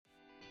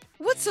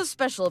What's so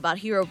special about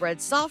Hero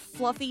Bread's soft,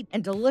 fluffy,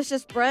 and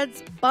delicious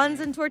breads, buns,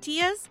 and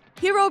tortillas?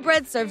 Hero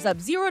Bread serves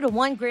up 0 to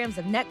 1 grams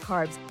of net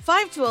carbs,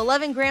 5 to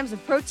 11 grams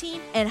of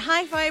protein, and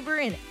high fiber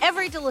in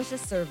every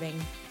delicious serving.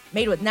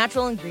 Made with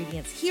natural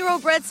ingredients, Hero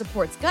Bread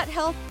supports gut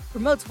health,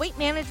 promotes weight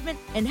management,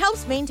 and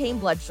helps maintain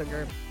blood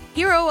sugar.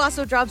 Hero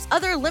also drops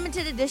other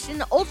limited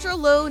edition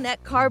ultra-low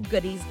net carb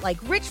goodies like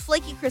rich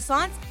flaky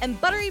croissants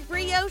and buttery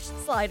brioche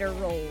slider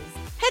rolls.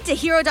 Head to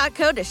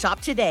hero.co to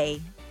shop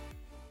today.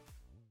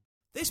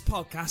 This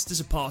podcast is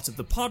a part of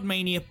the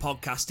Podmania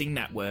Podcasting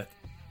Network.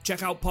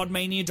 Check out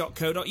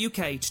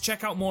podmania.co.uk to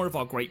check out more of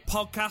our great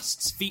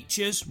podcasts,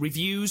 features,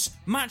 reviews,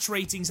 match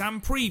ratings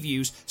and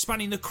previews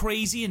spanning the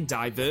crazy and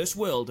diverse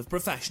world of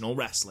professional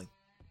wrestling.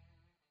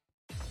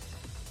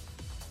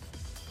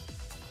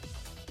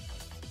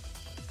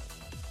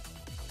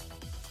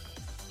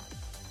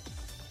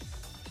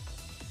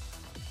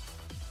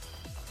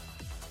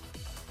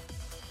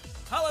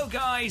 Hello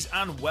guys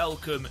and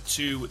welcome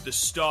to the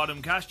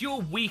Stardom Cast, your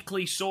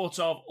weekly sort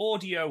of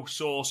audio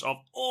source of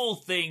all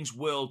things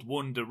World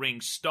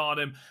Wondering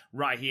Stardom,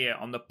 right here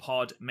on the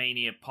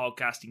Podmania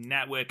Podcasting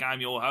Network.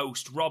 I'm your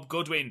host, Rob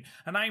Goodwin,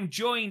 and I'm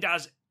joined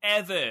as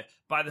ever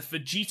by the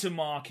Vegeta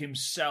Mark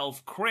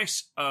himself,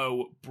 Chris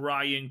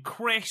O'Brien.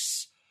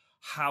 Chris,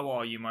 how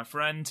are you, my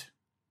friend?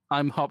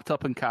 I'm hopped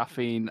up on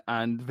caffeine,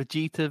 and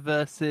Vegeta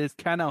versus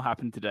Keno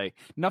happened today.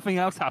 Nothing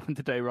else happened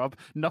today, Rob.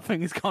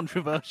 Nothing is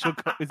controversial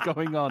is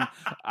going on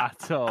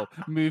at all.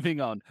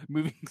 Moving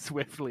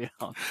swiftly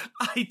on.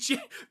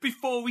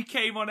 Before we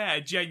came on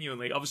air,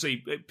 genuinely,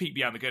 obviously, peek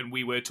behind the curtain,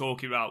 we were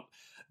talking about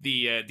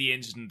the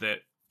incident that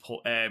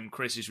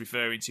Chris is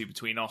referring to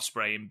between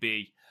Ospreay and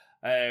B.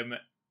 And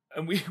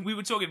we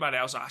were talking about it.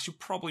 I was like, I should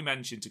probably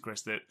mention to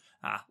Chris that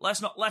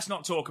let's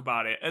not talk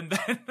about it. And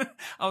then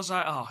I was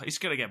like, oh, it's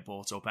gonna get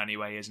brought up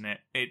anyway, isn't it?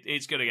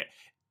 It's gonna get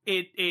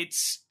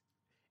it's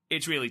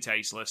really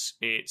tasteless.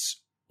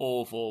 It's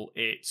awful.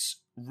 It's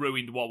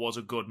ruined what was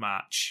a good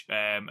match,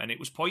 and it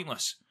was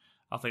pointless.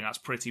 I think that's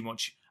pretty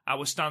much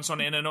our stance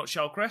on it in a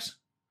nutshell, Chris.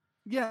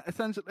 Yeah,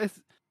 essentially, it's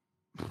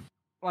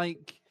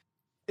like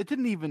it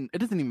doesn't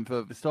even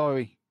further the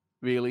story.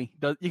 Really,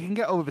 you can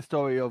get over the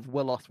story of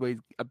Will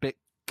Ospreay's a bit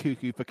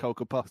cuckoo for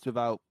Cocoa Puffs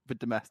without the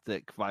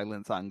domestic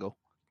violence angle.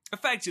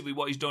 Effectively,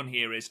 what he's done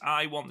here is,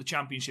 I want the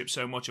championship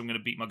so much I'm going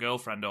to beat my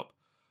girlfriend up.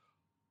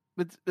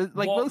 But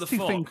like those two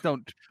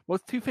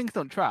things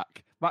don't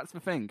track. That's the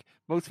thing.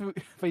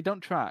 They don't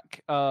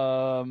track.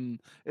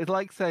 It's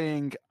like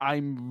saying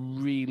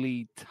I'm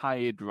really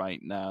tired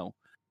right now,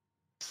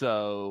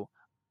 so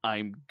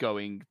I'm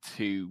going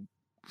to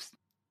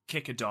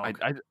kick a dog.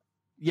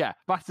 Yeah,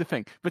 that's the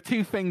thing. The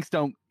two things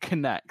don't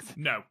connect.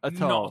 No, not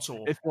at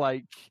all. It's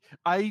like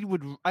I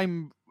would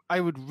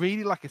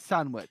really like a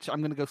sandwich.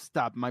 I'm gonna go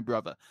stab my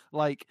brother.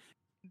 Like,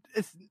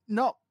 it's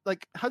not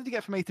like, how did you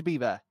get from A to B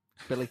there,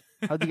 Billy?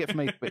 How did you get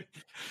from A to B?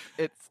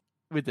 It's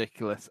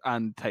ridiculous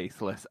and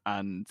tasteless,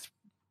 and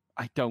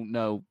I don't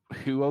know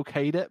who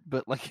okayed it,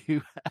 but like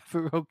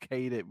whoever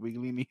okayed it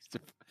really needs to.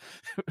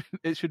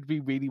 It should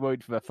be really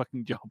worried for their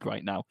fucking job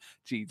right now.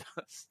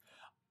 Jesus.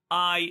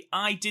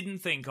 I didn't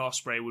think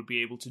Ospreay would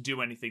be able to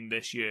do anything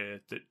this year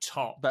that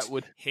topped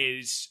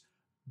his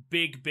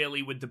Big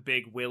Billy with the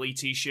Big Willie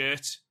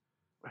t-shirt.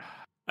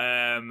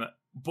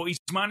 But he's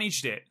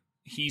managed it.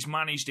 He's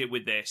managed it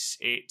with this.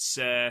 It's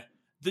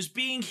there's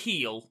being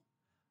heel,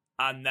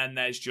 and then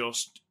there's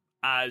just,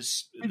 I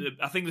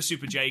think the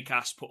Super J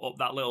Cast put up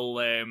that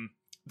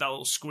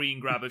little screen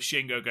grab of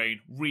Shingo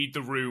going, "Read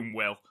the room,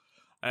 Will."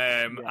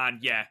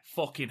 And yeah,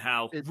 fucking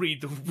hell,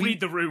 read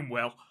the room,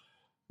 Will.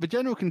 The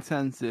general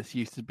consensus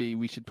used to be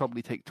we should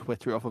probably take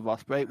Twitter off of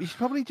Ospreay. We should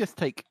probably just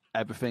take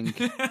everything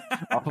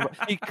off of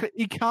it.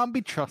 He can't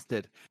be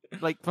trusted.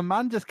 Like, the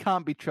man just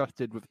can't be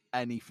trusted with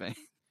anything.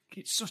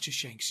 It's such a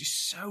shame because he's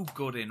so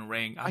good in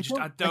ring. I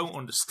don't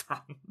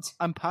understand.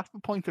 I'm past the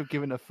point of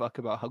giving a fuck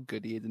about how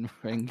good he is in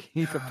ring.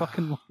 He's a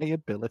fucking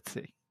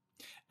liability.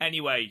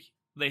 Anyway,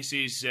 this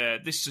is a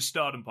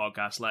Stardom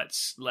podcast.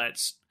 Let's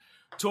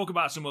talk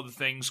about some other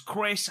things.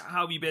 Chris,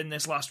 how have you been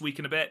this last week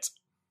and a bit?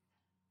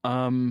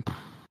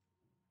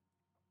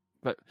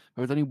 But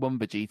there was only one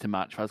Vegeta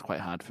match. That was quite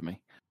hard for me.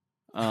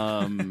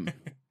 I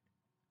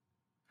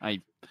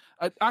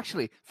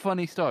actually,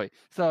 funny story.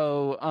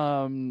 So,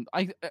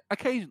 I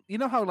occasionally, you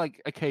know how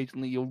like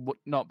occasionally you'll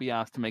not be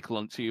asked to make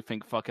lunch, so you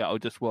think, fuck it, I'll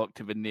just walk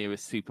to the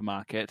nearest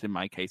supermarket. In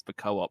my case, the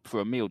Co-op, for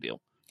a meal deal.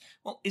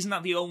 Well, isn't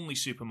that the only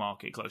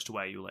supermarket close to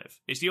where you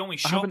live? It's the only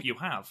shop you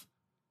have.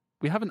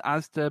 We have an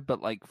Asda,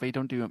 but like they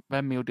don't do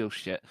their meal deal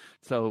shit.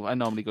 So I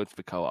normally go to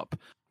the Co-op.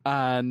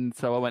 And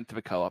so I went to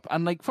the Co-op,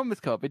 and like from this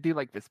Co-op, they do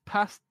like this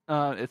pasta.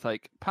 It's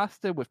like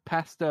pasta with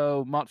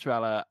pesto,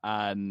 mozzarella,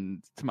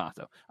 and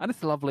tomato, and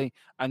it's lovely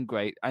and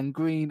great and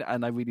green,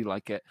 and I really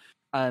like it.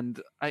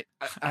 And I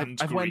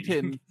went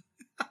in,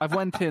 I've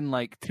went in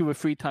like 2 or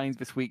 3 times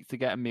this week to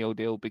get a meal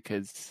deal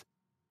because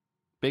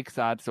big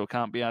sad, so I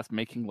can't be asked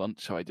making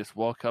lunch. So I just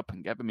walk up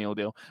and get the meal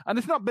deal, and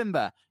it's not been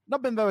there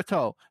at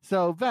all.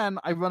 So then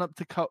I run up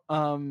to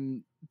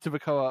to the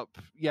co-op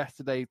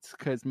yesterday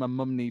because my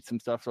mum needs some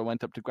stuff, so I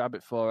went up to grab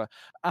it for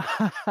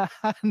her.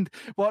 And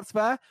what's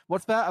there?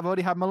 What's there? I've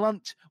already had my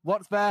lunch.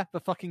 What's there? The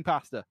fucking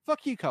pasta.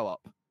 Fuck you,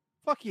 co-op.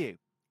 Fuck you.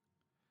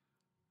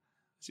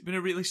 Has it been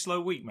a really slow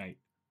week, mate?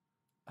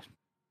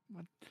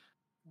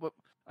 What?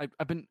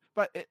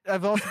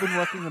 I've also been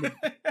working on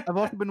I've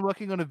also been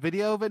working on a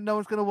video that no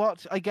one's gonna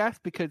watch, I guess,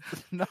 because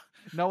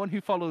no one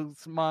who follows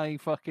my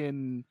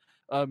fucking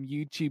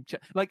YouTube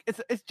like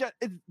it's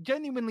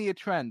genuinely a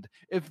trend.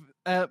 If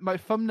my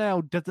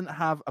thumbnail doesn't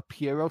have a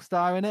Puro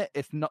star in it,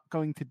 it's not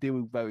going to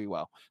do very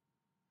well.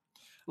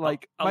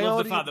 Like, I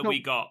love the fact that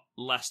we got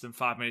less than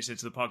 5 minutes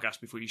into the podcast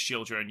before you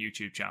shield your own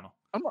YouTube channel.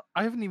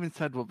 I haven't even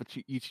said what the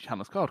YouTube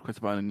channel's called, Chris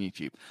Brown on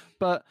YouTube.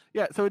 But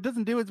yeah, so it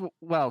doesn't do as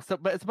well. So,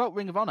 but it's about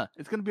Ring of Honor.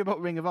 It's going to be about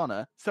Ring of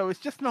Honor. So it's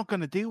just not going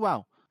to do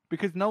well.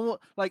 Because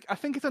I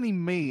think it's only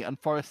me and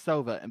Forrest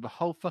Silver in the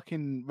whole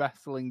fucking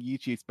wrestling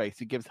YouTube space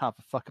who gives half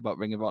a fuck about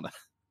Ring of Honor.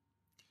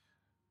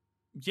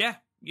 Yeah,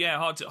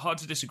 hard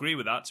to disagree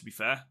with that, to be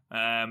fair.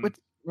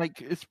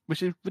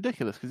 Which is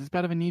ridiculous, because it's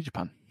better than New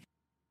Japan.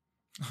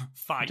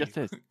 Fight you. Just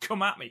is.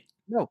 Come at me.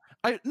 No,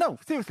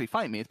 seriously,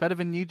 fight me. It's better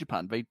than New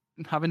Japan. They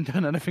haven't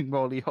done anything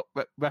morally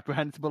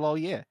reprehensible all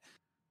year.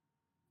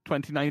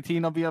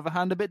 2019, on the other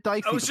hand, a bit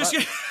dicey. I was just...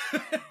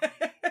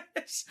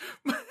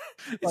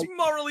 it's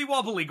morally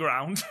wobbly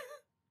ground.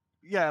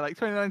 Yeah, like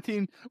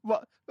 2019,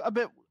 a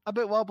bit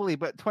wobbly,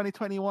 but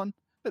 2021,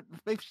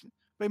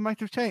 they might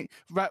have changed.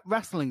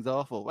 Wrestling's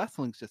awful.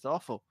 Wrestling's just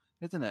awful,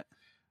 isn't it?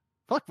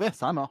 Fuck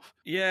this, I'm off.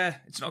 Yeah,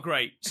 it's not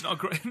great. It's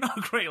not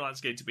a great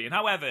landscape to be in.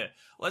 However,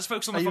 let's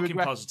focus on the fucking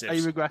positives. Are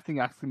you regretting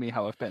asking me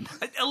how I've been?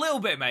 A little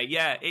bit, mate.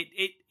 Yeah,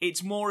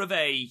 it's more of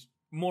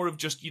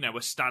just, a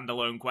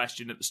standalone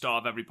question at the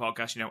start of every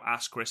podcast.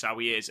 Ask Chris how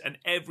he is, and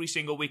every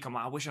single week I'm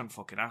like, I wish I'd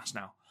fucking asked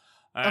now.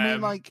 I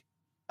mean, like,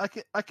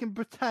 I can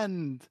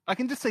pretend. I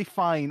can just say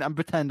fine and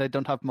pretend I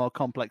don't have more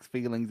complex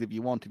feelings if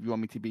you want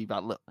me to be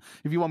that little.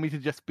 If you want me to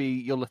just be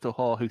your little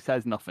whore who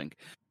says nothing.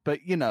 But,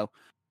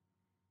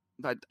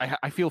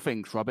 I feel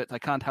things, Robert. I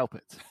can't help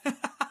it.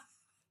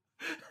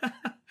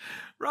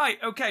 Right,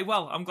 okay,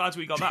 well, I'm glad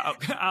we got that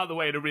out of the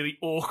way in a really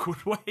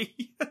awkward way.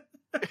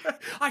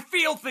 I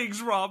feel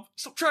things, Rob.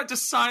 Stop trying to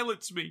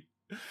silence me.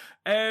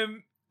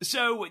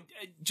 So,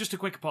 just a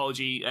quick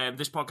apology.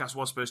 This podcast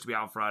was supposed to be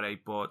out Friday,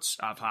 but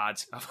I've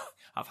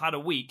had a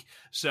week.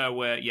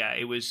 So,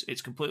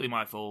 it's completely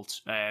my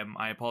fault.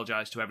 I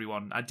apologise to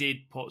everyone. I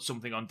did put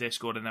something on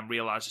Discord and then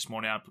realised this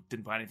morning I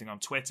didn't put anything on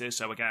Twitter.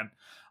 So, again,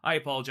 I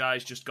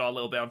apologise. Just got a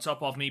little bit on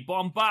top of me. But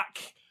I'm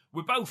back.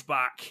 We're both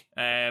back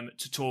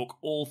to talk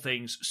all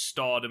things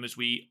Stardom as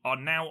we are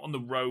now on the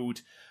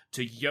road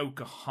to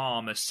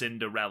Yokohama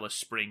Cinderella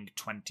Spring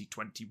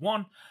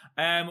 2021.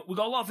 We've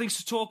got a lot of things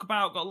to talk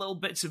about, got little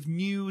bits of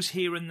news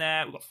here and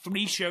there. We've got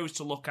 3 shows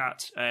to look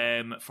at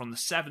from the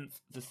 7th,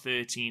 the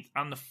 13th,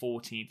 and the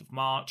 14th of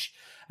March.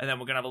 And then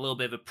we're going to have a little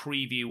bit of a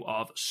preview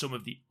of some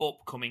of the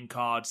upcoming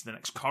cards, the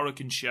next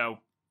Korakuen show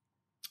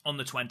on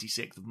the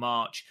 26th of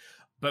March,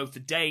 both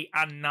the day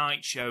and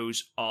night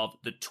shows of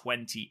the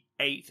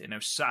 28th in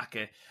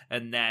Osaka,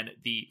 and then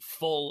the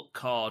full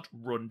card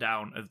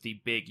rundown of the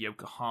big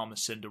Yokohama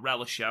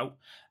Cinderella show,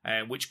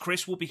 which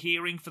Chris will be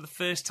hearing for the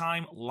first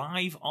time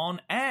live on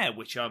air,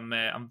 which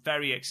I'm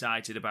very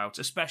excited about,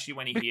 especially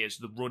when he hears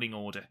the running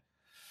order.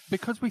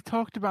 Because we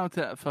talked about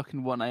it at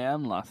fucking 1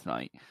 a.m. last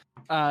night,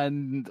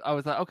 and I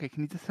was like, okay,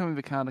 can you just tell me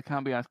the card? I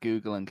can't be asked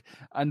Googling.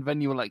 And then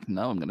you were like,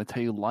 no, I'm going to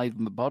tell you live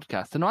on the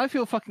podcast. And I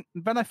felt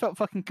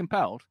fucking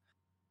compelled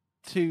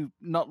to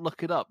not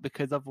look it up,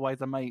 because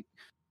otherwise I might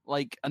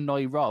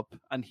annoy Rob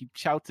and he'd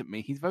shout at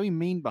me. He's very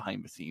mean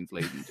behind the scenes,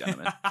 ladies and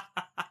gentlemen.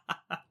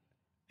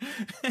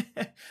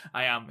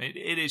 I am.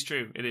 It is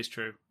true. It is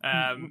true.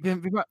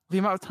 The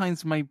amount of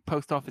times my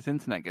post office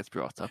internet gets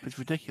brought up is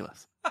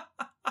ridiculous.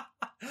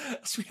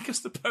 That's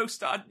because the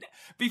post...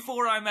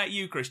 Before I met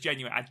you, Chris,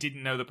 genuinely, I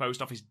didn't know the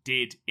post office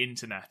did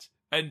internet.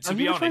 And to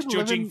be honest,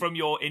 judging from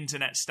your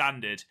internet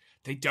standard,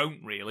 they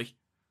don't really.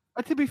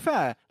 To be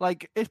fair,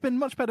 it's been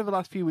much better the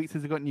last few weeks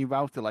since I got a new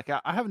router.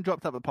 I haven't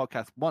dropped out the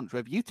podcast once,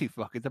 where you two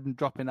fuckers have been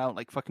dropping out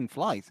like fucking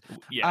flies.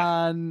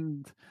 Yeah.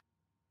 And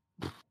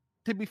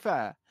to be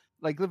fair,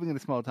 living in a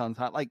small town,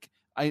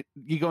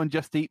 you go on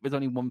Just Eat, there's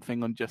only one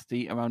thing on Just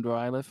Eat around where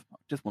I live.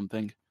 Just one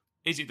thing.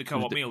 Is it the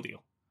co-op meal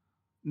deal?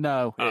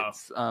 No,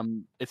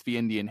 it's the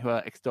Indian who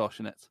are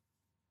extortionate.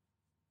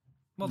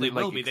 Well, they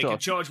will be. They can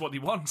charge what they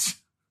want.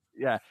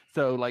 Yeah,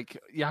 so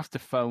you have to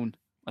phone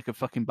like a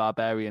fucking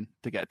barbarian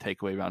to get a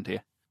takeaway around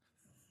here.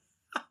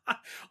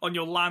 On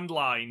your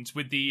landlines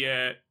with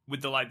the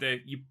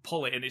you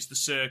pull it and it's the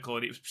circle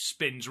and it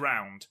spins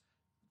round.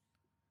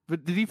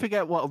 But did you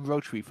forget what a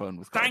rotary phone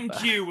was called?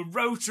 Thank you, a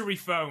rotary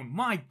phone.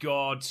 My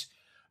God.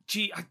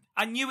 Gee,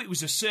 I knew it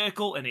was a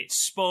circle and it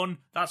spun.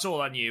 That's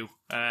all I knew.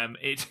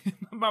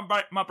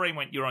 My brain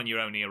went, you're on your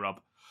own here,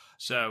 Rob.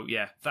 So,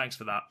 yeah, thanks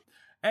for that.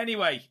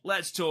 Anyway,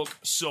 let's talk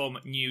some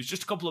news.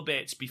 Just a couple of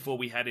bits before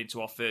we head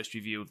into our first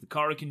review of the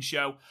Korakuen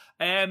show.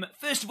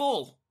 First of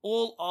all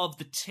of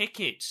the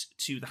tickets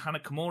to the Hana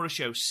Kimura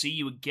show, See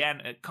You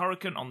Again at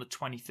Korakuen on the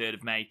 23rd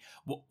of May,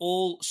 were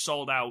all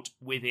sold out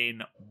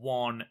within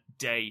 1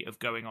 day of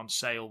going on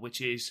sale, which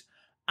is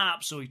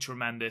absolutely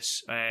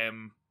tremendous.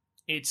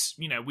 It's,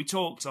 we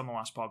talked on the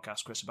last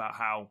podcast, Chris, about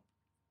how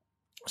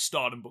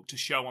Stardom booked a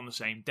show on the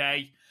same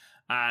day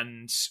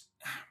and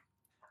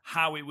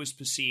how it was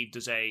perceived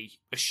as a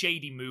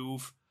shady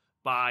move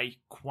by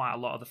quite a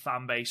lot of the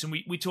fan base. And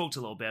we talked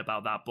a little bit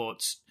about that,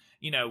 but,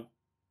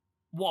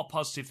 what a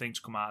positive thing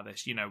to come out of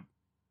this.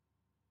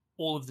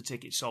 All of the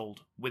tickets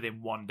sold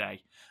within 1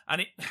 day.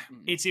 And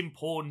it's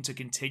important to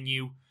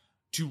continue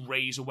to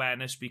raise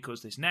awareness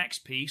because this next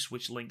piece,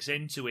 which links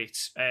into it,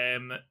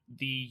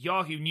 the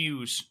Yahoo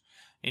News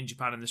in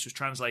Japan, and this was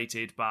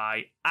translated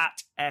by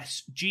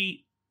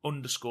 @SG_OXXT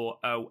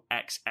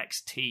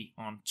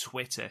on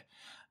Twitter.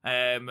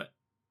 On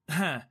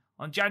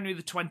January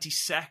the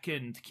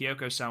 22nd,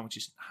 Kyoko-san, which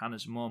is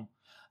Hana's mum,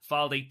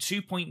 filed a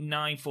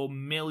 2.94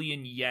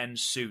 million yen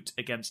suit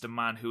against a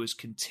man who has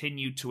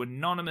continued to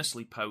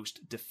anonymously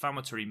post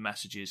defamatory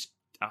messages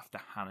after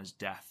Hana's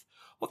death.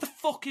 What the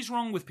fuck is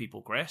wrong with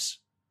people, Chris?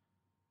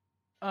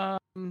 To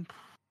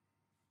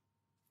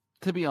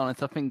be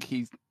honest, I think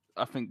the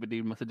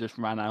dude must have just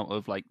ran out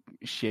of like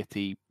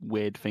shitty,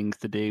 weird things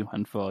to do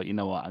and thought, you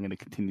know what, I'm going to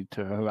continue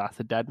to harass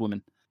a dead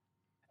woman.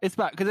 It's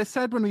bad because I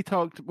said when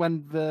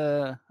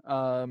the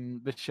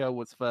show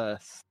was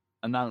first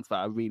announced that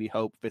I really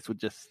hope this would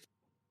just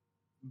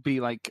be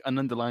like an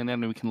underlying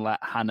and we can let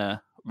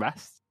Hana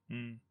rest.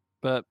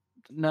 But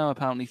no,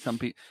 apparently some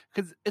people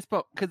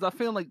because I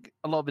feel like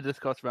a lot of the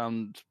discourse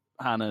around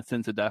Hana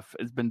since her death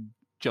has been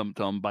jumped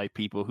on by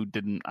people who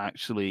didn't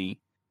actually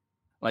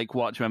like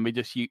watch her and they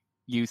just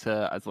use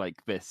her as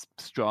like this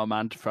straw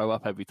man to throw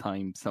up every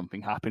time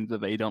something happens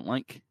that they don't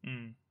like.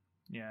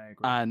 Yeah, I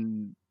agree.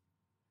 And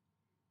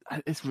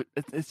it's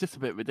just a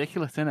bit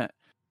ridiculous, isn't it?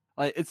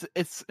 Like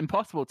it's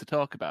impossible to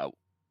talk about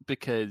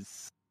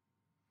because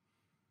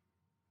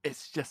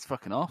it's just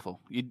fucking awful.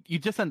 You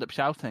just end up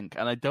shouting,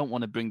 and I don't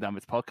want to bring down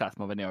this podcast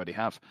more than I already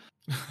have.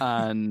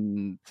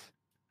 And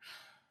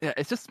yeah,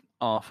 it's just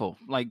awful.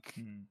 Like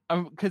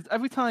because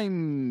every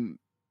time,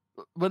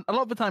 a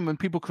lot of the time when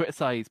people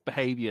criticize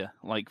behavior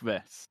like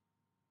this,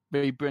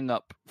 they bring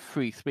up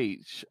free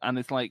speech, and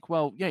it's like,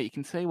 well, yeah, you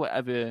can say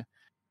whatever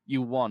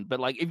you want, but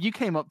like if you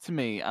came up to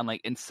me and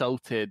like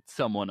insulted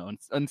someone or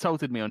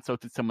insulted me or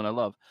insulted someone I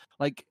love,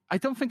 like I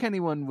don't think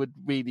anyone would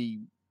really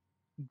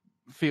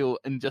feel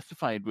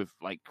unjustified with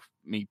like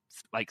me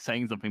like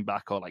saying something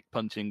back or like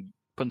punching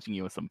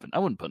you or something. I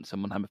wouldn't punch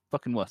someone, I'm a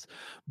fucking wuss.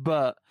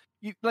 But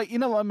you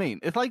know what I mean?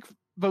 It's like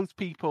those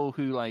people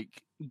who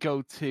like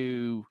go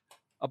to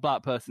a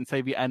black person,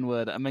 say the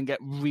N-word, and then get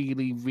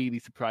really, really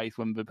surprised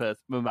when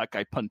that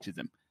guy punches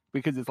him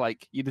because it's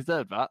like you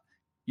deserve that.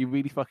 You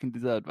really fucking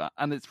deserve that,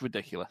 and it's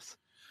ridiculous.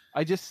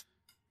 I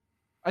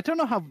don't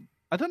know how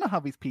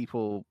these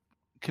people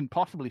can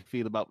possibly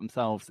feel about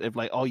themselves if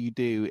like all you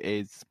do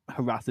is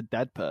harass a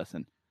dead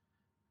person.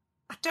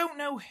 I don't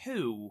know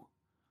who,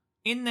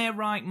 in their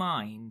right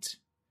mind,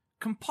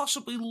 can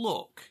possibly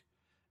look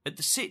at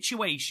the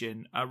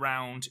situation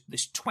around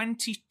this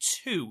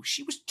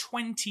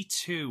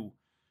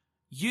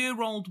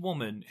 22-year-old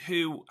woman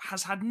who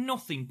has had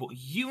nothing but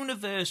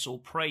universal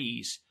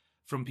praise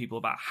from people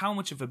about how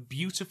much of a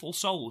beautiful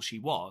soul she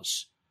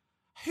was.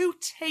 Who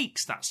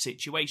takes that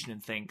situation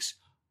and thinks,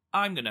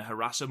 I'm going to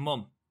harass a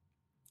mum?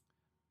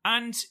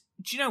 And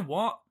do you know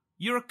what?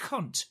 You're a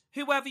cunt.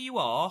 Whoever you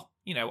are,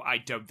 I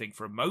don't think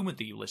for a moment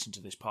that you listen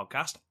to this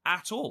podcast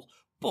at all,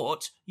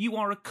 but you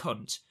are a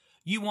cunt.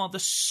 You are the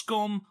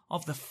scum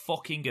of the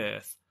fucking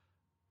earth.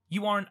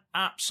 You are an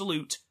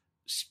absolute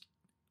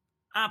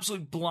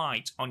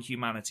blight on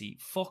humanity.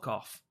 Fuck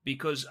off.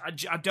 Because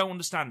I don't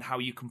understand how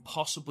you can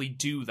possibly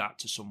do that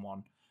to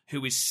someone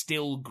who is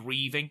still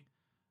grieving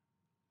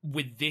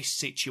with this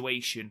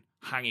situation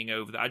hanging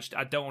over them.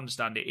 I don't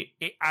understand it.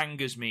 It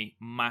angers me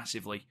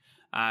massively.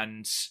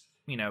 And,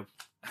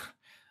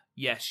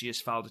 yes, she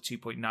has filed a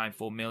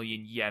 2.94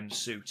 million yen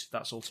suit.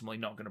 That's ultimately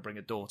not going to bring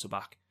her daughter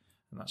back.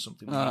 And that's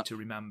something we need to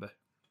remember.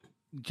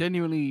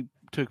 Genuinely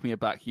took me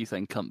aback you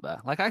saying cunt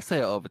there. Like, I say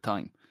it all the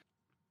time.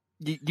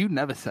 You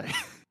never say.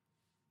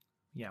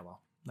 Yeah,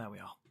 well, there we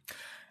are.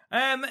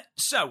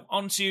 So,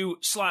 on to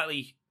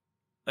slightly,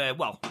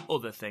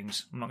 other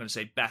things. I'm not going to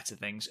say better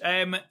things.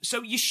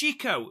 So,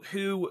 Yoshiko,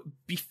 who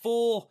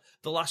before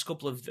the last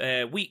couple of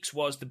weeks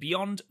was the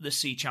Beyond the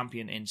Sea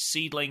champion in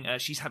Seedling,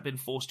 she's had been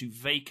forced to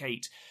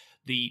vacate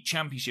the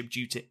championship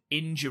due to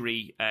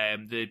injury.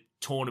 The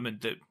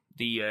tournament,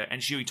 the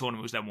ensuing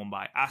tournament was then won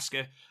by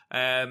Asuka.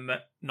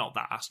 Not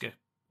that Asuka,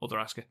 other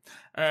Asuka.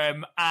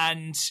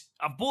 And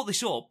I've brought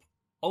this up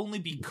only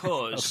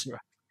because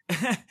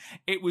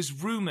it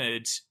was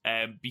rumoured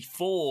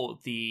before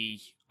the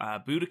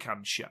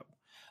Budokan show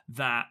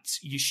that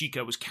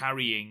Yoshiko was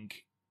carrying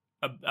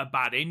a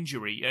bad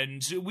injury,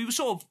 and we were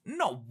sort of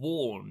not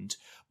warned,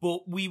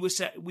 but we were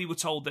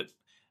told that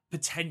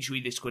potentially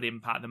this could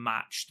impact the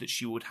match that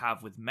she would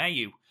have with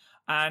Mayu.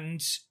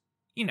 And,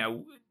 you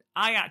know,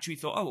 I actually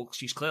thought, oh, well,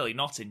 she's clearly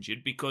not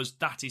injured because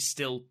that is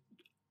still,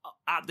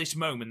 at this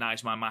moment, that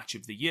is my match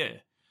of the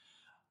year.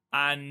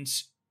 And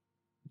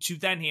to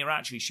then hear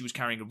actually she was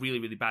carrying a really,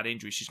 really bad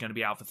injury, she's going to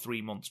be out for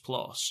 3 months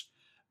plus,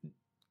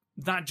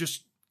 that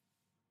just,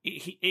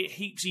 it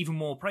heaps even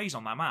more praise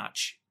on that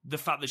match. The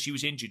fact that she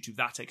was injured to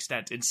that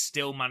extent and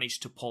still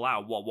managed to pull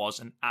out what was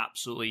an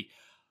absolutely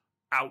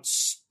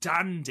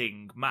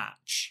outstanding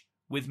match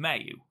with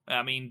Mayu.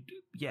 I mean,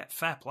 yeah,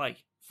 fair play.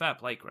 Fair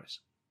play, Chris.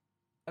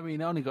 I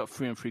mean, I only got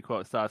 3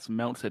 3/4 stars from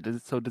Meltzer,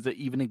 so does it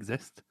even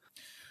exist?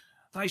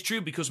 That is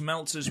true, because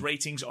Meltzer's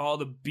ratings are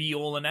the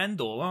be-all and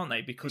end-all, aren't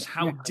they? Because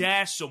how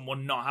dare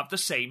someone not have the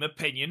same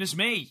opinion as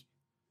me?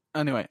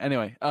 Anyway,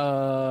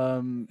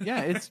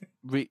 yeah, it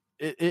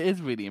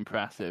is really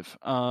impressive.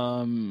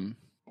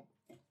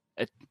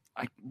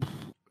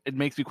 It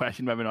makes me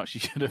question whether or not she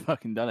should have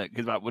fucking done it,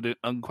 because that would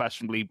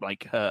unquestionably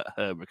like hurt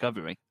her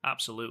recovery.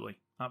 Absolutely.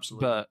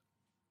 But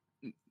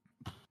it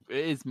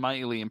is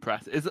mightily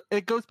impressive.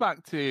 It goes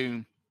back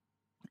to,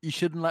 you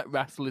shouldn't let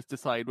wrestlers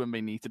decide when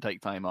they need to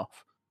take time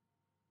off,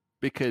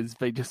 because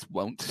they just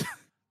won't.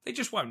 They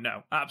just won't.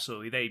 No,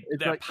 absolutely.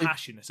 They're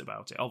passionate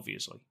about it,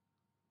 obviously.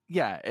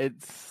 Yeah,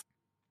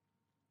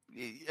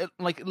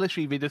 like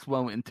literally they just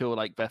won't until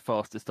like they're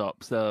forced to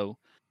stop. So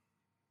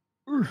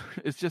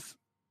it's just,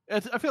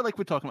 I feel like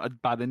we're talking about a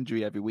bad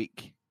injury every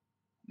week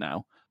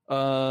now.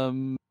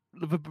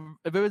 If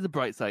there is a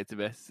bright side to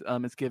this,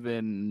 it's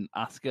given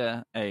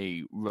Asuka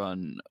a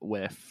run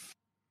with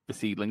the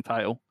seedling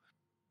title,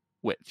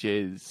 which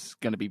is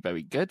going to be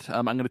very good.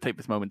 I'm going to take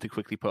this moment to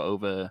quickly put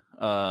over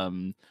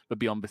the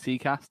Beyond the Sea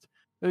cast.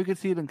 Very good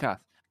seedling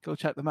cast. Go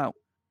check them out.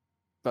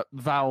 But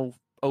Val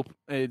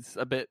is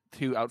a bit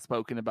too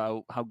outspoken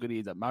about how good he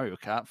is at Mario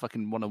Kart.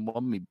 Fucking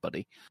one-on-one me,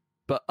 buddy.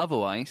 But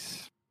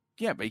otherwise,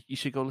 yeah, you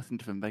should go listen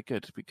to them. They're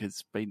good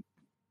because they're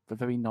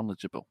very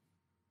knowledgeable.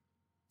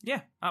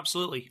 Yeah,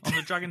 absolutely. On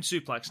the Dragon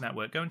Suplex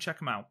Network. Go and check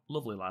them out.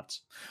 Lovely lads.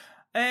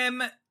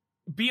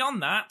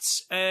 Beyond that,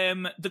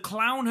 the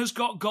clown has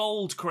got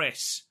gold,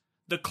 Chris.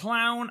 The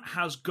clown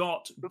has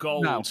got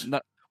gold. No,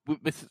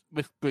 this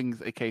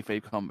brings a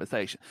kayfabe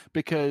conversation,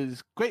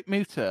 because Great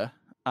Muta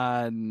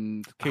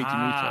and Keiji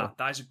Muto...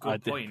 that is a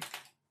good point.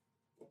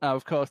 Are,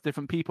 of course,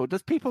 different people.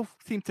 Does people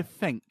seem to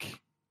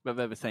think that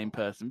they're the same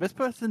person? This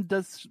person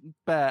does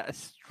bear a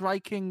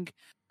striking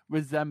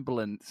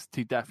resemblance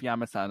to Def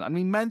Yamasan, and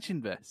we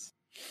mentioned this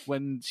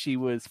when she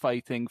was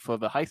fighting for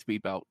the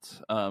high-speed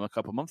belt a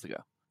couple months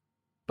ago.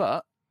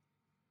 But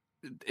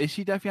is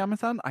she Def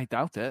Yamasan? I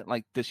doubt it.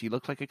 Like, does she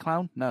look like a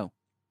clown? No,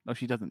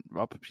 she doesn't,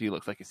 Rob. She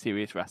looks like a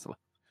serious wrestler.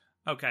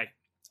 Okay,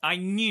 I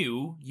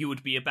knew you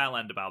would be a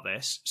bellend about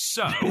this,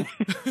 so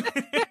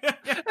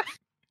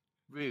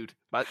rude.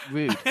 I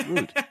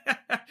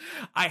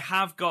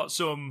have got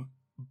some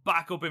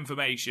backup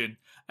information.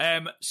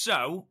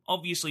 So,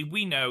 obviously,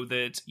 we know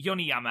that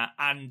Yoniyama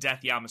and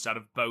Death Yamasan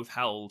have both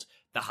held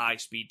the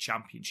high-speed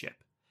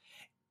championship.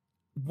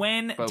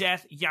 When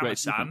Death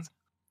Yamasan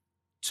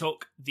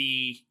took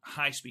the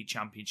high-speed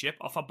championship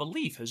off, I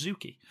believe,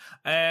 Hazuki,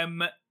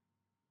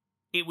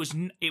 it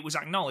was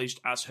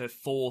acknowledged as her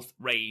 4th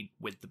reign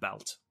with the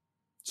belt.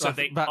 So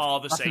they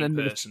are the same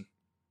person.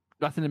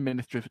 That's an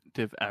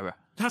administrative error.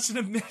 That's an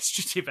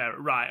administrative error.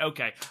 Right,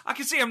 okay. I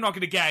can see I'm not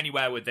going to get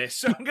anywhere with this,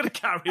 so I'm going to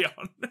carry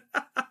on.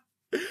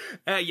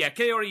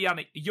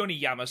 Kaori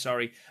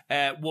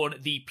Yoniyama, won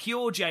the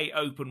Pure J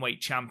Openweight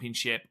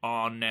Championship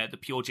on the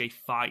Pure J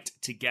Fight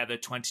Together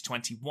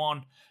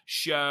 2021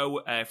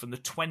 show from the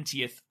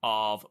 20th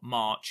of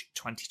March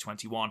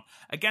 2021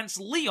 against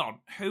Leon,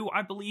 who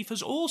I believe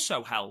has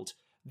also held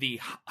the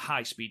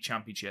High Speed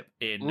Championship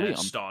in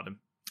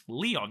Stardom.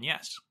 Leon,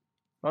 yes.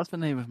 What's the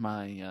name of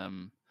my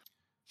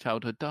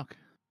childhood dog?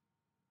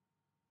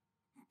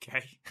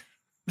 Okay.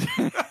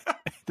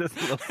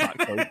 Doesn't look that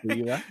close to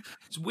you there.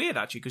 It's weird,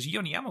 actually, because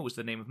Yoniyama was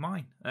the name of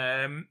mine.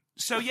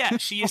 So, yeah,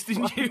 she is the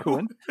new...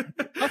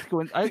 That's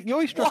cool. You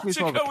always struck me as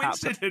more of a cat. What a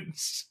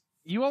coincidence.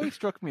 You always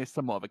struck me as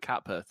somewhat of a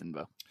cat person,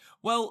 though.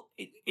 Well,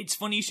 it's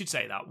funny you should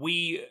say that.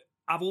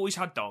 I've always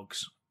had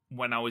dogs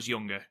when I was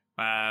younger.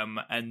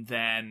 And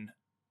then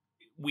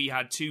we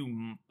had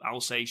 2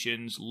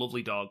 Alsatians,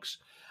 lovely dogs.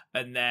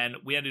 And then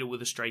we ended up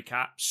with a stray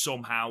cat.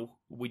 Somehow,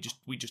 we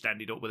just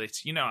ended up with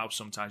it. You know how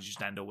sometimes you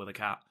just end up with a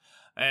cat.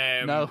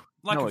 Like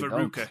a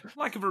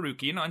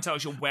Veruca. You're not entirely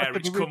sure where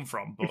it's come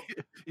from, but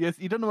yes,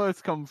 you don't know where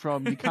it's come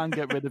from. You can't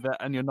get rid of it,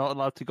 and you're not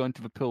allowed to go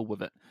into the pool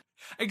with it.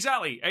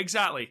 Exactly. I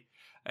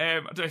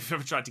don't know if I've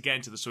ever tried to get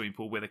into the swimming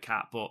pool with a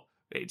cat, but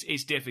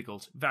it's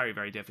difficult, very,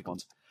 very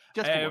difficult.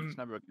 Just once,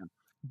 never again.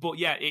 But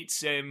yeah,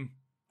 it's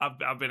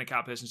I've been a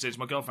cat person since.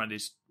 My girlfriend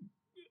is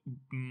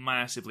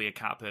massively a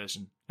cat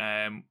person.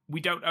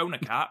 We don't own a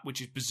cat, which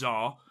is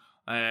bizarre.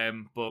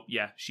 But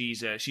yeah,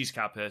 she's a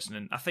cat person,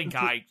 and I think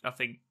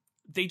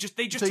they just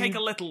take a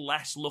little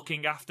less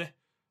looking after.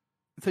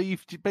 So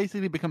you've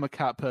basically become a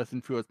cat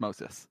person through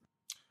osmosis.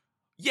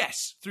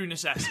 Yes, through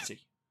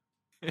necessity.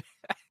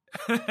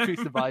 True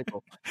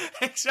survival.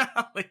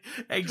 Exactly.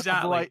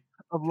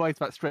 Otherwise,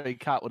 that stray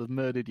cat would have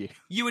murdered you.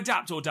 You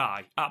adapt or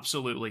die.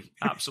 Absolutely.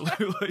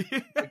 Absolutely.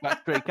 Like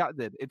that stray cat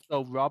did. It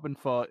saw Rob and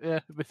thought,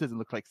 this doesn't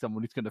look like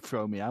someone who's going to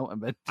throw me out, and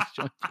then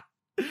destroy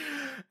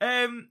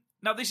me.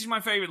 Now, this is my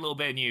favourite little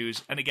bit of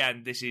news, and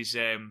again, this is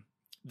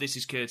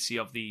courtesy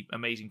of the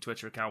amazing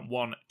Twitter account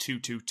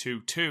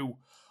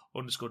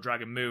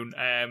 12222_Dragon Moon.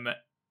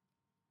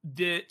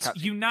 That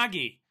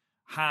Unagi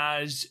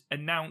has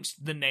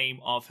announced the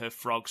name of her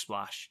frog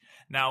splash.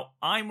 Now,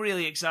 I'm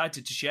really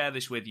excited to share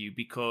this with you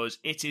because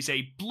it is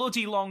a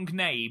bloody long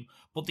name,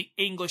 but the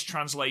English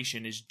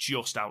translation is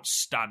just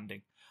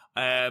outstanding.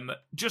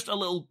 Just a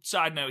little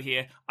side note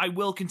here, I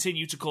will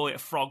continue to call it a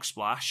frog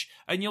splash,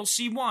 and you'll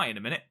see why in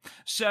a minute.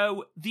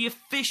 So, the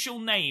official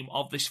name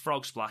of this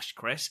frog splash,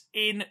 Chris,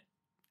 in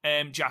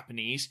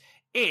Japanese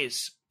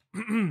is...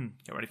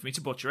 get ready for me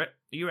to butcher it.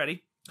 Are you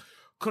ready?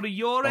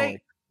 Kuriyore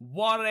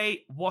ware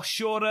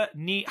washora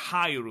ni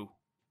hairu.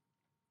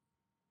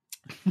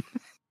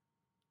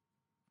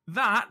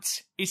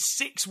 That is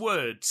 6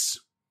 words.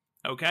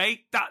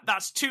 Okay?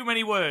 That's too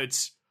many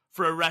words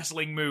for a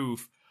wrestling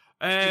move.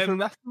 It's a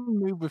wrestling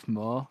move with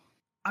more.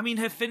 I mean,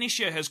 her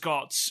finisher has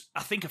got,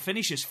 I think her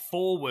finisher's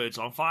 4 words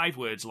long, 5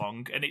 words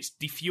long, and it's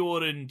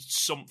Defure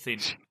something.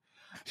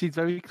 She's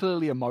very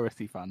clearly a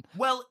Morrissey fan.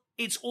 Well,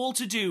 it's all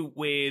to do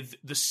with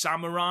the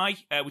samurai,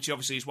 which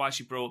obviously is why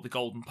she brought the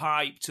golden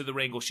pipe to the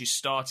ring, or she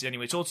started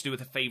anyway. It's all to do with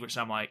her favourite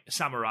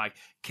samurai,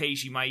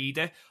 Keiji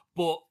Maeda.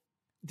 But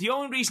the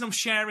only reason I'm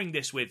sharing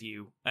this with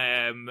you,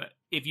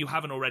 if you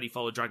haven't already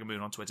followed Dragon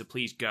Moon on Twitter,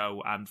 please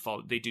go and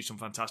follow. They do some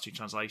fantastic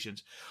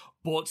translations.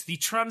 But the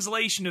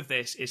translation of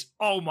this is,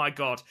 oh my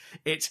god,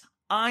 it's,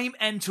 I'm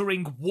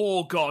entering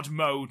war god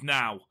mode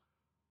now.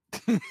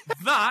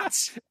 That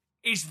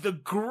is the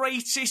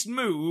greatest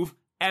move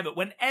ever.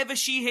 Whenever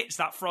she hits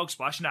that frog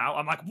splash now,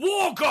 I'm like,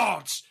 war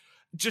gods!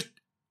 Just,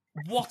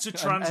 what a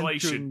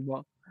translation.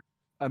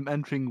 I'm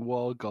entering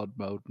war god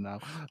mode now.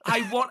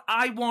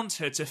 I want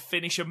her to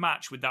finish a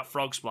match with that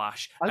frog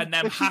splash and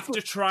then have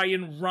to try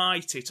and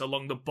write it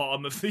along the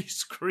bottom of the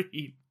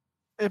screen.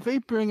 If they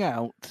bring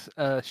out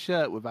a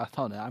shirt with that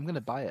on it, I'm going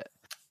to buy it.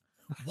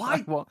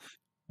 Why?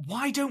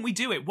 Why don't we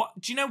do it?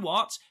 Do you know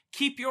what?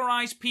 Keep your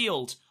eyes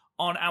peeled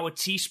on our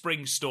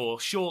Teespring store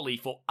shortly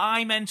for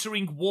I'm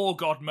entering war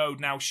god mode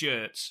now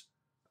shirts.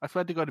 I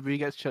swear to God, if he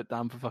gets shut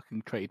down for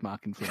fucking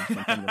trademark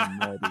infringement, I'm going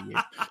to murder you.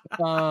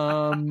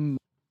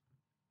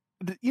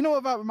 You know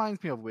what that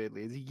reminds me of,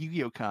 weirdly? Is a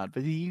Yu-Gi-Oh card.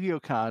 There's a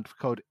Yu-Gi-Oh card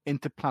called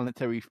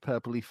Interplanetary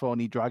Purpley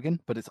Thorny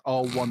Dragon, but it's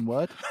all one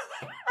word.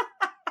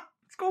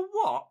 It's called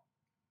what?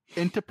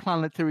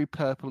 Interplanetary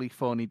Purpley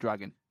Thorny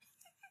Dragon.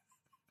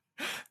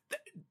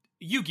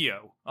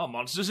 Yu-Gi-Oh! Our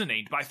monsters are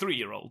named by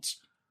 3-year-olds.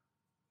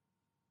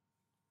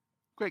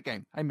 Great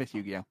game. I miss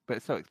Yu-Gi-Oh, but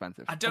it's so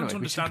expensive. I don't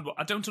understand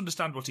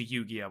what a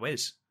Yu-Gi-Oh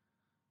is.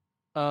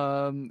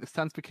 It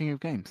stands for King of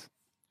Games.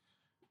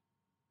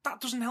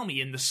 That doesn't help me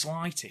in the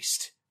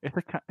slightest.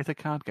 It's a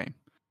card game.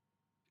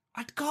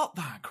 I'd got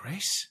that,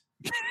 Chris.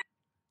 Do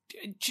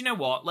you know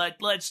what?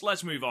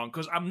 Let's move on,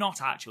 because I'm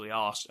not actually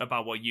asked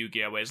about what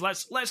Yu-Gi-Oh is.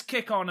 Let's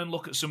kick on and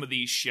look at some of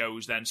these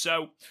shows then.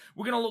 So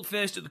we're going to look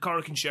first at the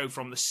Korakuen show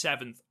from the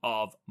 7th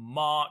of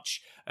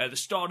March. The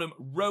Stardom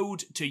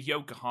Road to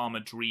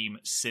Yokohama Dream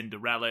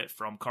Cinderella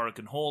from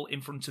Korakuen Hall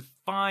in front of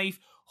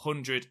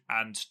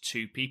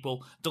 502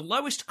 people. The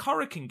lowest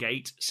Korakuen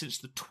gate since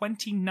the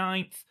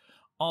 29th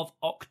of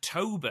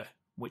October,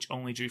 which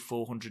only drew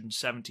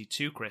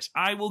 472, Chris.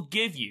 I will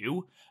give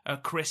you a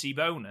Chrissy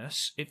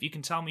bonus if you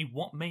can tell me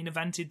what main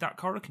evented that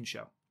Korakuen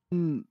show.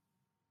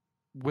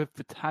 With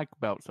the tag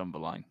belts on the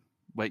line,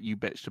 where you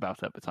bitched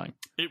about at the time.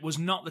 It was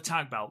not the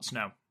tag belts,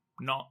 no.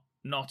 Not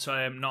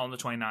on the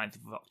 29th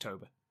of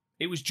October.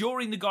 It was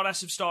during the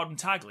Goddess of Stardom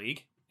Tag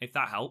League, if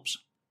that helps.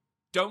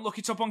 Don't look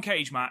it up on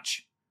Cage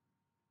Match.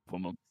 4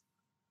 months.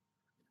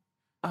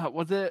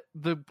 Was it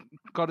the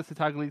Goddess of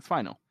Tag League's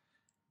final?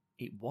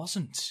 It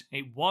wasn't.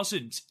 It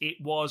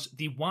was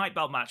the white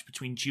belt match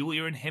between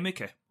Julia and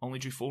Himeka. Only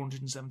drew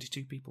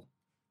 472 people.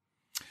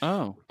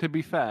 Oh, to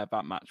be fair,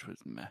 that match was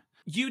meh.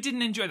 You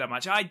didn't enjoy that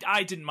match.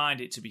 I didn't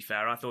mind it, to be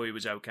fair. I thought it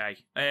was okay.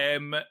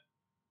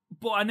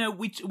 But I know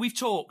we've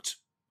talked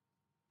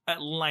at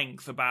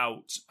length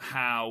about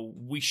how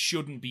we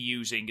shouldn't be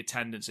using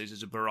attendances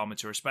as a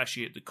barometer,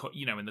 especially at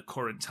in the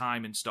current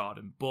time in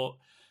Stardom. But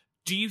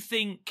do you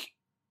think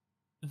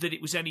that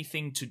it was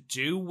anything to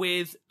do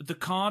with the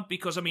card?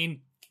 Because, I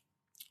mean,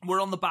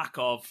 we're on the back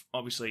of,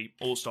 obviously,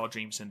 All-Star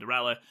Dream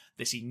Cinderella,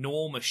 this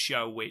enormous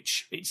show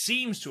which it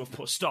seems to have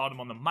put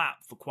Stardom on the map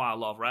for quite a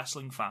lot of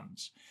wrestling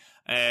fans.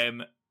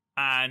 And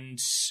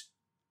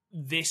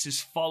this has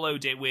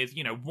followed it with,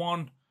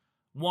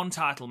 one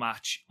title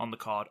match on the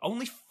card.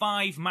 Only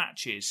 5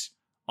 matches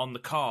on the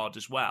card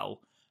as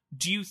well.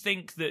 Do you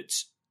think that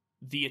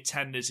the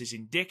attendance is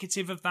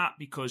indicative of that?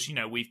 Because,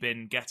 we've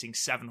been getting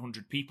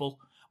 700 people.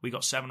 We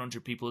got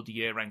 700 people at the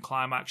year-end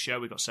climax show.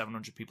 We got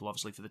 700 people,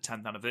 obviously, for the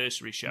 10th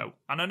anniversary show.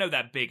 And I know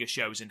they're bigger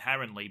shows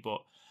inherently,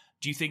 but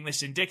do you think this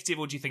is indicative,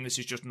 or do you think this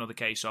is just another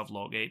case of,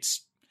 look,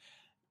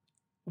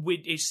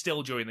 It's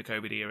still during the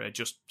COVID era.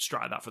 Just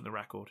strike that from the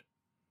record.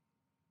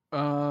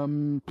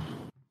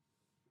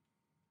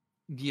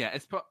 Yeah,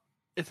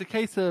 it's a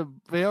case of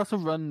they also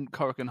run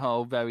Corrigan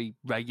Hall very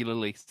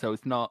regularly, so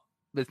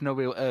there's no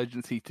real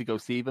urgency to go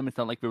see them. It's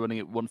not like we're running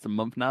it once a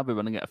month now. We're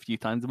running it a few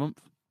times a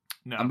month.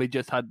 No. And we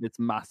just had this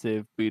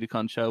massive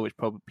Budokan show, which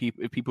probably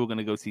if people were going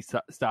to go see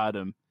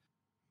Stardom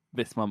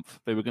this month,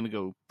 they were going to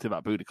go to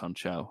that Budokan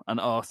show. And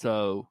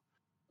also,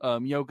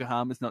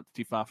 Yokohama is not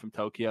too far from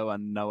Tokyo,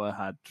 and Noah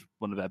had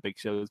one of their big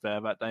shows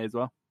there that day as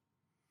well.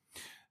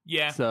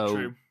 Yeah, so,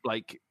 true.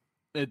 Like,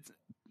 it's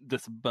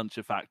just a bunch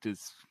of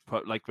factors.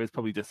 Like, there's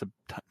probably just a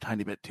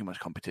tiny bit too much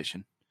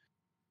competition.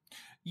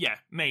 Yeah,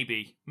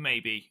 maybe.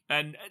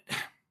 And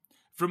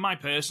from my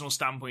personal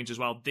standpoint as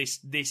well, this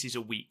is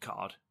a weak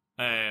card.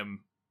 And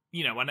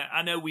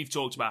I know we've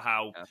talked about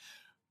how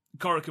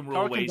Korakuen were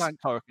always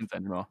aren't Korakuens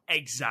anymore.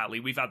 Exactly.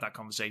 We've had that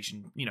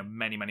conversation,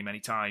 many, many, many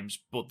times.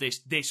 But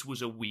this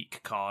was a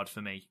weak card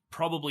for me.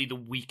 Probably the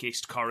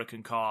weakest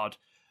Korakuen card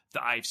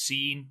that I've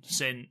seen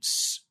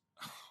since,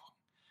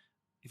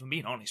 if I'm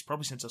being honest,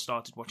 probably since I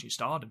started watching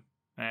Stardom.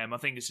 I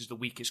think this is the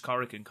weakest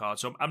Korakuen card.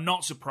 So I'm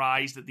not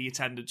surprised that the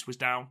attendance was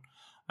down.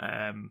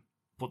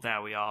 But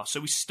there we are.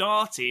 So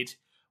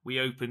we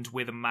opened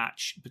with a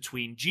match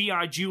between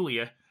G.I.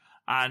 Julia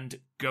and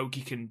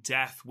Gokiken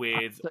Death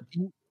with...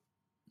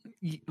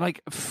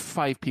 Like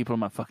 5 people on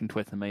my fucking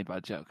Twitter made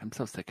that joke. I'm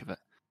so sick of it.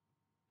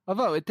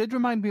 Although it did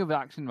remind me of the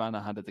Action Man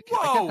I had as a kid.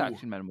 Whoa! I guess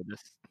Action Man with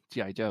just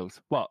G.I.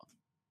 Joes. What?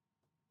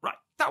 Right,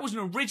 that was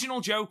an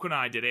original joke when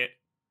I did it,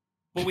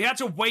 but we had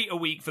to wait a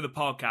week for the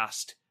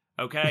podcast,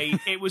 okay?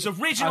 It was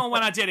original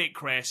when I did it,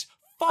 Chris.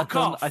 Fuck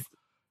off!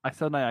 I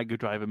saw Niagara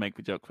Driver make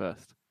the joke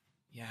first.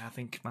 Yeah, I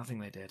think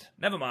they did.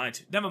 Never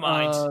mind.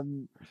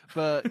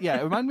 But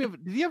yeah, it reminded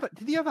me of...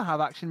 Did you ever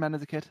have Action Man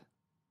as a kid?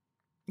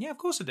 Yeah, of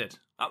course I did.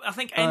 I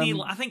think any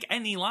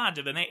lad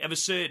of a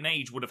certain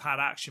age would have had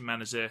Action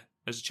Man as a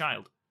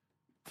child.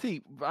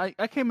 See,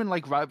 I came in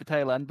like right at the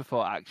tail end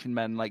before Action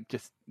Men like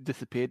just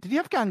disappeared. Did you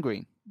have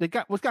gangrene?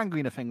 Was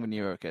gangrene a thing when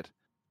you were a kid?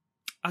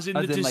 As in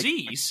the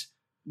disease?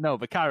 No,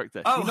 the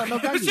character. Oh, no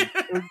gangrene.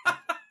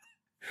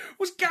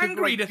 Was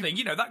gangrene a thing?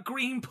 That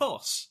green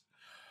pus.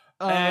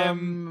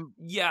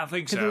 Yeah, I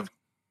think so.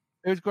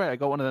 It was great. I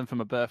got one of them for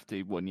my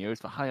birthday one year. It was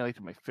the highlight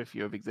of my 5th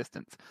year of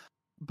existence.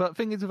 But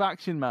thing is with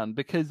Action Man,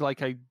 because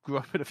like I grew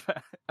up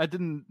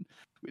in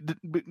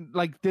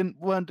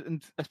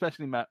weren't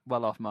especially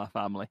well off my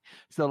family.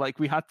 So like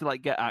we had to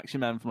like get Action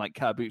Man from like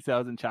car boot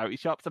sales and charity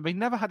shops, and they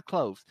never had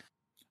clothes.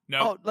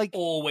 No,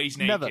 always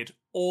naked. Never.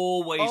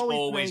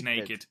 Always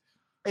naked.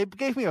 It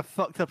gave me a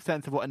fucked up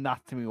sense of what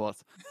anatomy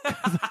was.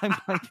 I'm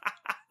like...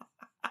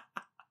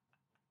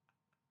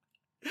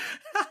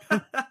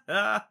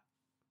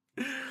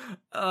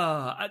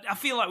 I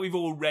feel like we've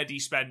already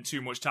spent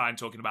too much time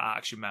talking about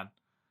Action Man.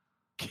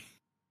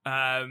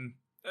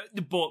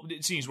 But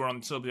it seems we're on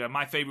the subject.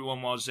 My favourite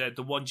one was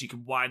the ones you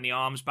could wind the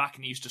arms back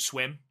and he used to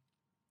swim.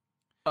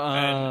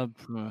 No,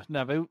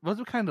 those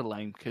were kind of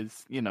lame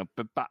because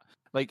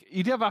like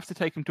you'd ever have to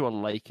take them to a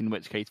lake, in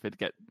which case they'd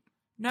get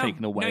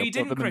taken away. No, you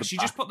didn't, Chris. You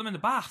just put them in the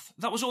bath.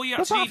 That was all you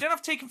had to do. You didn't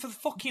have to take them for the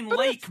fucking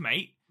lake,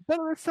 mate. But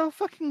it was so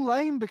fucking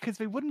lame because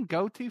they wouldn't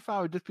go too far.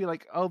 It would just be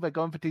like, oh, they're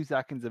going for 2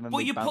 seconds. And then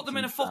but you put them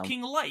in a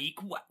fucking lake.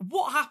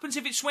 What happens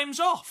if it swims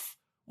off?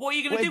 What are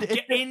you going to do?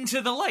 Get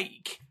into the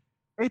lake?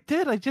 It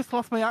did. I just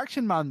lost my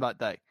Action Man that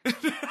day.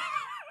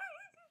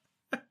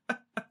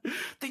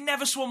 They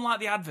never swum like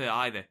the advert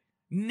either.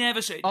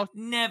 Never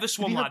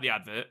swum like the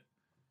advert.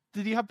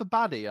 Did you have the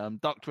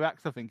baddie? Dr.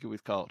 X, I think it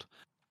was called.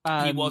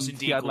 He was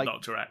indeed called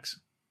Dr. X.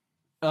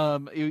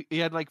 He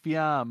had like the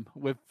arm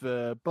with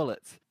the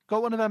bullets.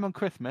 Got one of them on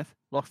Christmas,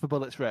 lost the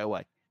bullets straight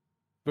away.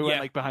 We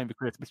went like behind the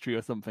Christmas tree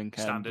or something,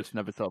 and just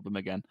never saw them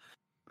again.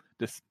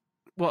 Just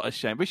what a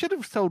shame. We should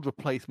have sold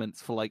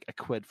replacements for like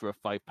 £1 for a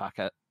 5-pack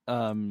at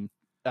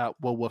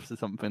Woolworths or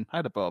something.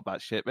 I'd have bought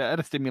that shit. But I'd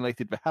have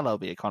stimulated the hell out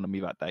of the economy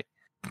that day.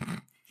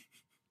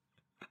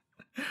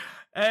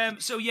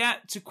 So yeah,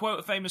 to quote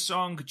a famous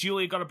song,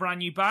 Julia got a brand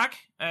new bag.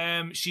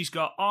 She's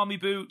got army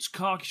boots,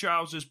 khaki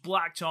trousers,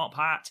 black top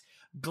hat,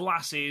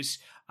 glasses,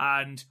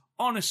 and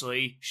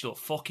honestly, she looked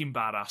fucking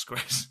badass,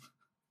 Chris.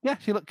 Yeah,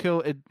 she looked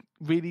cool. It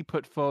really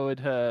put forward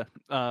her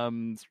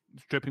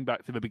stripping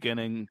back to the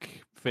beginning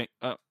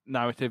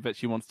narrative that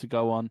she wants to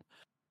go on.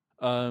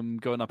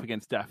 Going up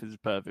against Death is a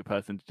perfect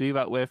person to do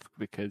that with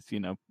because,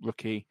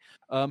 rookie.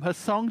 Her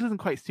song doesn't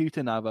quite suit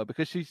her now, though,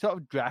 because she's sort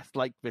of dressed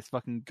like this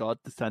fucking god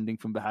descending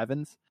from the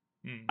heavens.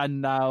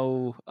 And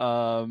now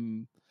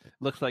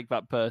looks like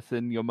that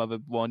person your mother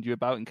warned you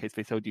about in case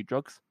they sold you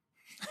drugs.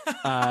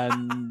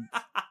 And...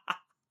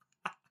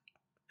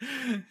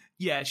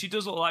 yeah, she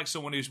does look like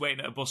someone who's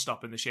waiting at a bus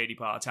stop in the shady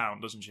part of town,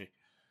 doesn't she?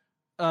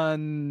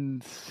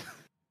 And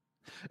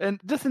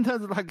just in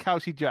terms of like how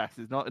she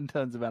dresses, not in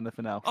terms of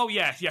anything else. Oh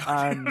yeah.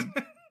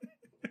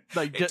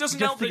 Like, it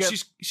doesn't help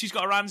that she's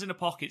got her hands in her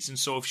pockets and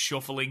sort of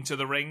shuffling to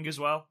the ring as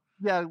well.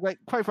 Yeah, like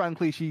quite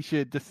frankly, she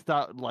should just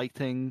start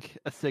lighting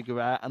a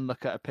cigarette and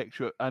look at a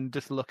picture and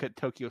just look at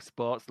Tokyo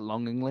Sports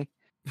longingly.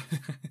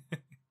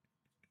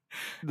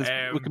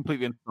 We're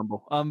completely in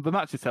stumble. The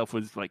match itself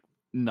was like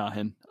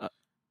nothing,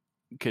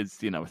 because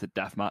it's a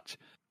death match,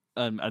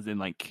 as in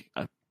like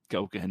a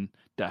Gogan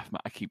death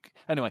match.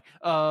 Anyway.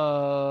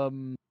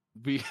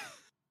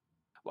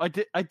 I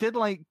did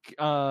like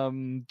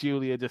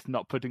Julia just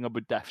not putting up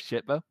with death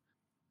shit though.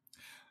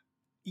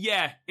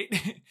 Yeah,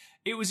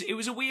 it was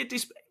a weird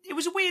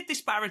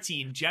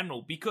disparity in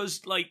general,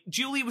 because like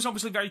Julia was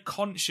obviously very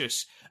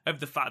conscious of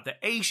the fact that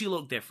she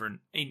looked different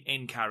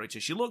in character.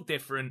 She looked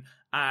different,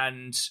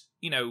 and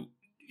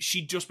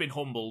she'd just been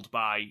humbled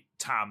by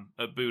Tam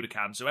at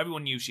Budokan, so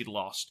everyone knew she'd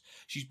lost.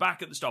 She's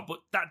back at the start,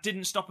 but that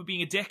didn't stop her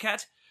being a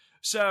dickhead.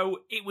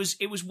 So it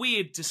was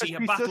weird to see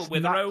her battle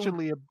with her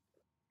own.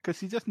 Because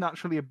she's just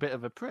naturally a bit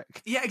of a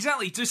prick. Yeah,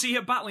 exactly. To see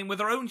her battling with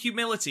her own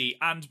humility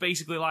and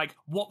basically like,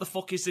 what the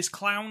fuck is this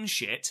clown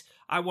shit?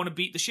 I want to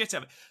beat the shit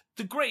out of it.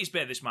 The greatest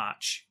bit of this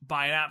match,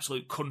 by an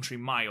absolute country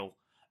mile,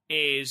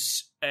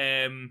 is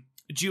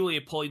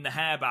Julia pulling the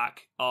hair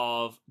back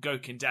of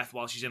Goken Death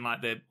while she's in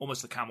like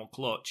almost the camel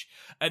clutch,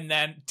 and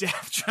then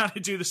Death trying to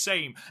do the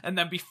same, and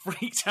then be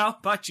freaked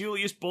out by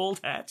Julia's bald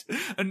head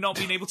and not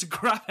being able to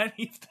grab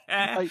any of the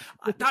hair.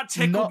 That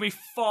tickled me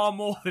far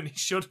more than it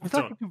should have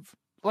done.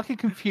 Like a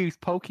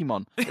confused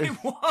Pokemon. It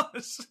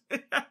was.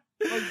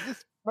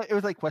 It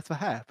was like, where's the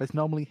hair? There's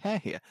normally hair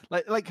here.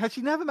 Like has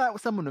she never met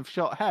with someone with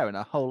short hair in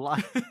her whole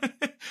life?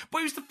 But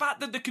it was the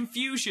fact that the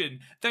confusion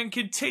then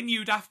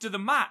continued after the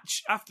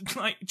match,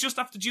 just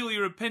after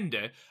Julia had pinned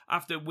her,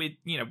 with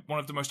one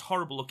of the most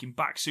horrible looking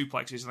back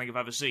suplexes I think I've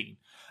ever seen,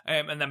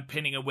 and then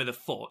pinning her with a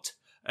foot.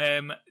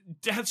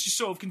 Death's just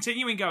sort of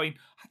continuing going,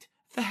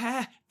 the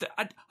hair,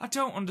 I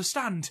don't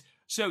understand.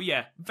 So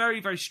yeah,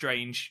 very, very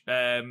strange.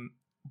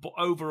 But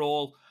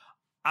overall,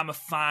 I'm a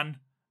fan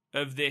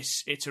of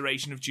this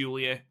iteration of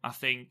Julia. I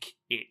think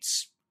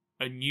it's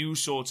a new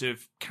sort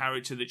of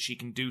character that she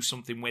can do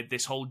something with.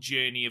 This whole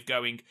journey of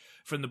going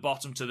from the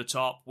bottom to the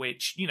top,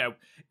 which,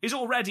 is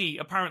already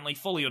apparently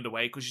fully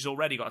underway because she's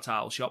already got a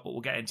title shot, but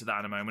we'll get into that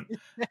in a moment.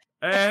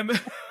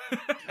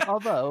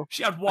 Although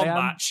she had one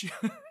match.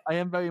 I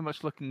am very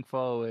much looking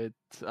forward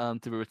to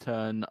the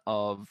return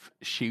of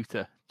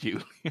Shooter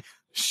Julia.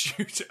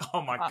 Shoot! Oh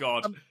my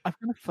god! I'm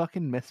gonna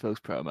fucking miss those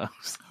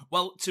promos.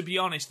 Well, to be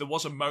honest, there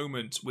was a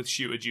moment with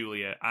Shooter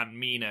Julia and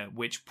Mina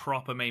which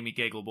proper made me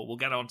giggle, but we'll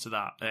get on to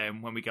that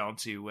when we get on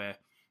to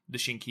the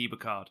Shinkiba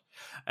card.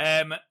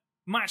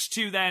 Match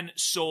 2 then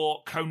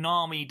saw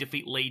Konami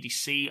defeat Lady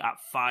C at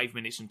 5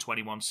 minutes and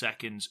 21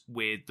 seconds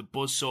with the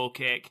buzzsaw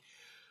kick.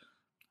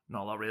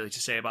 Not a lot really to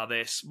say about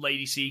this.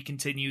 Lady C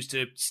continues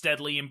to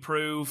steadily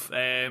improve,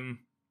 and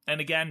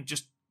again,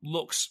 just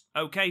looks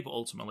okay, but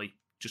ultimately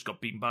just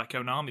got beaten by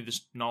Konami.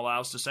 There's not a lot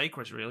else to say,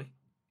 Chris, really.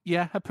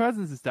 Yeah, her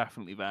presence is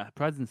definitely there. Her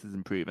presence is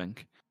improving.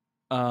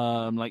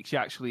 She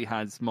actually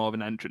has more of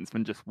an entrance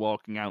than just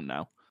walking out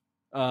now.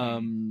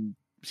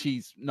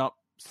 She's not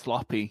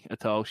sloppy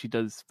at all. She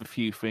does the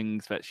few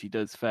things that she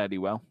does fairly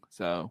well.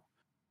 So,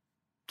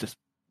 just,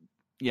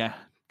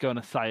 go on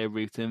a Saya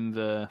route in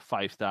the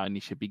 5-star and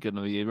you should be good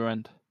on the other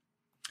end.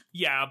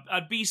 Yeah,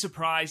 I'd be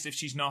surprised if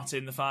she's not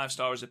in the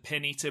 5-star as a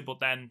pin eater, but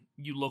then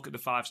you look at the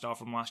 5-star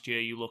from last year,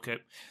 you look at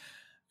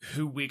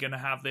who we're going to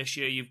have this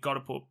year,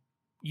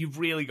 you've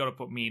really got to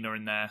put Mina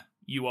in there.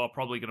 You are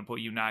probably going to put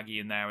Unagi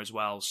in there as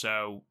well,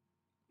 so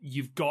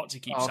you've got to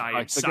keep Saya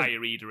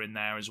Ida in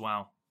there as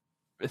well.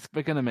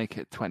 They're going to make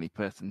it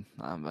 20-person,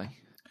 aren't they?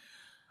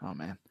 Oh,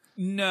 man.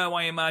 No,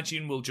 I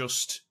imagine we'll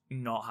just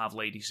not have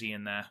Lady C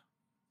in there.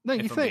 No,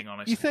 you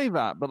say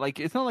that, but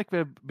it's not like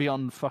they're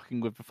beyond fucking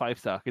with the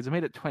 5-star, because they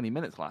made it 20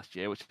 minutes last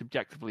year, which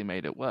objectively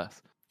made it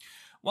worse.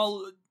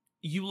 Well,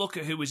 you look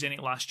at who was in it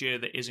last year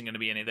that isn't going to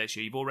be in it this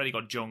year. You've already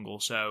got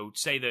Jungle, so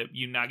say that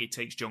Unagi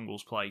takes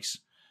Jungle's place.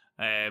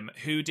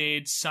 Who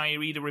did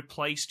Sayarida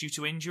replace due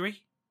to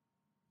injury?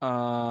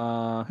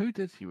 Who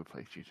did he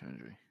replace due to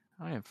injury?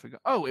 I have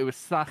forgot. Oh, it was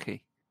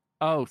Saki.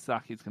 Oh,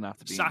 Saki's going to have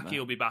to be Saki in there.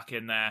 will be back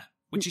in there,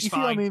 which is you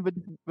fine. See what I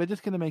mean? They're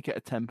just going to make it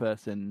a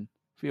 10-person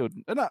field.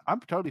 And I'm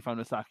totally fine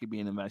with Saki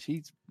being in there.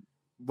 She's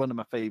one of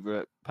my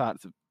favourite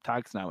parts of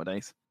tags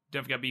nowadays.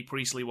 Don't forget B.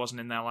 Priestley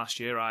wasn't in there last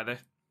year either.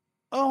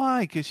 Oh,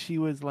 aye, because she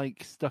was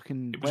stuck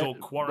in... It was all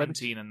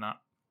quarantine and that.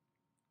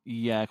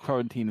 Yeah,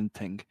 quarantine and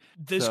ting.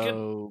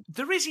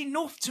 There is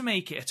enough to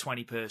make it a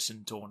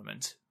 20-person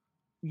tournament.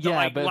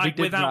 Yeah, but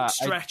without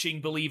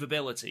stretching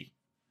believability.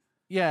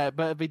 Yeah,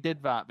 but if they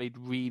did that, they'd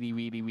really,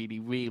 really, really,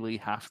 really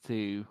have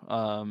to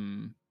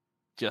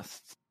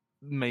just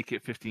make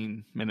it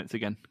 15 minutes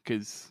again,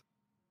 because,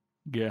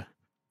 yeah.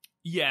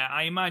 Yeah,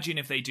 I imagine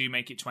if they do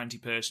make it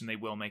 20-person, they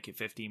will make it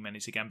 15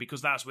 minutes again,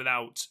 because that's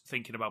without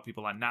thinking about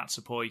people like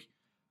Natsupoi.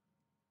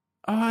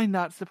 Oh,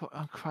 Natsupoi.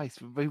 Oh, Christ.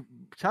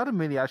 Chadham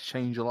really has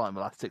changed a lot in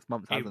the last 6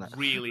 months, hasn't it? It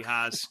really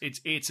has.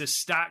 It's a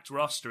stacked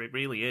roster, it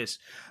really is.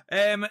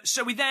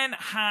 So we then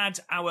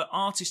had our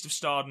Artist of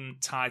Stardom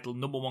title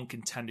 #1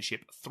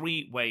 contendership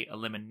 3-way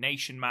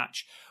elimination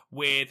match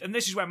with, and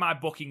this is where my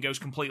booking goes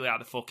completely out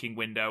the fucking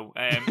window.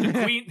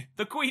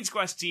 The Queen's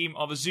Quest team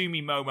of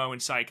Azumi, Momo,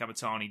 and Sai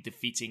Kamatani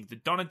defeating the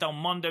Donna Del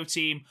Mondo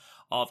team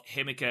of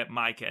Himika,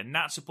 Maika, and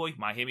Natsupoi,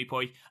 my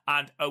Himipoi,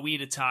 and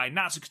Oida Tai,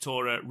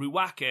 Natsukatora,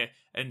 Ruaka,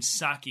 and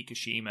Saki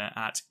Kashima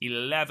at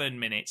 11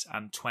 minutes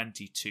and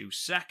 22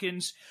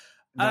 seconds.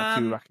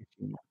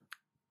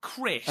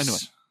 Chris, anyway.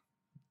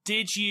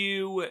 Did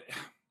you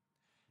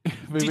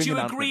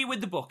agree with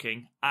the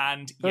booking?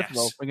 And yes,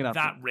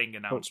 that ring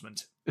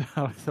announcement. That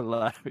was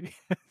hilarious.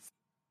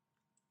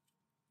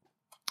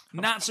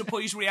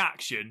 Natsupoi's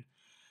reaction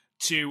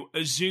to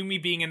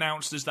Azumi being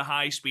announced as the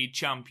high-speed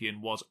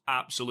champion was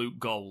absolute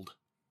gold.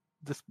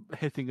 Just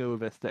hitting her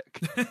with a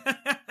stick.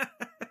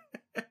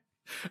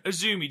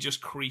 Azumi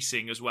just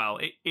creasing as well.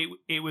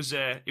 It was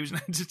an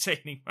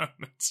entertaining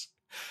moment.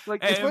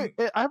 Like I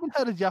haven't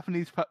heard a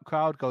Japanese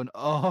crowd going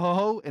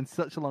 "oh" in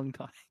such a long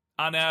time.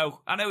 I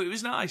know. It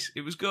was nice.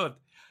 It was good.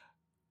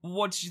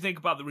 What did you think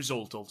about the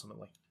result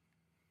ultimately?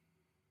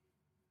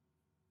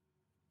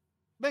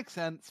 Makes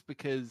sense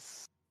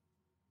because,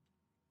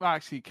 well,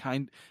 actually,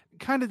 kind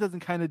of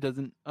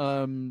doesn't.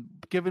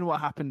 Given what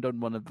happened on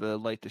one of the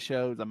later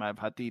shows, I might have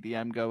had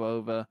DDM go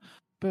over,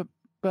 but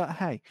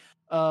hey,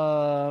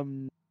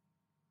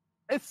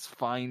 it's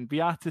fine.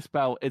 The artist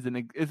belt is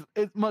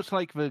much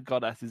like the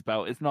goddess's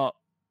belt. It's not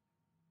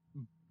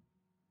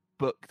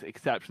booked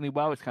exceptionally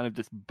well. It's kind of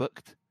just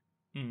booked.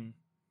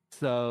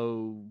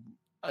 So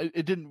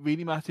it didn't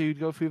really matter who'd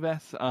go through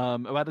this.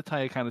 Oida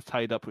Tai kind of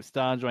tied up with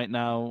Stars right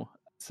now.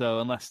 So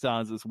unless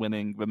Stars is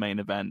winning the main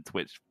event,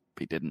 which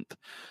he didn't,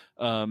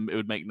 it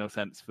would make no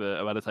sense for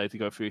Oida Tai to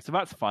go through. So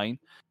that's fine.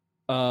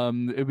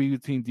 It would be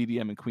between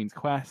DDM and Queen's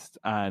Quest,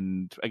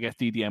 and I guess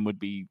DDM would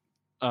be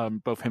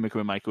both Himiko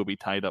and Michael will be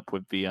tied up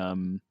with the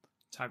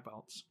tag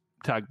belts,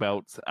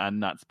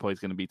 and Natsupoi is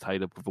going to be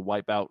tied up with the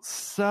white belts.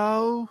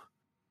 So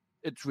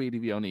it's really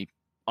the only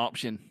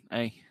option,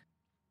 eh?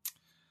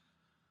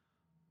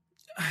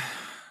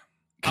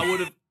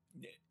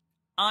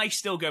 I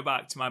still go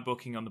back to my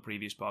booking on the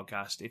previous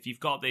podcast. If you've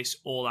got this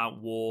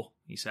all-out war,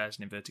 he says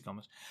in inverted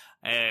commas,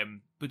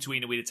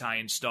 between Oida Tai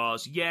and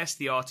Stars, yes,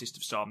 the Artist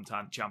of Stardom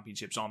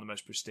Championships are the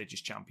most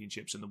prestigious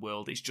championships in the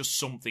world. It's just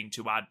something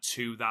to add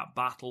to that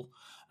battle.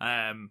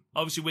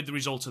 Obviously, with the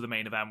result of the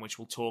main event, which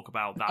we'll talk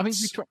about,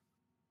 that's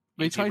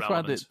we tried to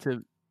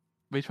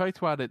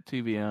add it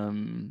to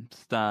the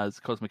Stars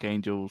Cosmic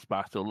Angels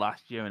battle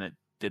last year, and it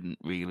didn't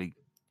really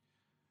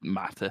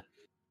matter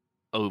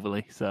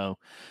overly. So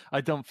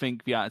I don't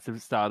think the Arts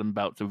of Stardom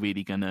belts are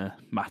really gonna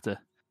matter,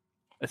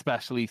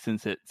 especially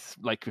since it's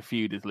like the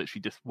feud is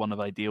literally just one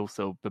of ideal,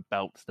 so the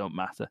belts don't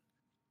matter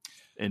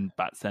in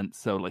that sense.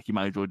 So like you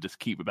might as well just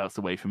keep the belts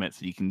away from it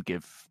so you can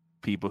give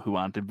people who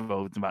aren't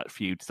involved in that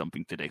feud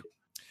something to do.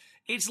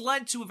 It's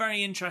led to a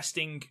very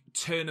interesting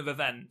turn of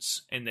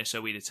events in this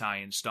Oida Tai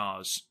and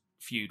Stars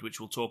feud, which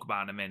we'll talk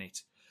about in a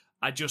minute.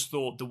 I just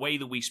thought the way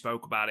that we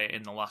spoke about it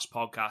in the last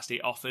podcast,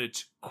 it offered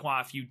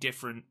quite a few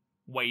different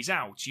ways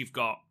out. You've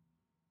got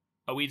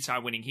Oida Tai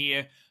winning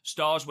here,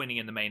 Stars winning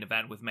in the main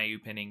event with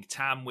Mayu pinning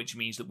Tam, which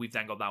means that we've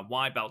then got that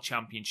white belt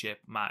championship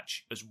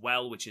match as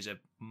well, which is a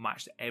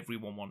match that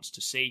everyone wants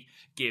to see.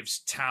 Gives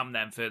Tam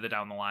then further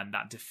down the line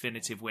that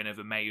definitive win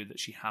over Mayu that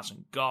she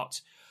hasn't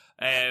got.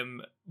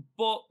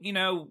 But, you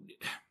know,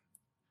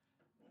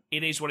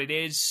 it is what it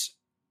is.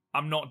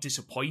 I'm not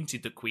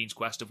disappointed that Queen's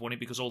Quest have won it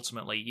because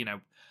ultimately, you know,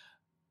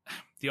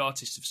 the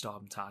Artists of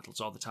Stardom titles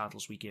are the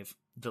titles we give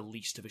the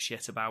least of a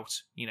shit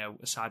about, you know,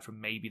 aside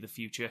from maybe the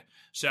future.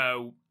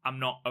 So I'm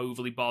not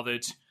overly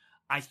bothered.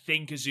 I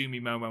think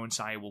Azumi, Momo, and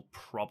Saya will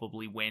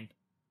probably win.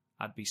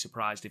 I'd be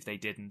surprised if they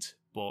didn't.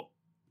 But,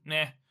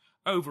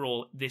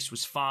 overall, this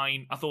was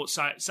fine. I thought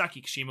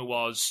Saki Kashima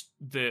was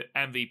the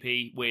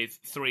MVP with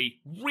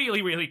 3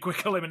 really, really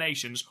quick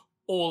eliminations,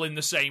 all in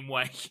the same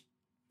way.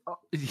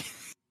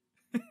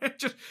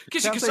 Just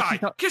Kissy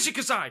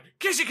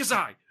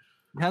Kasai.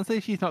 You can't say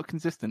she's not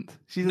consistent.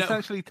 She's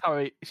essentially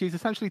Tori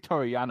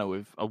Yano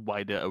with a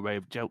wider array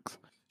of jokes.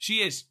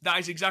 She is. That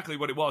is exactly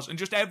what it was. And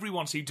just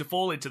everyone seemed to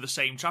fall into the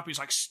same trap. It's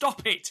like,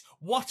 stop it!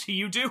 What are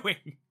you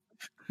doing?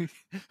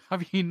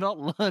 Have you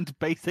not learned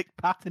basic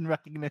pattern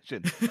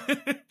recognition?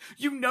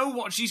 You know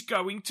what she's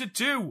going to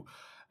do.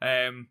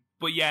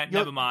 But yeah,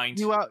 never mind.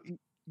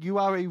 You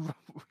are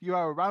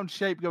a round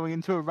shape going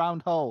into a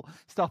round hole.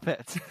 Stop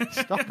it.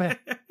 Stop it.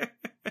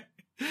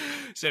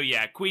 So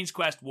yeah, Queen's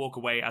Quest walk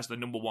away as the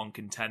number 1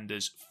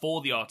 contenders for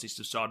the Artist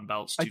of Stardom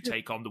belts to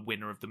take on the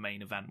winner of the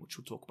main event, which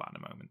we'll talk about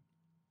in a moment.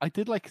 I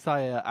did like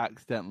Saya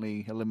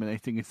accidentally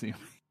eliminating Azumi.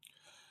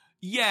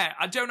 Yeah,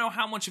 I don't know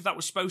how much of that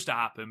was supposed to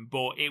happen,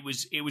 but it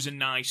was a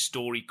nice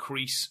story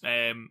crease.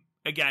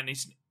 Again,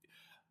 it's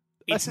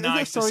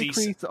nice to see.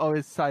 Crease, or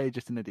is Saya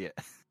just an idiot?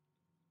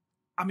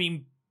 I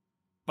mean,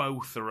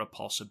 both are a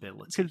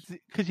possibility.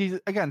 Because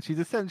she's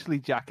essentially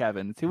Jack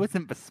Evans, who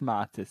isn't the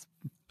smartest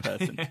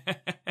person.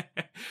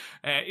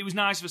 It was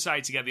nice for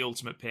Saya to get the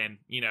ultimate pin.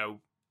 You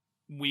know,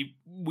 we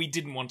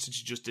didn't want her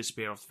to just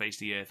disappear off the face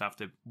of the earth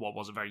after what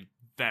was a very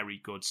very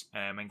good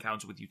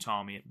encounter with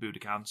Utami at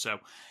Budokan. So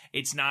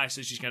it's nice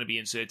that she's going to be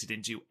inserted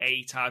into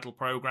a title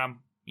program,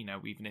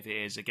 even if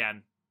it is,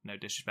 again, no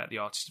disrespect, the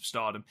Artist of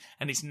Stardom.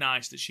 And it's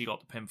nice that she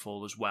got the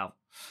pinfall as well.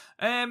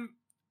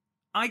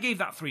 I gave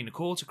that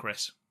 3.25,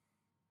 Chris.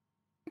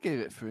 I gave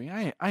it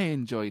 3. I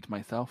enjoyed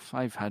myself.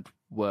 I've had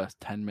worse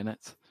 10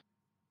 minutes.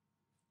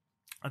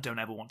 I don't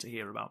ever want to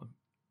hear about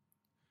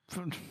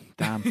them.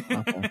 Damn.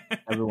 Okay.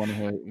 Everyone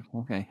hear it.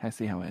 Okay, I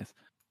see how it is.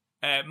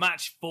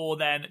 Match 4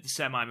 then, the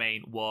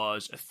semi-main,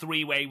 was a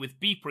 3-way with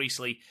Bea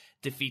Priestley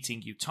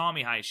defeating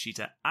Utami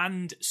Hayashita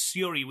and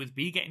Syuri, with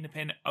Bea getting the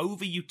pin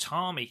over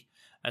Utami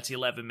at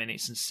 11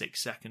 minutes and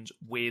 6 seconds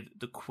with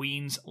the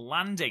Queen's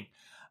Landing.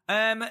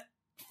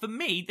 For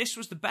me, this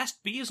was the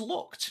best Bea has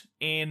looked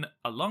in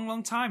a long,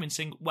 long time in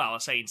I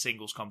say in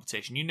singles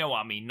competition. You know what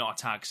I mean, not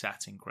a tag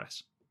setting,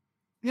 Chris.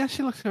 Yeah,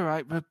 she looks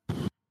alright, but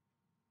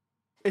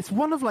it's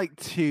one of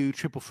 2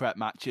 triple threat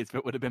matches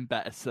that would have been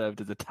better served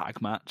as a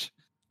tag match.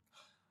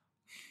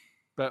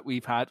 But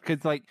we've had,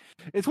 because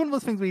it's one of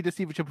those things where you just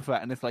see the triple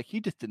threat and it's you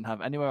just didn't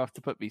have anywhere else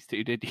to put these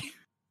two, did you?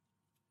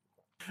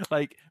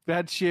 We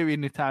had Syuri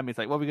and Utami. It's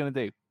what are we going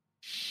to do?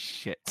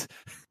 Shit.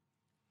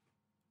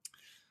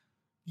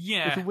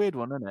 Yeah. It's a weird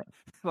one, isn't it?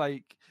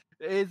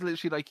 It is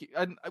literally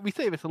and we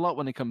say this a lot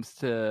when it comes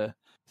to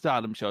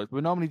Stardom shows.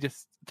 We're normally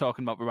just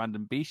talking about the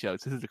random B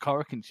shows. This is a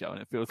Korakuen show,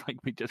 and it feels like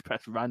we just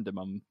pressed random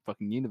on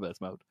fucking universe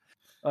mode.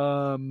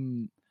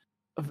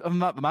 Other than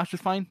that, the match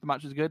was fine. The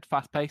match was good,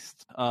 fast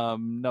paced.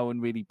 No one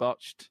really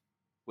botched,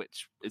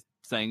 which is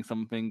saying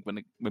something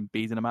when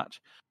B's in a match.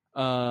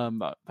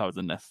 But that was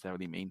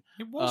unnecessarily mean.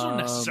 It was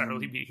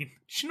unnecessarily mean.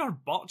 She's not a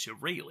botcher,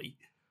 really.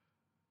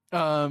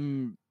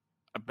 I'm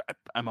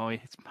always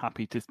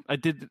happy to. I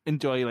did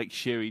enjoy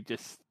Syuri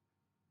just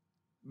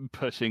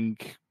pushing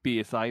B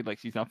aside like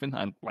she's nothing.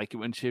 I like it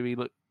when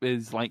Syuri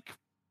is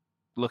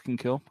looking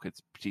cool because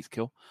she's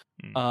cool.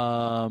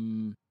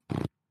 Some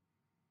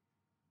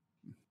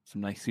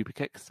nice super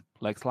kicks,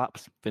 leg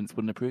slaps. Vince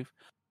wouldn't approve,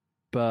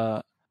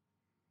 but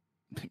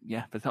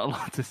yeah, there's not a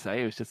lot to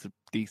say. It was just a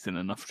decent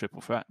enough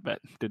triple threat that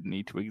didn't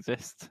need to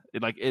exist.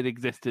 It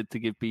existed to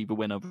give B the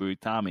win over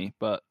Utami,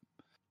 but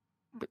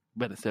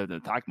better served in a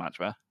tag match,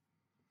 right?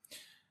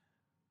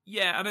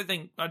 Yeah,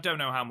 I don't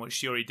know how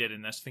much Syuri did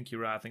in this. I think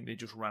you're right. I think they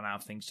just ran out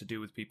of things to do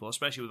with people,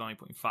 especially with only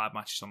putting 5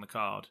 matches on the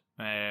card.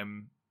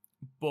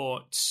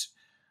 But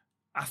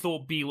I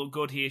thought Bea looked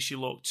good here. She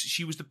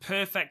was the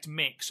perfect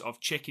mix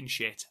of chicken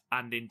shit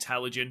and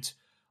intelligent.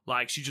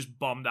 She just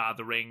bombed out of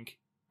the ring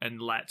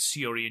and let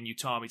Syuri and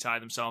Utami tie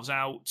themselves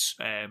out,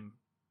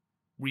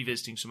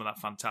 revisiting some of that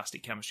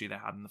fantastic chemistry they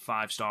had in the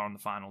 5-star on the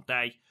final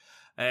day.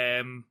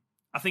 I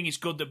think it's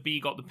good that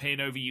Bea got the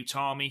pin over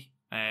Utami,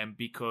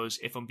 because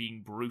if I'm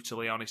being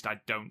brutally honest,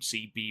 I don't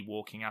see Bea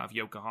walking out of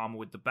Yokohama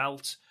with the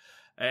belt.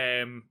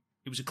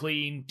 It was a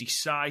clean,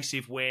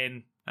 decisive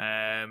win.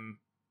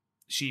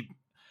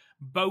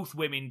 Both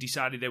women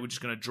decided they were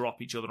just going to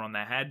drop each other on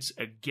their heads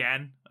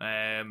again,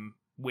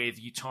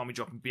 with Utami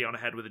dropping Bea on her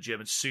head with a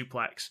German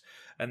suplex.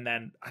 And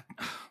then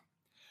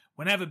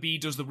whenever Bea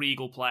does the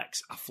Regal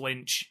Plex, I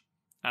flinch.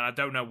 And I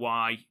don't know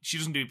why. She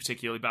doesn't do it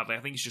particularly badly. I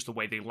think it's just the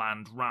way they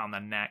land round their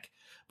neck.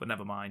 But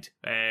never mind.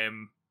 Yeah.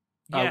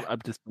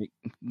 I've just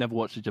never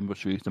watched a Jumbo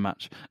Shrews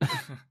match.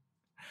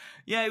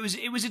 Yeah,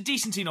 it was a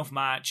decent enough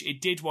match.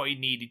 It did what it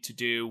needed to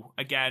do.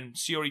 Again,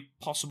 Syuri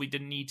possibly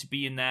didn't need to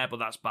be in there, but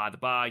that's by the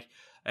by.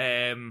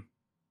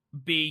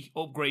 Bea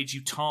upgrades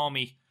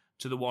Utami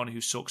to the one who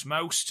sucks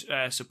most,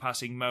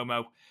 surpassing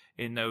Momo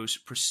in those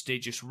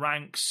prestigious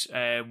ranks.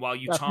 While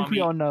Utami, I think we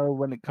all know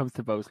when it comes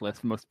to those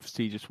lists, the most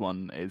prestigious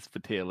one is the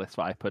tier list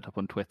that I put up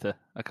on Twitter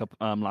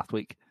last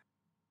week.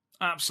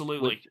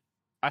 Absolutely. Which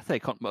I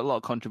say a lot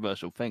of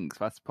controversial things.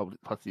 That's probably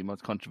the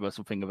most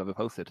controversial thing I've ever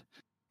posted.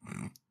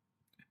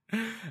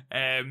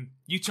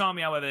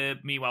 Utami, however,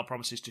 meanwhile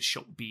promises to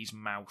shut Bea's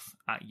mouth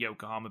at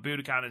Yokohama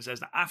Budokan and says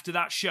that after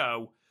that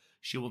show,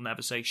 she will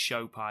never say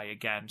show pie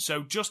again.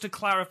 So just to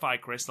clarify,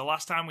 Chris, the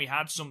last time we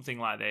had something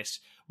like this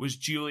was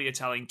Julia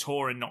telling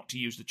Torin not to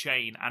use the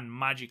chain, and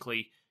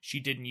magically she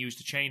didn't use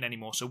the chain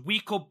anymore. So we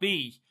could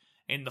be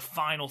in the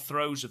final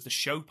throes of the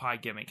show pie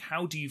gimmick.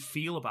 How do you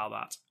feel about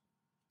that?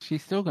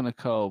 She's still going to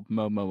call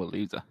Momo a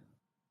loser.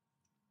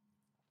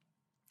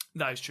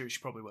 That is true, she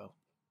probably will.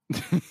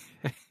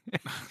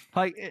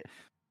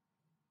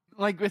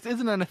 This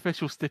isn't an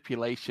official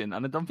stipulation,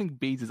 and I don't think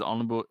Bees is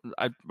honourable.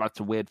 That's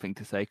a weird thing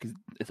to say because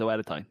it's a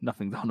Oeditai.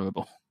 Nothing's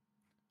honourable.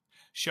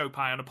 Show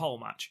pie on a pole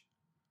match.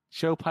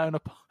 Show pie on a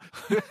pole.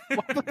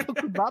 What the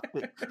fuck would that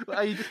be?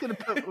 Are you just going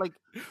to put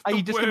Are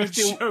you just going to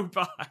steal? Show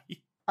pie.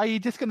 Are you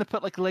just going to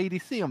put Lady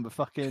C on the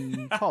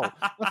fucking pole?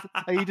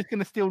 Are you just going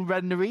to steal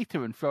Red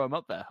Narita and throw him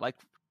up there?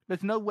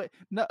 There's no way.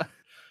 No,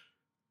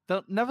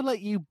 they'll never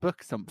let you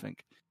book something.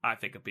 I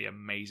think I'd be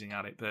amazing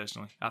at it,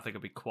 personally. I think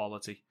it'd be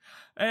quality.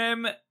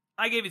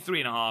 I gave it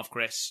 3.5,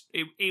 Chris.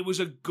 It was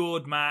a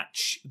good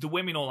match. The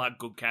women all had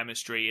good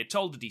chemistry. It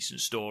told a decent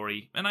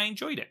story, and I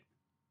enjoyed it.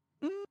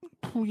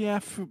 Yeah,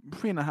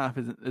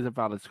 3.5 is a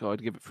valid score.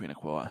 I'd give it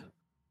 3.25.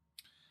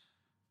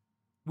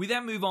 We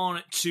then move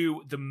on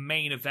to the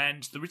main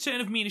event, the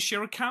return of Mina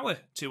Shirakawa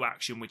to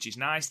action, which is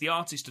nice. The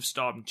Artist of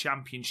Stardom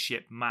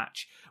Championship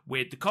match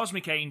with the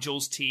Cosmic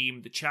Angels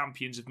team, the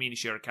champions of Mina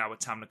Shirakawa,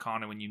 Tam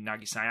Nakano, and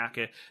Unagi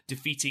Sayaka,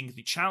 defeating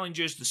the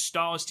challengers, the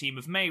Stars team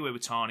of Mai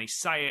Iwatani,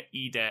 Saya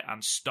Ida,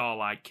 and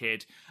Starlight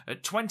Kid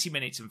at 20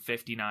 minutes and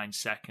 59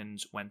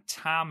 seconds when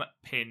Tam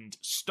pinned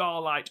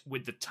Starlight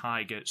with the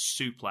Tiger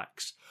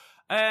Suplex.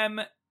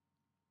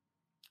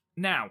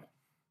 Now,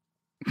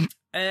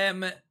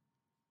 I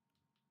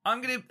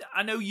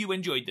know you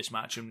enjoyed this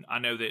match, and I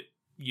know that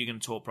you're going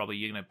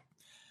to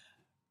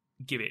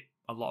give it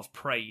a lot of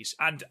praise,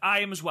 and I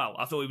am as well.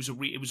 I thought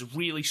it was a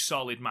really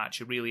solid match,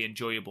 a really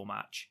enjoyable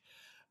match.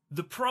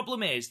 The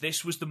problem is,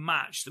 this was the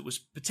match that was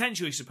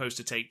potentially supposed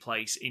to take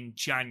place in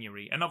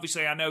January, and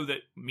obviously I know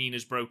that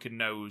Mina's broken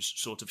nose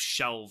sort of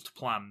shelved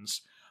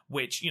plans,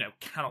 which,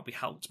 cannot be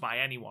helped by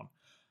anyone.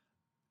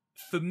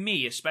 For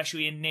me,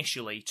 especially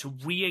initially, to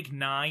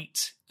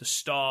reignite the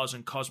Stars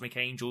and Cosmic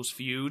Angels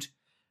feud,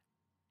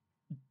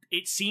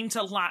 it seemed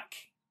to lack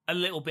a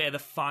little bit of the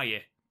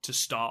fire to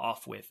start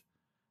off with.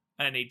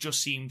 And it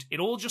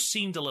all just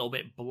seemed a little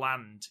bit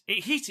bland.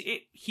 It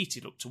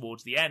heated up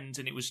towards the end,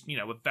 and it was,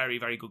 a very,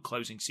 very good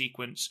closing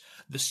sequence.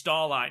 The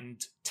Starlight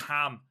and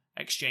Tam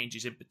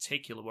exchanges in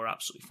particular were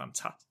absolutely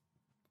fantastic.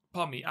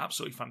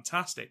 Absolutely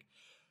fantastic.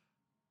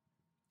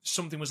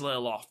 Something was a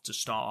little off to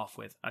start off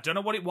with. I don't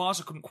know what it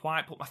was. I couldn't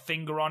quite put my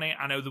finger on it.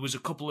 I know there was a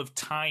couple of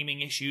timing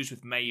issues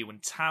with Mayu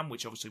and Tam,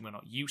 which obviously we're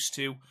not used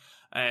to.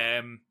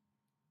 I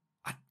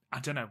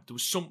don't know. There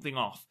was something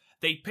off.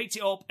 They picked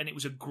it up, and it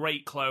was a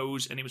great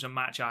close, and it was a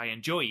match I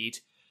enjoyed.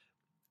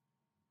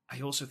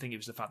 I also think it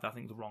was the fact that I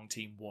think the wrong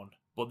team won.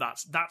 But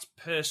that's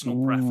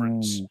personal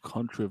preference.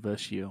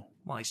 Controversial.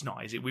 Well, it's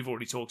not, is it? We've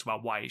already talked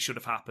about why it should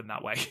have happened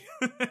that way.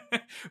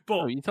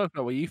 But you talk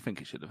about why you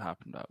think it should have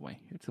happened that way.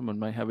 Someone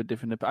may have a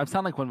different opinion. I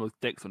sound like one of those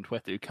dicks on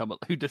Twitter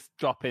who just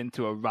drop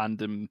into a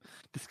random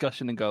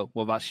discussion and go,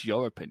 well, that's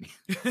your opinion.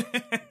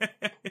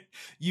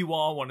 You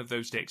are one of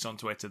those dicks on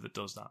Twitter that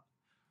does that.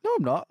 No,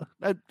 I'm not.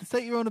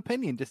 State your own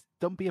opinion. Just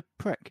don't be a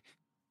prick.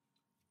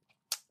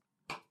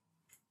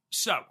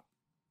 So,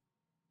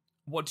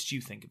 what did you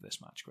think of this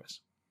match,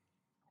 Chris?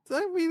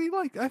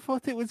 I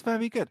thought it was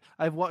very good.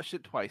 I've watched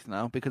it twice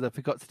now because I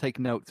forgot to take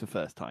notes the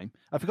first time.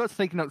 I forgot to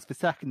take notes the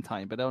second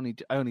time, but I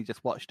only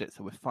just watched it,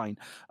 so we're fine.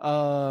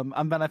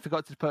 And then I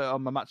forgot to put it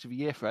on my match of the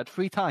year thread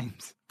 3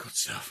 times. Good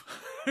stuff.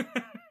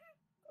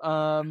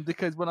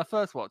 Because when I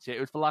first watched it,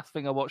 it was the last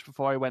thing I watched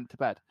before I went to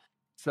bed.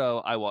 So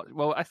I watched.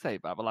 Well, I say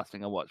that the last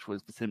thing I watched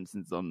was The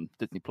Simpsons on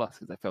Disney Plus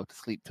because I fell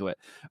asleep to it.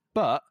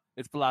 But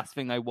it's the last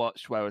thing I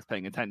watched where I was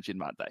paying attention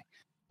that day.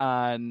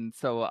 And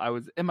so I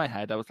was in my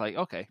head. I was like,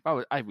 okay,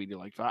 I really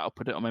like that. I'll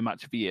put it on my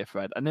match of the year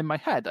thread. And in my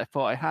head, I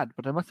thought I had,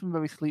 but I must have been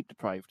very sleep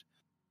deprived,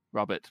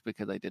 Robert,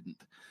 because I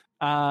didn't.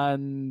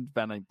 And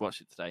then I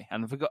watched it today,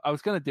 and I forgot I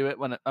was going to do it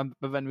but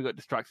then we got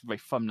distracted by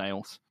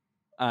thumbnails.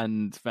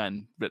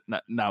 But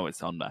now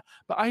it's on there.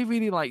 But I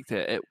really liked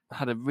it. It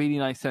had a really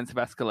nice sense of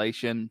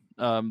escalation.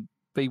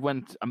 They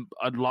went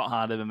a lot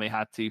harder than they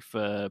had to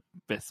for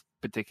this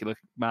particular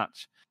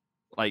match.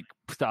 Like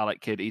Starlight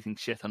Kid eating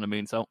shit on a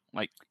moonsault,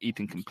 like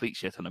eating complete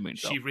shit on a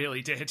moonsault. She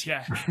really did,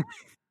 yeah.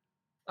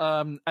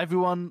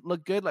 Everyone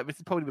looked good. Like, this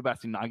is probably the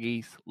best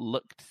Unagi's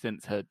looked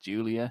since her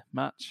Julia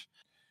match.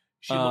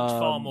 She looked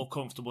far more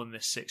comfortable in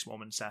this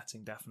 6-woman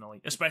setting, definitely,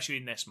 especially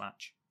in this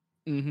match.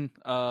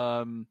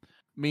 Mm-hmm.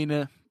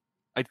 Mina,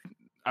 I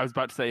was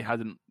about to say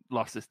hasn't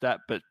lost a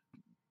step, but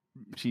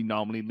she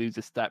normally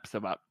loses steps,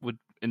 so that would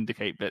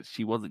indicate that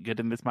she wasn't good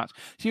in this match.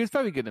 She was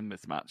very good in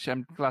this match.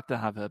 I'm glad to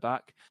have her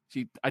back.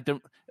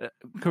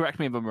 Correct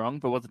me if I'm wrong,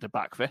 but wasn't a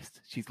back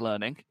fist? She's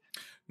learning.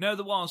 No,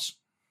 there was.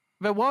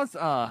 There was?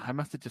 I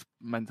must have just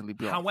mentally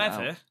blocked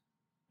However, it out.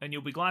 And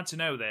you'll be glad to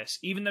know this,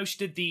 even though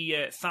she did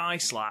the thigh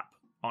slap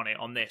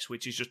on this,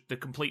 which is just the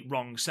complete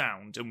wrong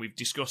sound, and we've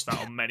discussed that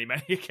on many,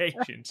 many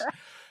occasions,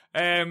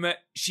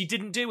 she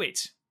didn't do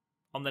it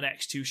on the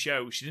next 2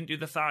 shows. She didn't do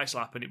the thigh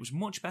slap, and it was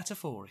much better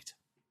for it.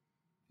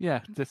 Yeah,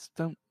 just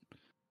don't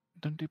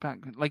do back.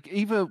 Like,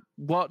 either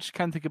watch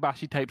Kenta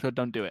Kobashi tapes or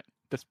don't do it.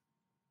 Just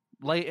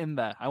lay it in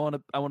there. I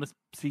want to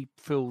see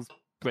Phil's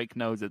break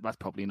noses. That's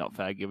probably not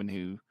fair given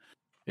who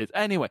is.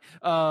 Anyway,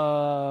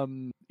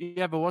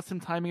 there was some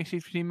timing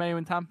issues between Mayu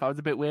and Tam. That was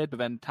a bit weird, but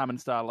then Tam and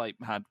Starlight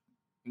had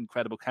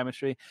incredible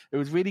chemistry. It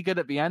was really good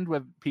at the end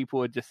where people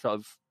were just sort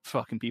of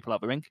fucking people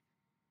out the ring.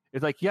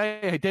 It's like, yeah,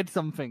 I did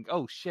something.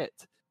 Oh shit!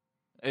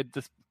 It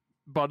just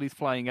bodies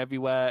flying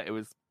everywhere. It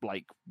was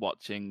like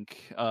watching.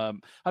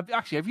 Have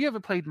you ever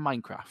played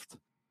Minecraft?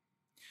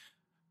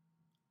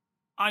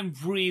 I'm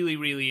really,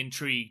 really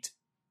intrigued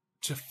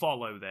to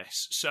follow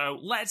this. So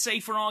let's say,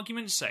 for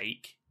argument's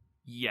sake,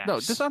 yes. No,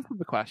 just answer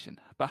the question.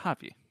 But have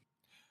you?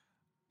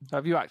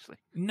 Have you actually?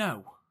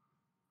 No.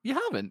 You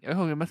haven't?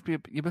 Oh, you must be a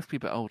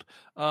bit old.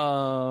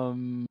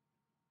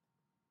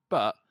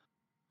 But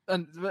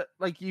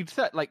like you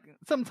said, like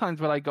sometimes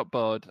when I got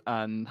bored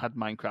and had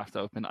Minecraft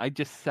open, I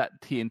just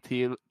set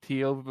TNT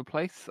over the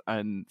place,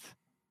 and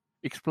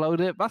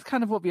explode it. That's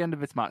kind of what the end of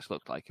this match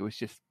looked like. It was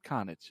just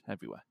carnage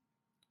everywhere.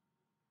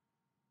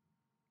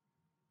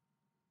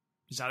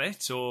 Is that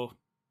it, or?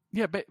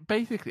 Yeah,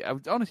 basically, I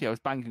was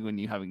banking on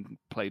you having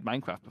played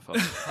Minecraft before.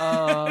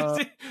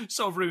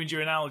 Sort of ruined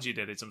your analogy,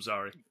 did it? I'm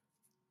sorry.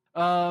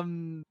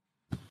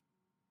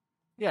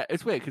 Yeah,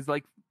 it's weird because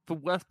like the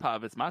worst part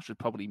of this match was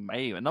probably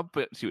May, and not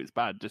that she was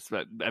bad, just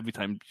that every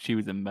time she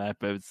was in there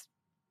was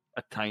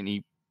a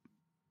tiny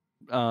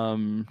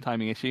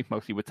timing issue,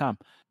 mostly with Tam.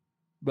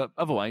 But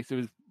otherwise, it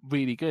was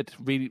really good.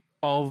 Really,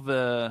 all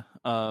the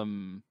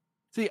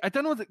See, I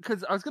don't know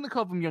because I was going to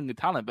call them younger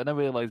talent, but then I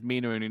realized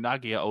Mina and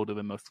Unagi are older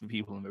than most of the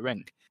people in the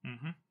ring.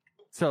 Mm-hmm.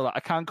 So like, I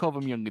can't call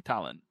them younger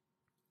talent,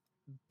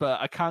 but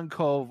I can't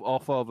call all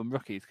four of them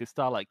rookies because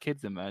Starlight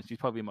Kid's in there. And she's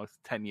probably the most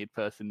tenured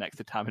person next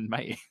to Tam and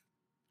May.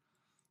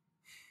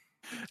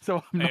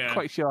 So I'm not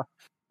quite sure.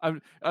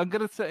 I'm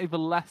going to say the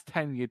less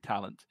tenured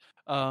talent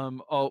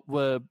or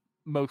were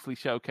mostly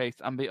showcased,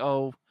 and they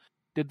all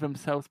did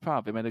themselves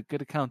proud. They made a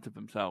good account of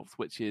themselves,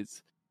 which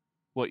is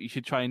what you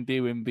should try and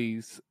do in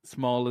these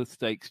smaller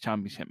stakes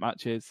championship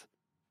matches.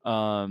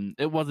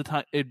 It was a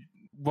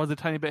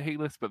tiny bit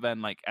heatless, but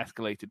then like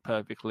escalated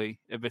perfectly.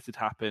 If this had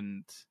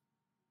happened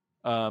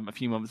a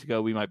few months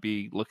ago, we might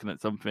be looking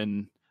at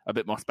something a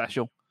bit more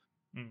special,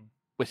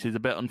 which is a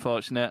bit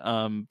unfortunate.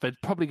 They're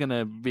probably going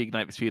to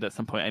reignite this feud at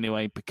some point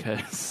anyway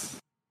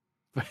because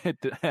it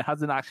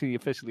hasn't actually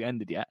officially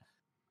ended yet.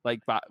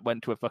 Like that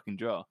went to a fucking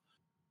draw.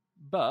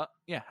 But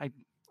yeah,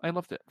 I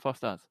loved it. 4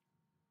 stars.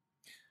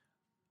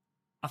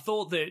 I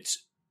thought that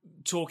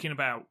talking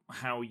about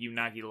how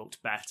Unagi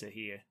looked better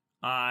here,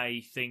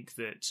 I think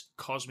that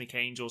Cosmic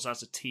Angels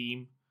as a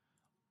team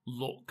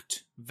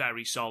looked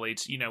very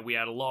solid. You know, we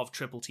had a lot of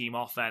triple team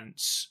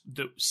offense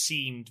that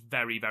seemed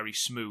very, very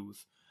smooth.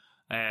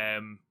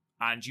 And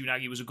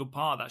Unagi was a good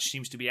part of that. She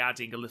seems to be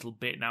adding a little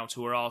bit now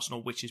to her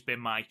arsenal, which has been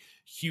my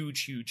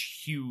huge,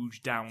 huge,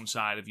 huge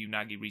downside of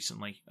Unagi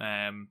recently.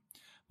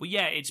 But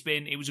yeah,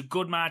 it was a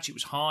good match. It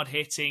was hard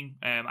hitting.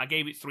 I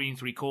gave it 3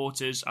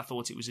 3/4. I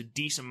thought it was a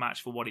decent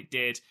match for what it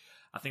did.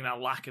 I think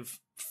that lack of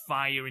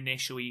fire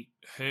initially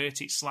hurt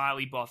it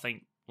slightly, but I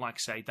think, like I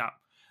say,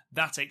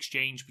 that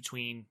exchange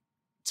between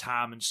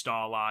Tam and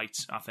Starlight,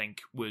 I think,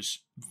 was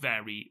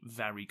very,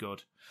 very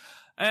good.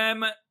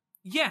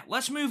 Yeah,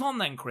 let's move on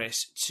then,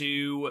 Chris,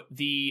 to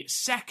the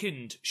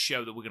second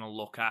show that we're going to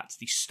look at,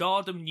 the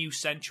Stardom New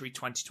Century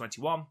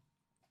 2021.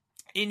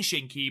 In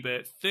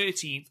Shinkiba,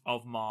 13th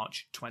of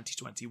March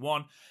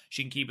 2021.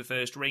 Shinkiba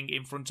first ring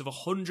in front of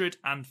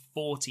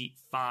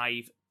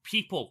 145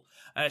 people.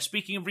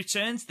 Speaking of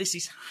returns, this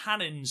is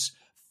Hannon's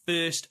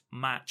first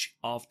match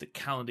of the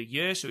calendar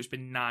year, so it's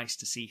been nice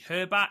to see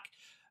her back.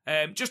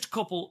 Just a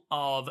couple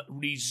of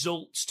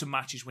results to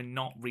matches we're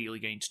not really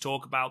going to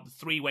talk about. The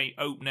 3-way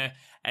opener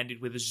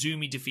ended with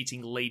Azumi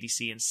defeating Lady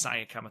C and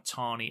Saya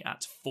Kamatani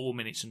at 4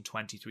 minutes and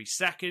 23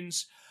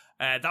 seconds.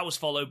 That was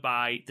followed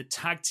by the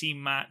tag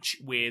team match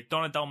with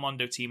Donna Del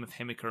Mondo team of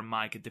Himika and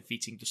Maika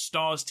defeating the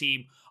Stars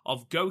team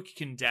of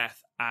Gokiken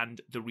Death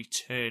and the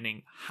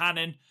returning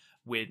Hannon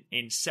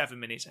in 7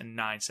 minutes and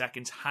 9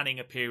 seconds. Hannon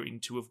appearing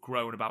to have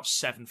grown about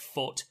 7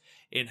 foot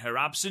in her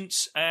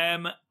absence.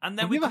 And then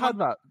Have you ever had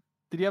that?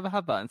 Did you ever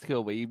have that in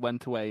school where you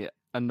went away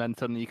and then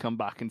suddenly you come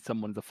back and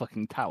someone's a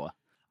fucking tower?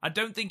 I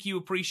don't think you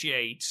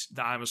appreciate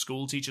that I'm a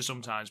school teacher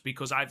sometimes,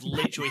 because I've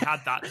literally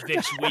had that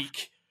this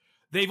week.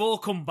 They've all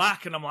come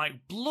back, and I'm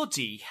like,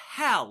 bloody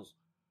hell!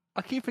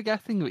 I keep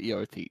forgetting that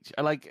you're a teacher.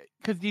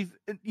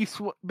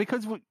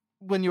 Because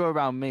when you're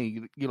around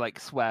me, you like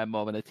swear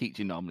more than a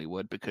teacher normally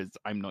would because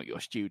I'm not your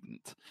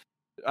student.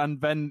 And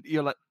then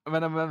you're like,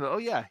 when I remember, oh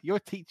yeah, you're a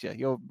teacher.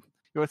 You're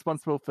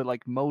responsible for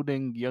like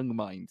molding young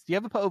minds. Do you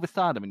ever put over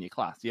stardom in your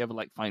class? Do you ever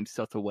like find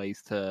subtle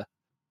ways to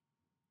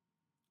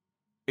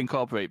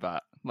incorporate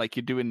that? Like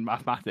you're doing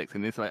mathematics,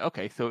 and it's like,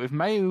 okay, so if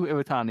Mayu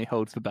Iwatani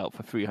holds the belt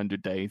for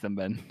 300 days, and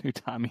then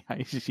Utami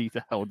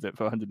Hayashishita holds it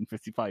for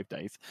 155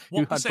 days,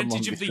 what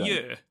percentage of the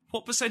year?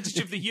 What percentage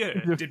of the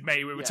year did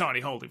Mayu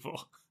Iwatani hold it for?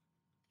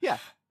 Yeah,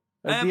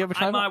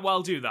 I might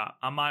well do that.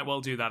 I might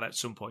well do that at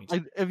some point.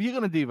 If you're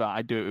gonna do that,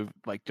 I'd do it with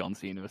like John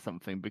Cena or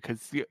something,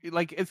 because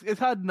like it's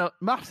hard.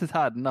 Maths is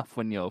hard enough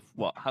when you're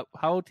what?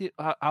 How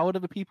old are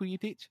the people you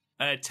teach?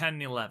 10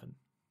 and 11.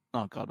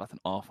 Oh god, that's an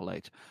awful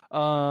age.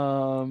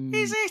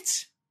 Is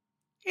it?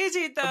 Is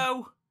it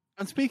though?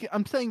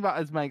 I'm saying that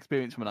as my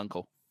experience from an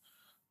uncle.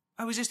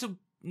 Oh, is this a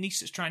niece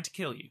that's trying to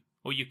kill you,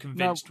 or you're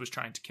convinced was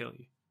trying to kill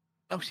you?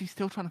 Oh, she's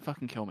still trying to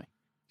fucking kill me.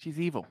 She's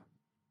evil.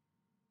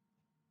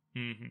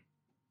 Mm-hmm.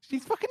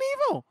 She's fucking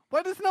evil.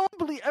 Why does no one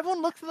believe?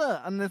 Everyone looks at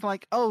her and there's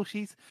like, oh,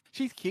 she's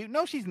cute.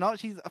 No, she's not.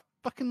 She's a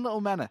fucking little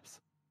menace.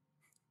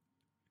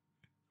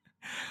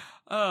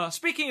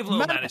 Speaking of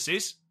little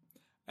menaces.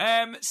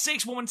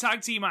 6-woman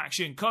tag team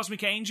action.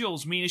 Cosmic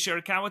Angels, Mina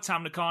Shirakawa,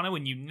 Tam Nakano,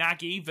 and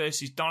Unagi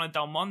versus Donna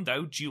Del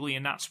Mondo,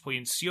 Julia Natsupoi,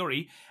 and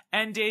Syuri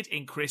ended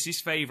in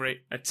Chris's favourite,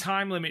 a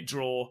time limit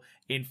draw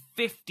in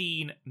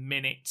 15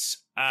 minutes.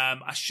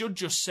 I should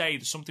just say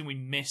that something we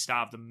missed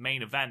out of the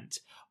main event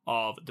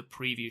of the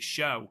previous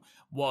show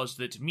was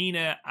that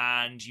Mina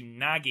and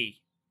Unagi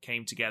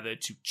came together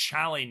to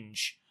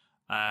challenge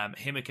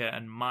Himeka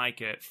and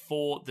Maika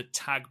for the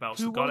tag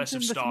belts, the Goddess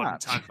of Stardom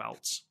tag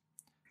belts.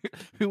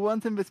 Who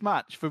won in this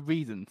match for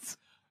reasons?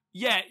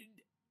 Yeah.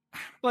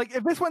 Like,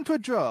 if this went to a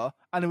draw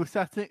and it was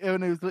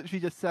literally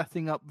just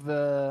setting up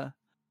the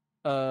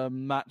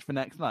match for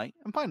next night,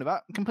 I'm fine with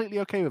that. I'm completely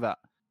okay with that.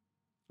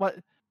 What?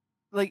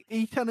 Like, are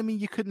you telling me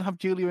you couldn't have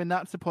Julia and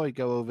Natsupoi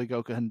go over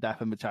Goku and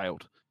Death and the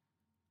Child?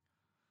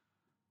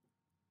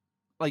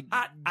 Like,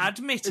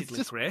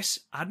 admittedly, Chris,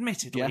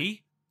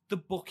 the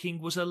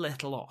booking was a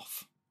little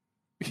off.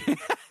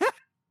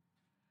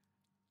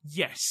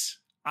 Yes,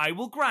 I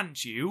will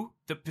grant you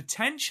that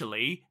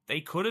potentially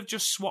they could have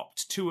just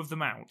swapped two of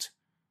them out.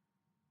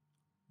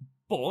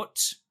 But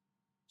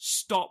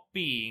stop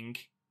being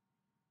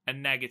a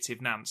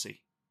negative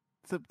Nancy.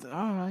 So,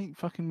 all right,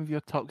 fucking with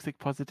your toxic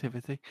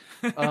positivity.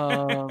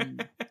 What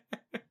do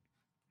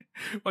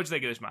you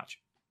think of this match?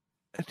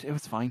 It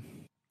was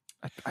fine.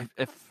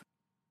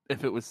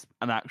 If it was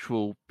an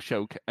actual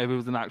showcase, if it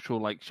was an actual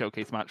like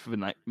showcase match for the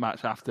night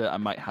match after, I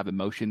might have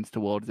emotions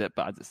towards it.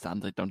 But as it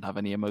stands, I don't have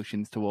any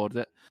emotions towards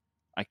it.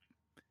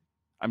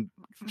 I'm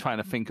trying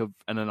to think of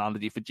an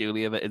analogy for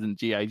Julia that isn't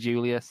G.I.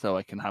 Julia, so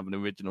I can have an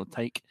original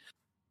take.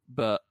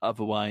 But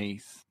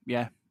otherwise,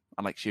 yeah,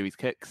 I like Shuri's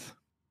kicks.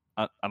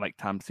 I like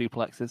Tam's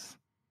suplexes.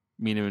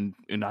 Mina and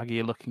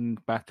Unagi are looking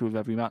better with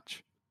every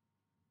match.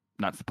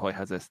 Natsupoi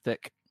has a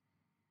stick.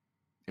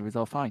 It was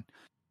all fine.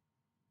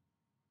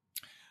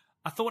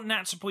 I thought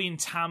Natsupoi and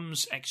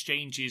Tam's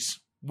exchanges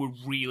were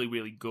really,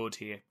 really good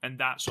here. And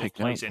that sort of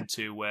plays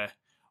into where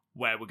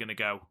we're going to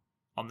go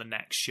on the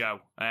next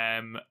show.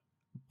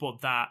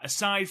 But that,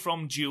 aside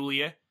from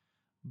Julia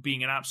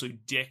being an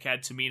absolute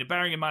dickhead to Mina,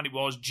 bearing in mind it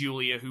was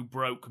Julia who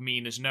broke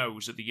Mina's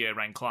nose at the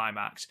year-end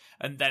climax,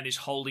 and then is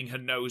holding her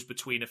nose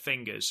between her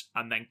fingers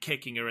and then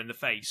kicking her in the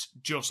face,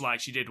 just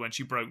like she did when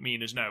she broke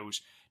Mina's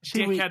nose.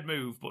 Dickhead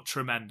move, but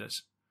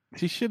tremendous.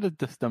 She should have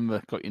just done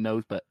the got your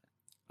nose bit.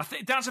 I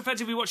think that's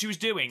effectively what she was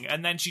doing,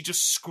 and then she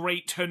just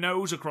scraped her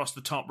nose across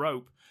the top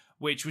rope,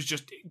 which was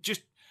just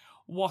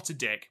what a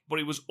dick, but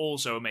it was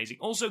also amazing.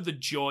 Also, the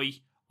joy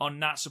on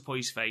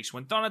Natsupoi's face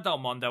when Donna Del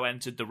Mondo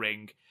entered the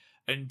ring,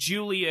 and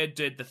Julia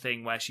did the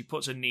thing where she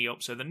puts her knee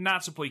up so that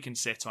Natsupoi can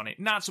sit on it.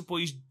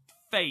 Natsupoi's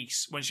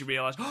face when she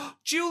realised, oh,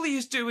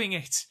 Julia's doing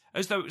it,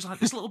 as though it was like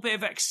this little bit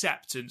of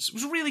acceptance. It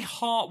was a really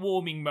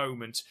heartwarming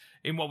moment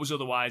in what was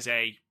otherwise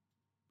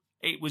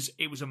It was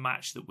a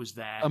match that was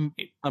there.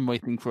 I'm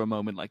waiting for a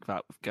moment like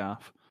that with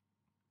Garth.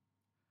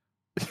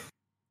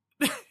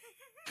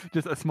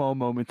 Just a small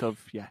moment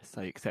of, yes,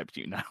 I accept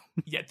you now.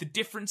 Yeah, the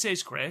difference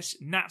is, Chris,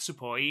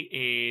 Natsupoi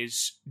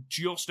is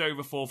just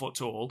over 4 foot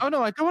tall. Oh,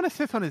 no, I don't want to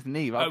sit on his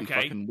knee. That'd be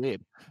fucking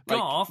weird.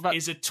 Garth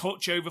is a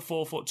touch over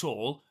 4 foot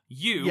tall.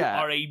 You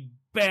are a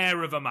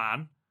bear of a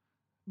man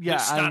that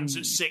stands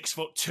at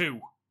 6'2".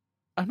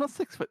 I'm not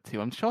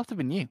 6'2". I'm shorter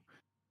than you.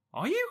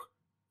 Are you?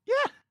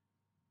 Yeah.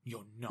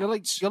 You're not.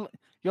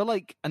 You're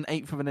like an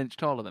eighth of an inch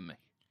taller than me.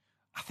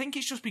 I think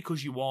it's just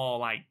because you are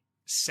like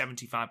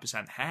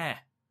 75% hair.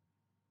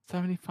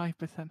 75%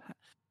 hair?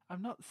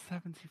 I'm not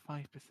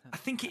 75%. I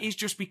think it is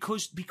just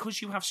because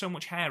you have so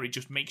much hair, it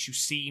just makes you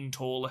seem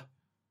taller.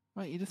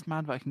 Right, you're just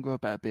mad that I can grow a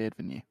better beard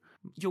than you.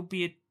 Your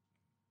beard...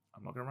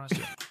 I'm not going to rise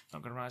to it.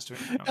 Not going to rise to it.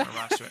 Not going to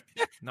rise to it.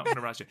 Not going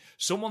to rise to it.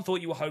 Someone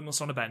thought you were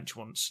homeless on a bench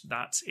once.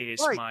 That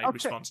is my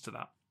response to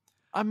that.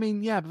 I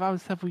mean, yeah, but that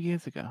was several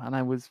years ago, and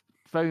I was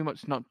very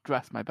much not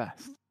dressed my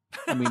best.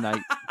 I mean,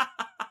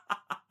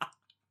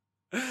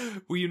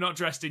 Were you not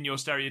dressed in your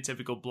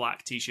stereotypical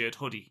black t-shirt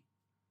hoodie?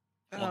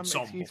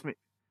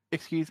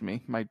 Excuse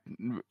me.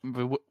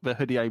 The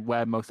hoodie I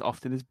wear most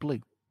often is blue.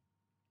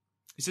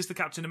 Is this the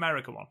Captain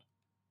America one?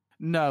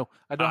 No,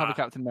 I don't have a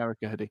Captain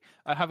America hoodie.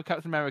 I have a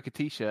Captain America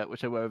t-shirt,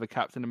 which I wear with a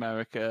Captain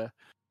America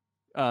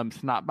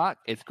snapback.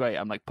 It's great.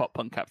 I'm like pop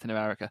punk Captain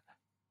America.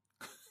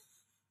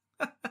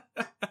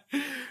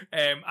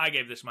 I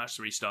gave this match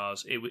 3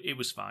 stars. It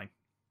was fine.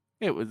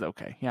 It was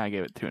okay. Yeah, I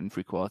gave it 2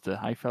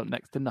 3/4. I felt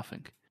next to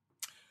nothing.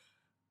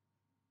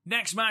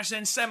 Next match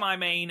then,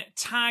 semi-main,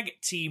 tag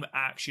team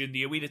action.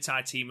 The Oedo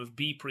Tai team of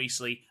Bea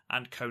Priestley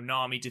and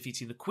Konami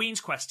defeating the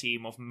Queen's Quest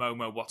team of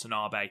Momo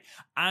Watanabe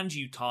and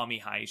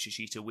Utami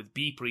Hayashishita, with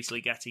Bea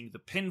Priestley getting the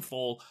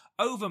pinfall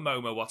over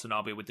Momo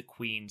Watanabe, with the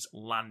Queens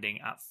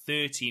landing at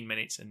 13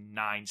 minutes and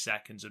 9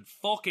 seconds. And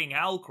fucking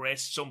hell,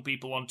 Chris, some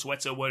people on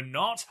Twitter were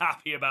not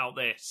happy about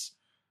this.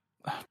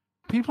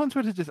 People on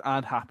Twitter just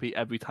aren't happy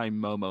every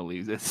time Momo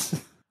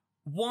loses.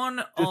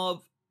 One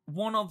of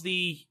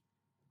the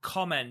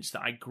comments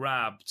that I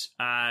grabbed,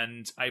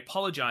 and I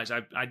apologize,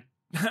 I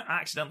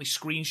accidentally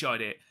screenshot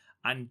it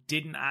and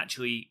didn't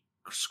actually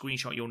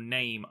screenshot your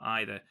name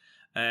either,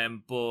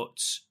 but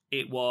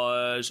it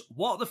was,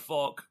 what the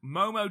fuck,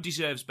 Momo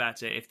deserves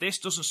better. If this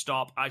doesn't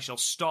stop, I shall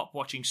stop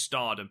watching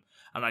Stardom,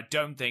 and I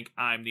don't think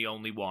I'm the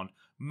only one.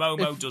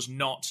 Momo does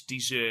not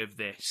deserve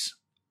this.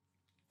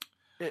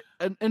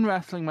 In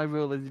wrestling, my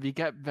rule is if you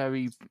get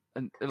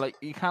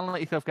you can't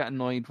let yourself get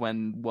annoyed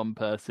when one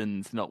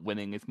person's not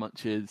winning as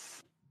much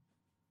as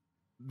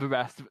the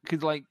rest,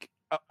 because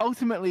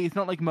ultimately, it's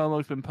not like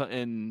Momo's been put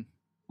in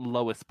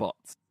lower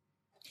spots.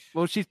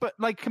 Well, but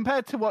like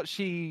compared to what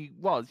she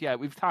was, yeah,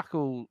 we've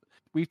tackled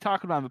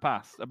around in the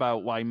past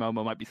about why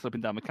Momo might be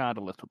slipping down the card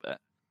a little bit,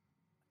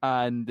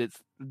 and it's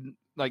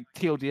like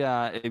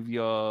TLDR if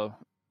you're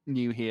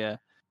new here,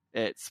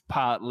 it's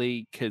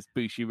partly because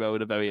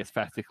Bushiroad are very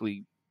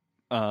aesthetically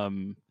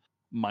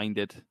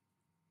minded,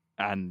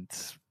 and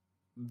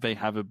they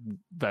have a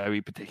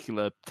very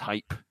particular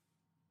type,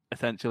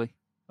 essentially.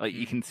 Like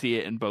you can see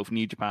it in both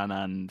New Japan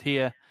and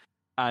here.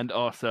 And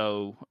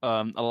also,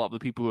 a lot of the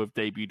people who have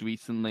debuted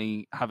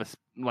recently have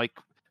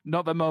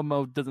not that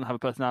Momo doesn't have a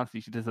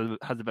personality, she just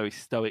has a very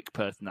stoic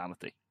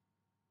personality.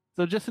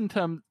 So just in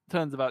terms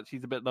of that,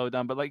 she's a bit low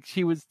down, but like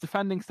she was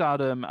defending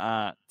Stardom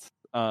at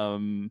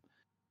Yokohama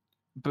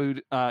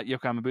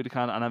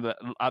Budokan, and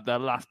at their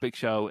last big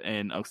show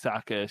in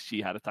Osaka,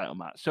 she had a title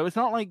match. So it's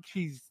not like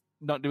she's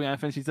not doing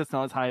anything, she's just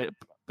not as high up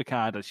the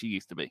card as she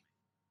used to be.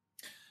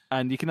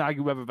 And you can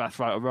argue whether that's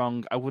right or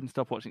wrong. I wouldn't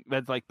stop watching.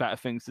 There's like better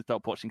things to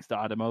stop watching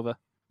Stardom over.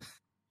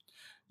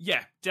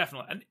 Yeah,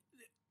 definitely. And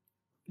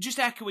just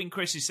echoing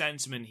Chris's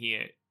sentiment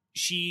here,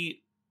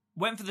 she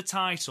went for the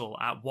title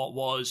at what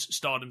was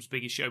Stardom's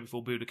biggest show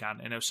before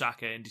Budokan in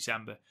Osaka in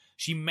December.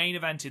 She main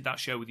evented that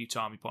show with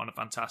Utami, put on a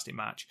fantastic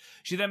match.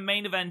 She then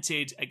main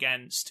evented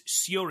against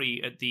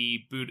Syuri at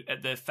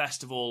the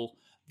festival,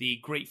 the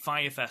Great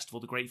Fire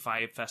Festival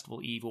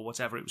Eve, or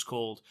whatever it was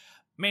called.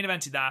 Main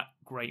evented that,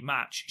 great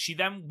match. She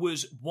then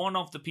was one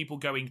of the people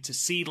going to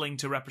Seedling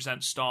to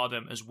represent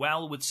Stardom as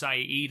well with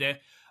Saya Ida.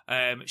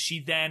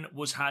 She then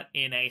was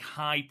in a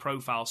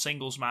high-profile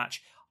singles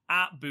match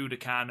at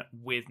Budokan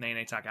with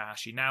Nene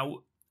Takahashi. Now,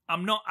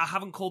 I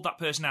haven't called that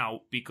person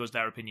out because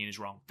their opinion is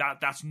wrong.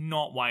 That's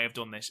not why I've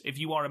done this. If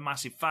you are a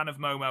massive fan of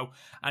Momo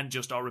and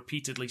just are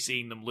repeatedly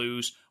seeing them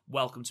lose,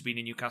 welcome to being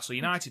a Newcastle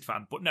United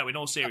fan. But no, in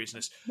all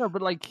seriousness. No,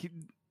 but like...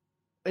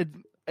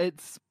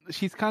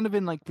 she's kind of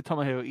in like the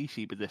Tomohiro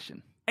Ishii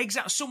position.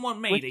 Exactly.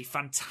 Someone made a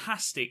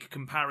fantastic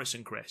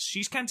comparison, Chris.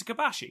 She's Kenta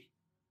Kobashi.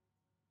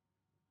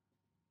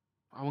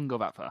 I wouldn't go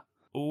that far.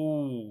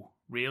 Oh,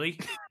 really?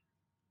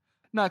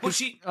 No, but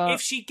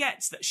if she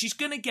gets that, she's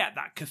going to get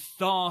that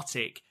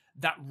cathartic,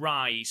 that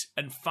rise,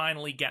 and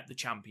finally get the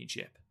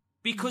championship.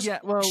 Because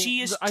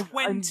she is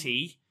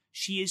 20.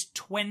 She is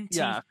 20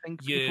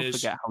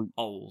 years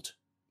old.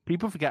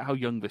 People forget how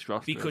young this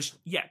roster is.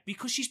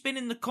 Because she's been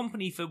in the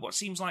company for what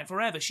seems like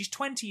forever. She's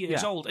 20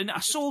 years old. And I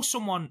saw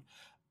someone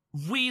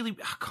I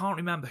can't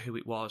remember who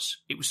it was.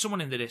 It was someone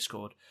in the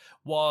Discord,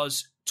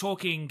 was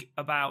talking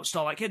about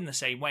Starlight Kid in the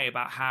same way,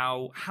 about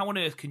how on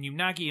earth can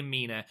Unagi and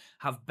Mina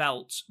have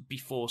belts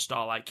before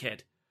Starlight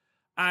Kid?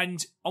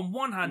 And on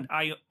one hand,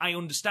 I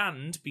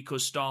understand,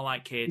 because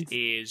Starlight Kid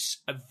is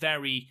a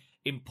very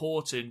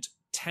important,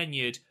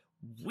 tenured,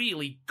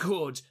 really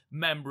good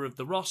member of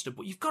the roster.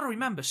 But you've got to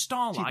remember,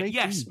 Starlight,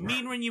 yes,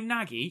 Mina and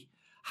Unagi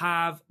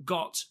have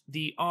got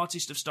the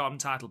Artist of Stardom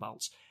title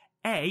belts.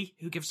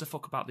 Who gives a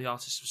fuck about the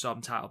Artist of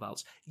Stardom title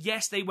belts?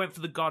 Yes, they went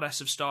for the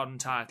Goddess of Stardom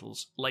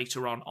titles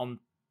later on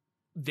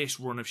this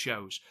run of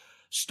shows.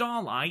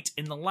 Starlight,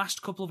 in the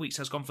last couple of weeks,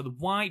 has gone for the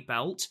white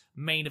belt,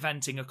 main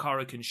eventing a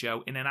Korakuen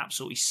show in an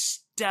absolutely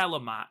stellar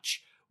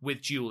match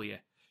with Julia.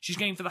 She's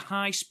going for the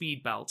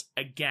high-speed belt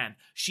again.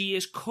 She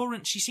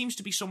seems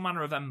to be some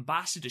manner of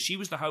ambassador. She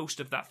was the host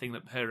of that thing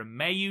that her and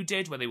Mayu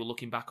did, where they were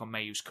looking back on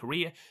Mayu's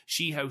career.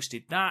 She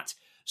hosted that.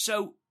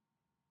 So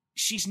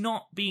she's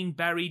not being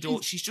buried,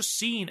 or she's just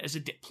seen as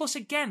a... Plus,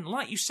 again,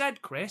 like you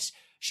said, Chris,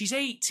 she's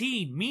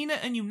 18. Mina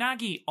and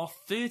Unagi are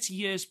 30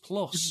 years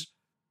plus.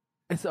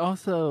 It's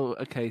also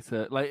a case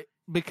of, like,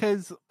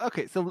 because...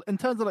 Okay, so in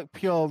terms of, like,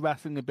 pure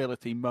wrestling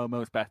ability,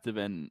 Momo's better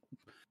than...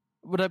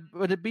 Would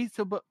it be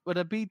too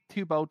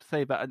bold to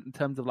say that in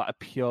terms of like a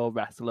pure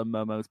wrestler,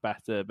 Momo's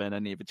better than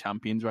any of the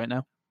champions right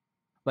now?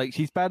 Like,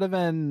 she's better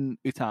than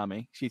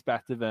Utami. She's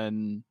better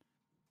than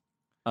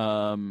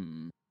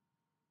Tam.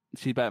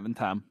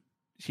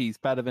 She's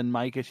better than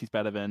Maika. She's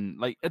better than,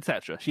 like,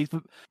 etc. She's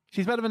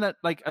better than that,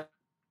 like,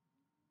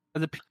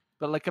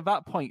 but like at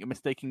that point you're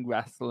mistaking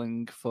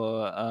wrestling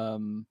for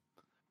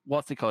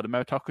what's it called? A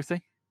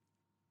meritocracy?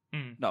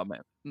 Not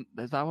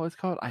is that what it's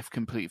called? I've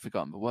completely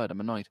forgotten the word. I'm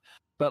annoyed.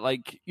 But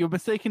like, you're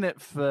mistaking it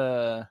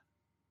for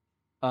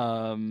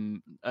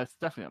it's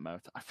definitely not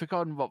merit. I've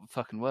forgotten what the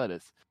fucking word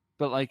is.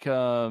 But like,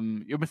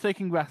 you're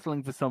mistaking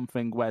wrestling for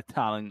something where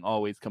talent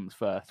always comes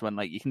first, when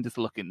like you can just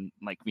look in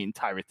like the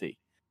entirety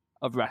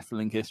of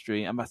wrestling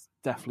history, and that's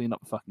definitely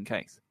not the fucking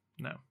case.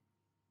 No,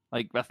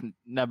 like that's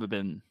never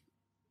been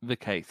the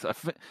case.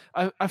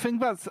 I think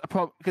that's a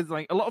problem, because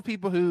like a lot of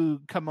people who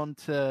come on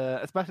to,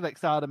 especially like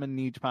Stardom and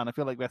New Japan, I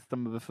feel like that's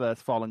some of the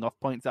first falling off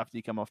points after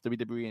you come off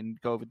WWE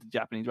and go over to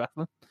Japanese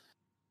wrestling.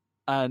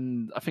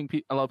 And I think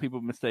a lot of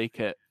people mistake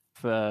it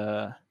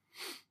for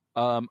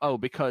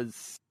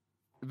because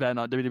they're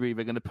not WWE,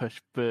 they're going to push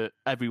for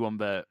everyone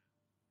that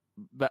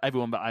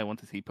I want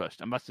to see pushed,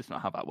 and that's just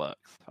not how that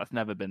works. That's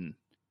never been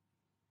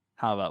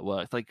how that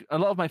works. Like, a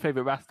lot of my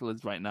favorite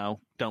wrestlers right now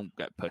don't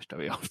get pushed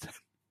very often.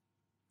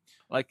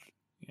 Like,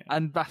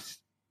 and that's...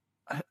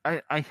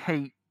 I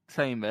hate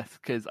saying this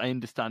because I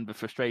understand the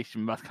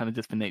frustration. But that's kind of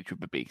just the nature of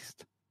the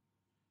beast.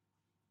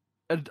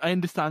 And I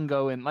understand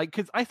going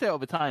because I say all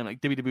the time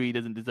WWE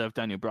doesn't deserve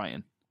Daniel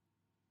Bryan,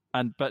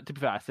 but to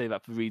be fair, I say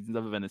that for reasons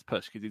other than his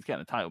push because he's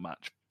getting a title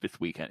match this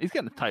weekend. He's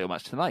getting a title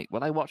match tonight.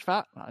 Will I watch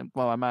that?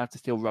 I might have to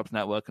steal Rob's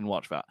network and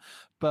watch that.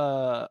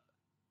 But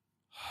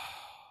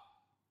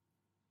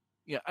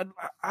yeah,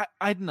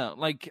 I don't know.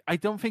 I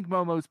don't think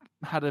Momo's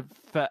had a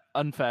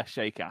unfair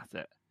shake at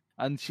it.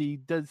 And she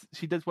does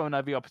well in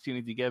every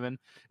opportunity given.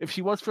 If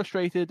she was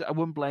frustrated, I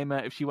wouldn't blame her.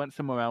 If she went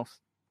somewhere else,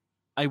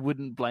 I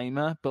wouldn't blame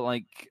her. But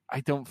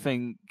I don't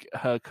think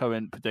her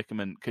current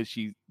predicament, because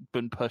she's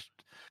been pushed,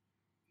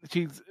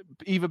 she's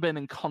either been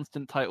in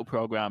constant title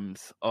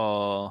programs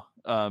or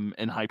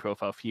in high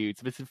profile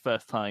feuds. This is the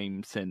first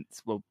time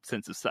since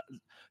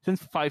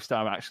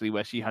 5-Star actually,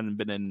 where she hadn't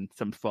been in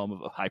some form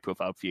of a high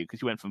profile feud, because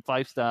she went from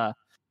 5-Star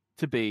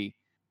to B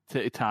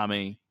to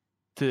Itami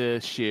to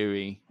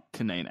Shiri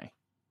to Nene.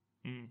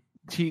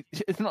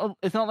 It's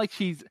not like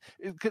she's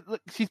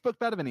booked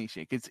better than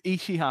Ishii, because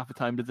Ishii half the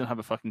time doesn't have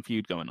a fucking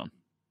feud going on.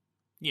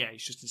 Yeah,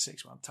 he's just in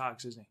 6-man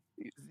tags, isn't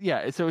he?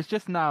 Yeah, so it's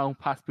just now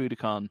past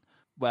Budokan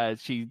where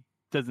she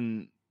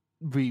doesn't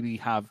really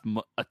have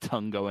a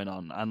ton going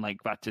on, and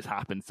that just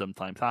happens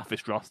sometimes. Half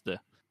this roster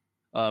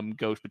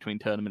goes between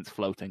tournaments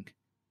floating.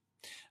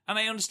 And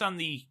I understand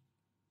the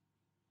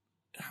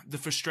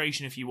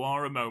frustration if you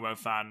are a Momo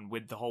fan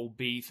with the whole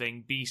B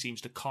thing. B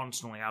seems to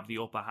constantly have the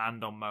upper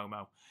hand on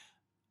Momo.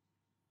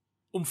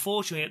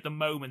 Unfortunately, at the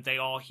moment, they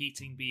are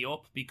heating B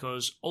up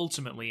because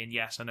ultimately, and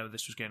yes, I know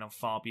this was going on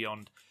far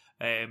beyond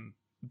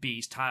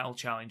B's title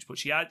challenge, but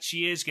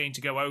she is going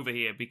to go over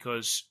here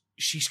because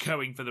she's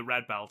going for the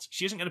red belt.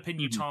 She isn't going to pin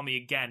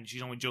Utami again.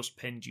 She's only just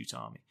pinned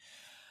Utami.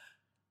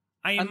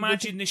 I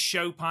imagine this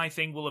Shopai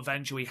thing will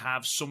eventually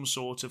have some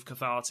sort of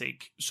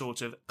cathartic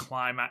sort of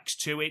climax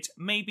to it.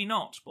 Maybe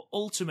not, but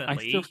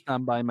ultimately... I still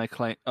stand by my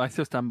claim. I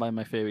still stand by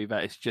my theory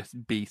that it's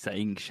just B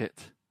saying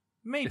shit.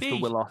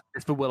 Maybe.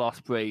 It's the Will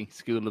Ospreay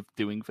school of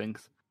doing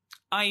things.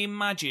 I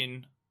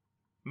imagine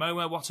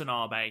Momo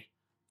Watanabe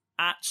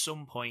at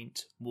some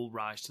point will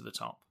rise to the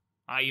top.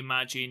 I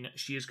imagine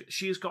she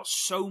has got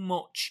so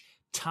much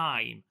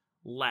time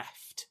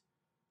left.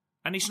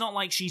 And it's not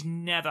like she's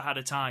never had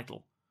a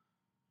title.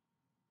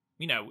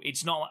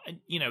 It's not,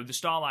 the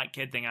Starlight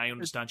Kid thing, I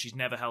understand she's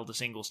never held a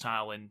singles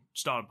title in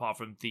Star apart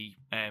from the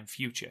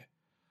future.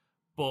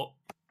 But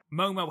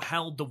Momo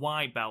held the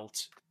white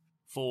belt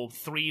for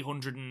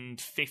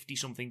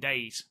 350-something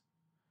days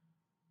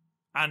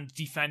and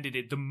defended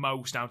it the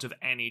most out of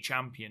any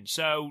champion.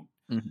 So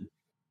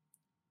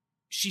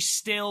she's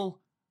still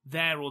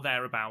there or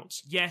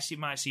thereabouts. Yes, it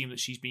might seem that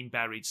she's been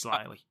buried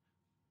slightly.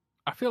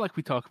 I feel like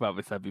we talk about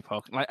this every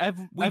podcast.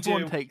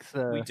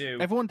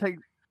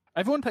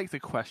 Everyone takes a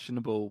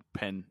questionable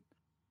pin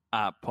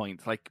at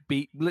points.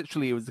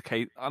 Literally, it was the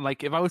case.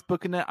 If I was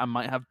booking it, I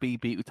might have B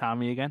beat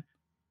Utami again.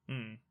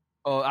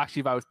 Or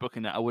actually, if I was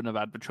booking it, I wouldn't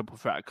have had the triple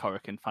threat at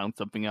Korak and found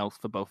something else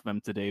for both of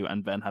them to do,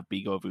 and then have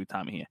B go over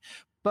Utami here.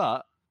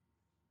 But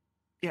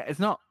yeah, it's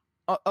not.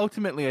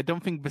 Ultimately, I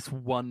don't think this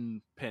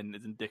one pin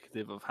is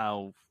indicative of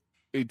how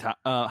a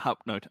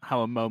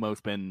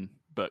Momo's been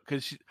booked,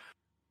 because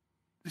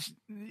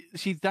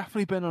she's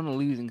definitely been on a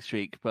losing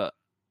streak. But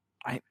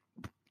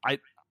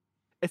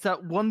it's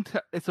on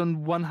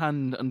one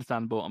hand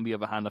understandable, on the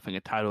other hand, I think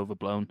a title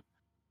overblown.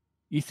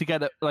 Used to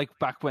get it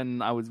back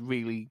when I was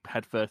really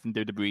headfirst in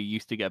WWE.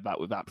 Used to get that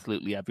with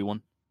absolutely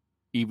everyone,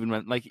 even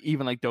when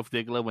Dolph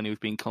Ziggler, when he was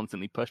being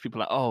constantly pushed,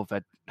 people are like, oh,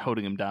 they're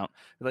holding him down.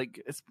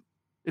 It's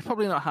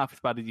probably not half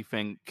as bad as you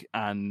think,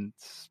 and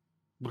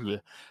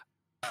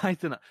I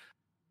don't know.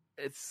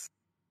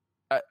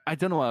 I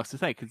don't know what else to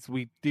say, because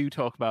we do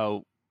talk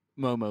about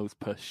Momo's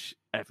push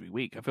every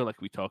week. I feel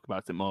like we talk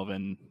about it more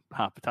than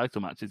half the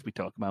title matches we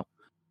talk about.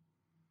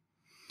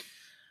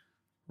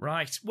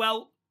 Right.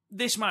 Well,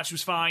 this match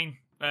was fine.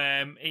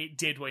 It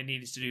did what it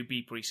needed to do.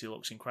 B Priestley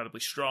looks incredibly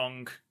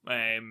strong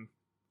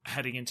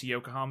heading into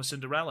Yokohama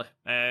Cinderella.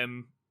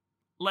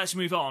 Let's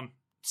move on.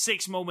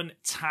 6-moment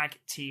tag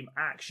team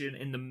action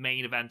in the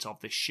main event of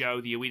this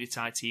show. The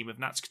Oedo team of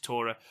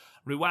Natsukatora,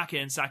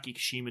 Ruaka, and Saki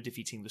Kashima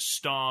defeating the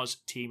Stars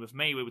team of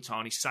Mei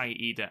Iwatani, Saya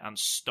Iida, and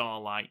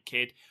Starlight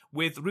Kid,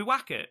 with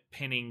Ruaka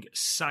pinning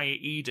Saya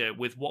Iida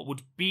with what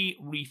would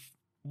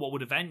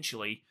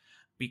eventually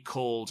be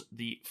called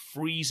the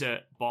Freezer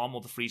Bomb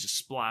or the Freezer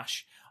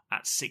Splash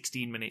at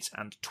 16 minutes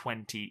and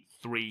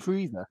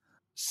 23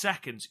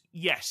 seconds.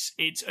 Yes,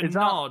 it's a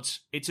nod.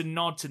 It's a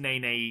nod to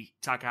Nene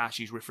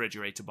Takahashi's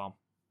Refrigerator Bomb.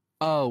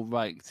 Oh,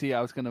 right. See,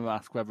 I was going to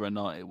ask whether or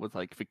not it was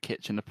the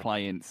kitchen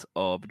appliance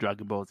or the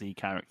Dragon Ball Z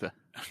character.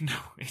 No,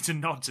 it's a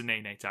nod to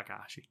Nene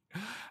Takahashi.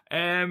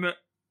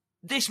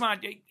 This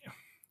match...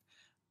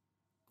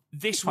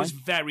 This was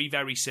very,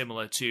 very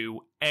similar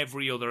to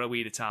every other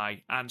Oedo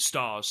Tai and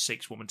Stars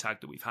 6-woman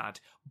tag that we've had.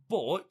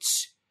 But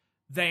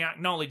they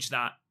acknowledged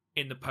that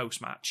in the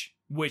post-match,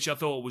 which I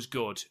thought was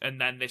good.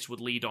 And then this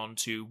would lead on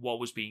to what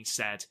was being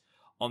said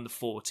on the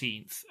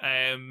 14th.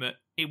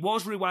 It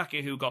was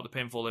Riwaka who got the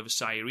pinfall over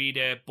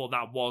Sayurida, but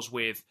that was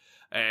with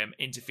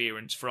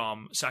interference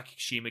from Saki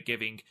Kashima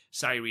giving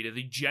Sayurida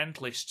the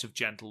gentlest of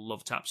gentle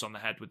love taps on the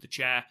head with the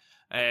chair.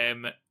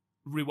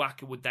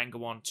 Riwaka would then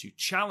go on to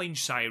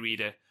challenge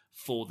Sayurida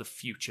for the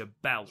future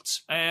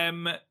belt.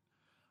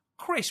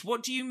 Chris,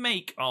 what do you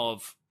make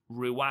of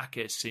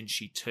Riwaka since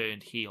she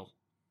turned heel?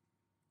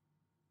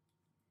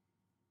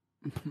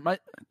 My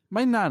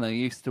nana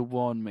used to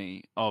warn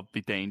me of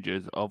the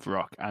dangers of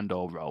rock and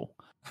or roll,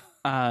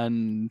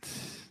 and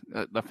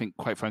I think,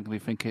 quite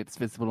frankly, it's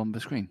visible on the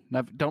screen.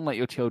 Now, don't let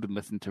your children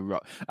listen to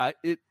rock. I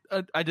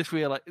just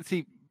realized.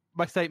 See,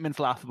 my statement's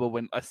laughable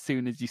as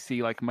soon as you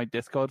see like my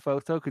Discord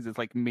photo, because it's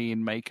like me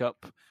in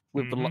makeup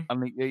with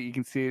you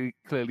can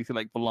clearly see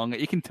like belong.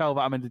 You can tell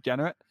that I'm a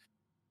degenerate,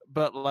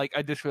 but like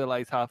I just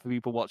realized half the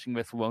people watching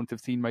this won't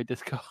have seen my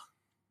Discord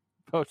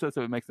photo,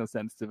 so it makes no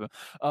sense to them.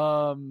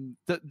 I'm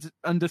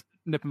just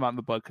nipping them out of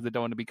the bud because I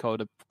don't want to be called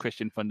a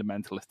Christian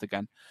fundamentalist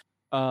again.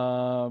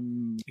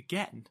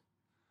 Again?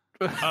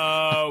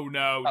 Oh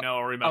no!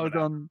 I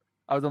remember.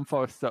 I was on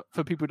Forrest.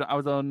 For people, I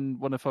was on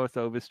one of Forrest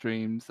Over's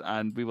streams,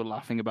 and we were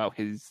laughing about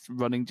his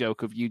running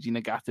joke of Yuji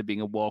Nagata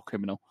being a war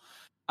criminal,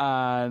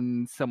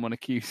 and someone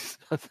accused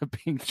us of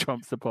being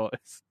Trump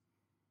supporters.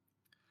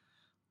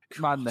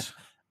 Madness.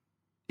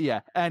 Yeah.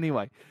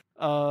 Anyway.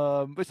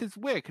 Which is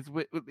weird because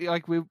we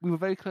were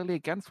very clearly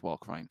against war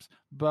crimes,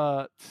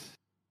 but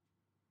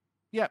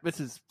yeah, this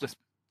is just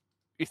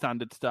your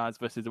standard stars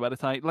versus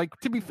Uedatai. Like,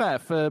 to be fair,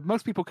 for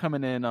most people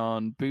coming in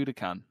on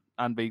Budokan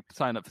and they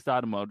sign up for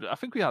Stardom mode, I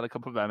think we had a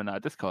couple of them in our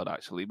Discord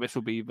actually. This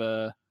will be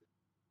their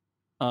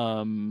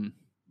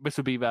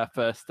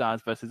first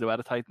stars versus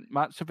Uedatai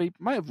match, so they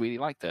might have really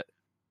liked it.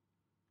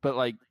 But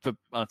like for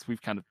us,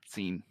 we've kind of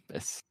seen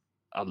this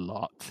a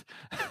lot,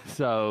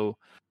 so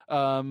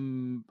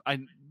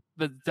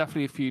there's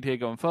definitely a feud here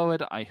going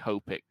forward. I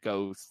hope it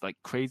goes like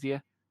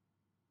crazier,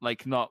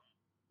 like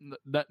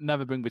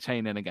never bring the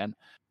chain in again,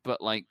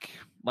 but like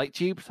light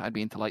tubes. I'd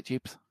be into light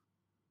tubes.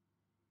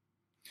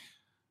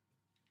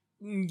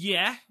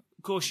 Yeah,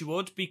 of course you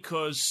would,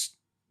 because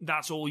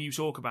that's all you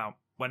talk about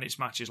when it's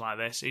matches like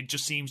this. It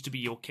just seems to be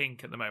your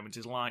kink at the moment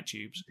is light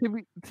tubes.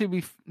 To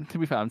be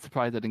fair, I'm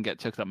surprised I didn't get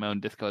chucked up my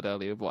own Discord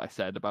earlier with what I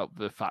said about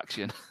the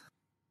faction.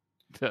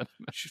 It's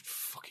just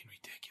fucking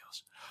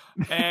ridiculous.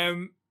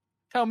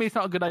 Tell me it's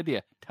not a good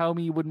idea. Tell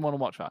me you wouldn't want to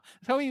watch that.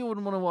 Tell me you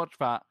wouldn't want to watch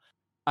that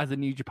as a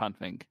New Japan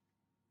thing.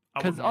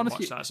 Because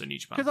honestly, watch that as a New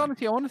Japan thing.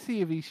 Honestly, I want to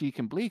see if Ishii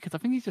can bleed, because I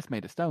think he's just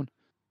made of stone.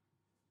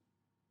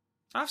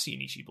 I've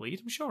seen Ishii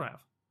bleed. I'm sure I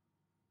have.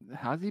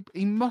 Has he?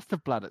 He must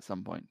have bled at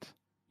some point.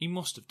 He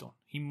must have done.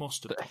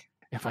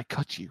 If I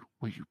cut you,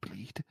 will you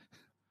bleed?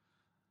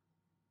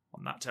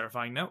 On that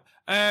terrifying note.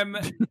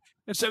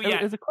 So yeah,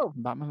 there's a quote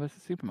from Batman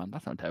vs Superman.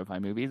 That's not a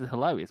terrifying movie. It's a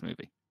hilarious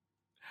movie.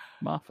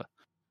 Martha.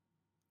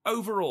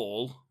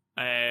 Overall,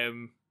 I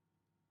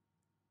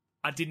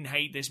didn't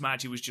hate this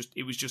match. It was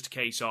just a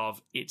case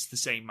of it's the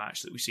same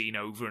match that we've seen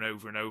over and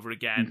over and over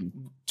again.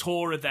 Mm-hmm.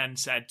 Tora then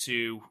said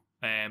to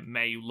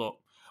Mayu, look,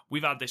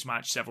 we've had this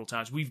match several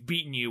times. We've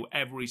beaten you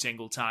every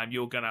single time.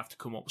 You're going to have to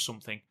come up with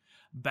something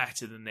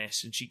better than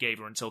this. And she gave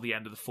her until the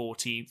end of the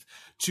 14th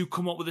to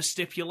come up with a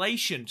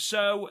stipulation.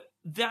 So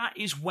that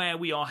is where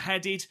we are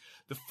headed.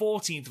 The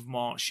 14th of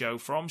March show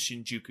from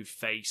Shinjuku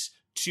face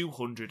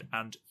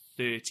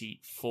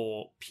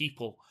 234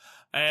 people.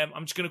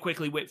 I'm just going to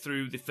quickly whip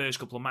through the first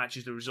couple of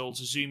matches. The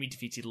results: Azumi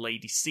defeated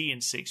Lady C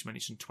in 6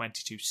 minutes and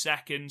 22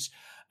 seconds.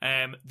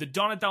 The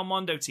Donna Del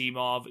Mondo team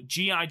of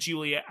G.I.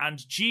 Julia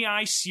and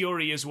G.I.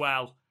 Syuri as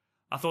well,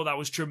 I thought that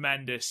was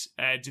tremendous,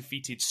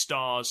 defeated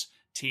Stars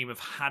team of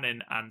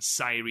Hanan and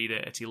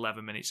Sayurida at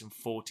 11 minutes and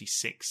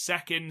 46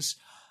 seconds.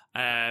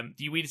 The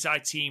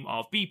Uedatai team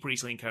of B.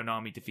 Priestley and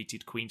Konami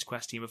defeated Queen's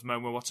Quest team of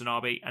Momo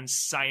Watanabe and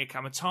Saya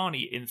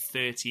Kamatani in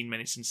 13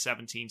 minutes and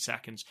 17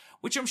 seconds,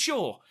 which I'm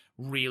sure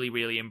really,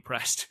 really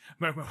impressed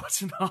Momo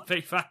Watanabe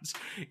fans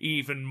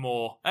even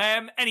more.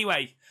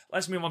 Anyway,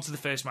 let's move on to the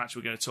first match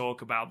we're going to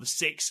talk about, the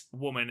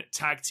 6-woman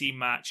tag team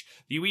match.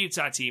 The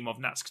Uedatai team of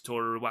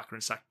Natsukatora, Ruwaka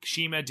and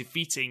Sakashima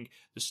defeating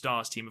the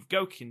Stars team of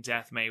Gokukin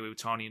Death, Mayu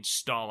Utani and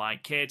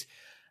Starlight Kid.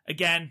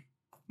 Again,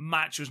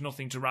 match was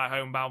nothing to write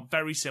home about,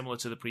 very similar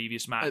to the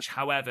previous match.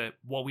 However,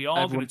 what we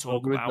are going to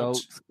talk about,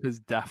 because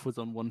Death was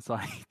on one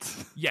side.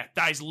 Yeah,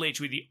 that is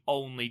literally the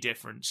only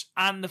difference.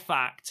 And the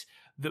fact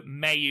that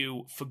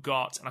Mayu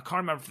forgot, and I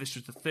can't remember if this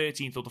was the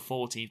 13th or the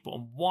 14th, but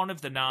on one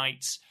of the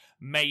nights,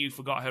 Mayu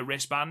forgot her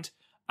wristband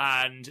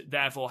and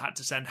therefore had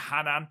to send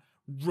Hanan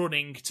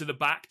running to the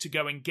back to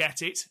go and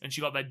get it, and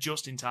she got there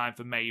just in time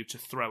for Mayu to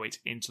throw it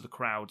into the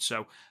crowd.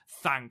 So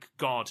thank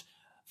God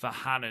for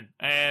Hanan.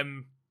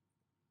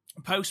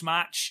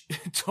 Post-match,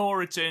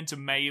 Tora turned to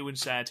Mayu and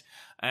said,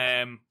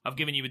 I've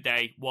given you a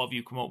day, what have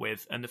you come up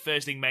with? And the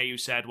first thing Mayu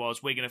said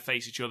was, we're going to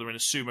face each other in a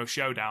sumo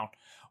showdown,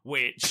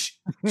 which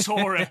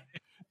Tora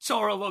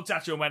looked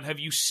at her and went, have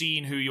you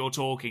seen who you're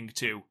talking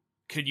to?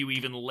 Can you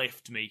even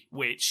lift me?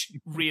 Which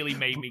really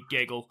made me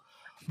giggle.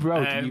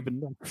 Bro, do you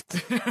even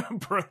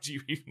lift? Bro, do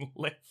you even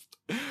lift?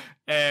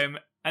 And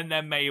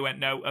then Mayu went,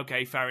 no,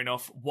 okay, fair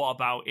enough. What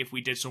about if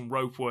we did some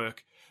rope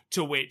work?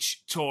 To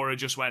which Tora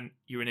just went,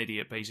 you're an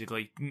idiot,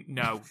 basically.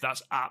 No,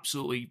 that's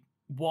absolutely...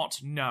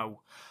 What?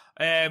 No.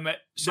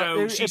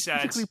 So she said...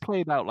 It basically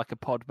played out like a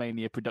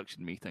Podmania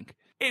production meeting.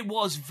 It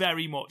was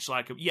very much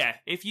like a... Yeah,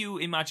 if you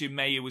imagine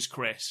Mayu was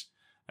Chris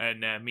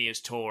and me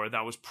as Tora,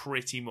 that was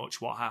pretty much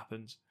what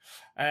happened.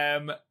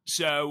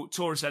 So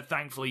Tora said,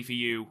 thankfully for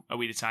you,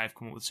 Oedo Tai have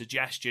come up with a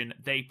suggestion.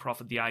 They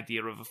proffered the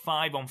idea of a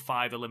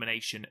 5-on-5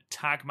 elimination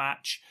tag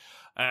match,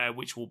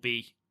 which will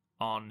be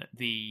on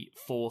the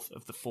 4th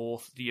of the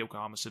 4th, the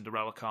Yokohama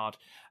Cinderella card,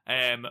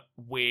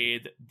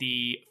 with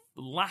the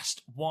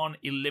last one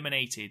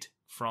eliminated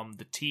from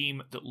the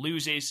team that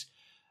loses,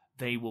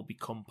 they will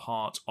become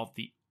part of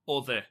the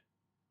other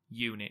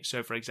unit.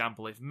 So, for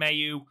example, if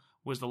Mayu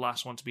was the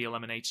last one to be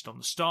eliminated on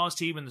the Stars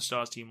team and the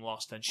Stars team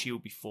lost, then she will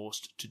be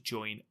forced to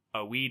join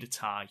Oedo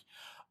Tai.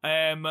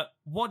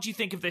 What do you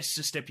think of this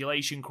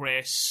stipulation,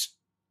 Chris?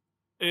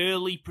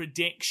 Early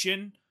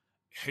prediction?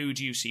 Who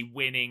do you see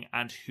winning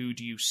and who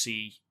do you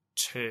see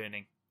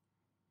turning?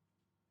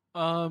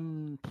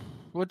 Well,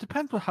 it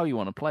depends on how you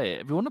want to play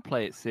it. If you want to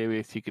play it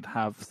serious, you could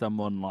have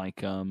someone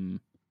like you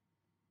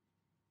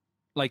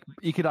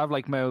could have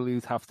like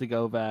Mariluz have to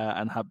go there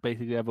and have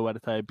basically have a Oedo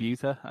Tai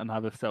abuse her and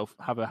have her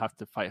have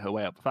to fight her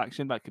way up the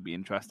faction. That could be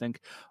interesting.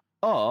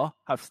 Or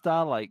have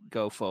Starlight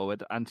go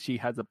forward and she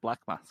has a black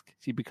mask.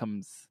 She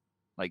becomes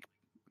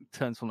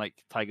turns from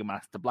Tiger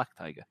Mask to Black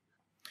Tiger.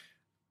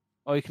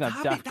 Or you can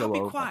have Death go over.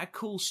 That'd be quite a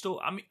cool story.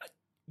 I mean,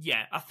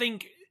 yeah, I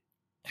think...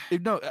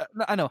 No,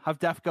 I know. Have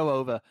Death go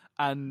over,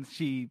 and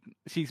she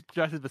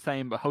dresses the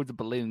same, but holds a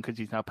balloon because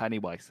she's now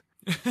Pennywise.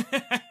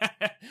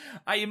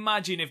 I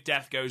imagine if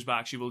Death goes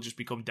back, she will just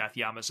become Death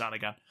Yama-san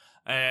again.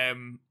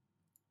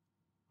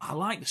 I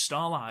like the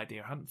Starlight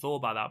idea. I hadn't thought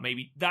about that.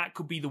 Maybe that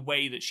could be the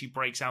way that she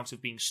breaks out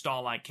of being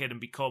Starlight Kid and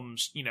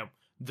becomes,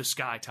 the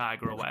Sky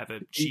Tiger or whatever.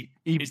 She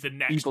is the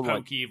next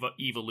pokey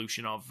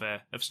evolution of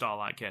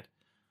Starlight Kid.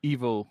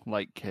 Evil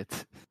like kid.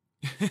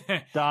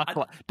 Dark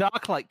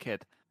like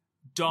kid.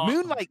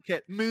 Moonlight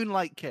kid.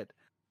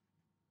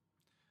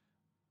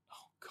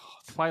 Oh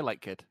God.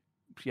 Twilight Kid.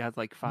 She has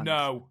fans.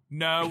 No.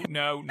 I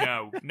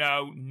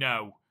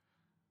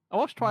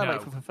watched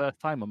Twilight for the first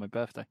time on my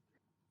birthday.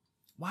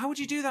 Why would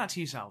you do that to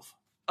yourself?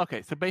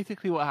 Okay, so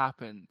basically what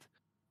happened,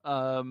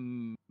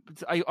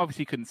 I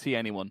obviously couldn't see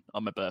anyone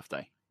on my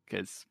birthday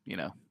because,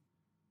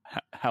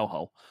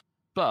 hellhole.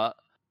 But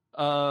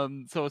so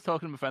I was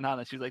talking to my friend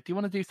Hannah. She was like, "Do you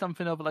want to do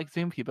something over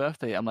Zoom for your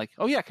birthday?" I'm like,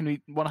 "Oh yeah, can we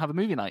want to have a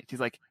movie night?" She's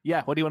like,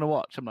 "Yeah, what do you want to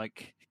watch?" I'm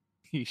like,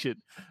 "You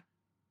should."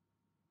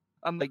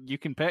 I'm like, "You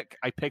can pick."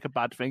 I pick a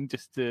bad thing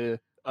just to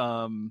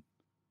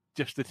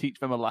teach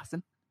them a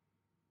lesson.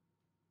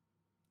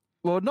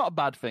 Well, not a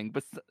bad thing,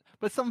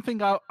 but something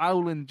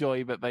I'll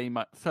enjoy that they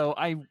might. So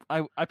I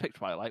picked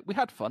Twilight. We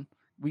had fun.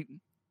 We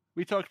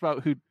talked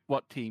about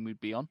what team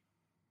we'd be on.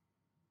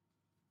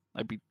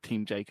 I'd be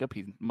Team Jacob.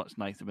 He's much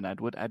nicer than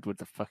Edward.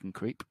 Edward's a fucking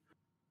creep.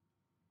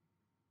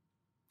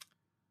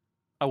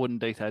 I wouldn't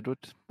date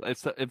Edward.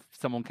 If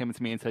someone came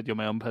to me and said, "You're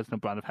my own personal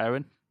brand of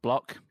heroin,"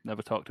 block,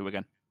 never talk to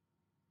again.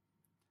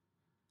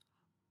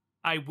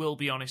 I will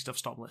be honest, I've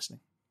stopped listening.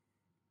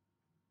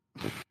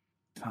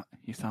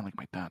 You sound like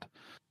my dad.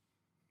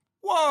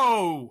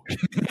 Whoa!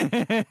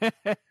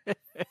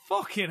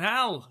 Fucking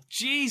hell.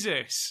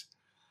 Jesus.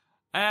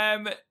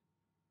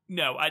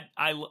 No,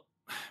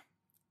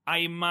 I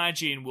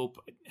imagine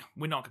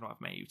we're not going to have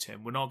Mayu,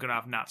 Tim. We're not going to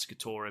have Natsuka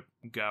Tora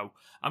go.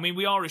 I mean,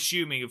 we are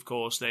assuming, of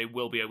course, there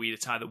will be a Oedo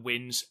Tai that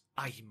wins.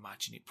 I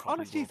imagine it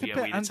probably will be a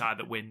Oedo Tai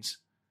that wins.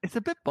 It's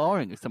a bit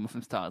boring if someone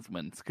from Stars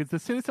wins, because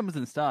as soon as someone's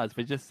in Stars,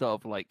 they're just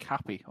sort of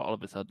happy all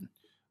of a sudden.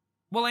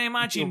 Well, I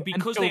imagine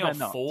because they are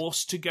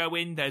forced to go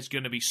in, there's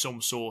going to be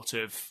some sort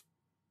of...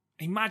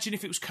 Imagine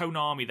if it was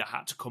Konami that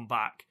had to come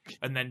back,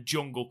 and then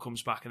Jungle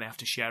comes back and they have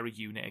to share a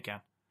unit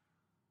again.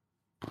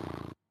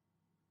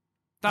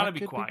 That'd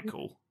be quite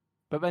cool.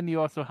 But then you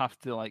also have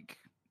to,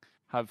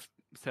 have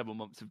several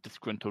months of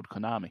disgruntled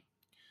Konami.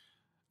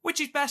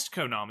 Which is best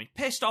Konami?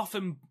 Pissed off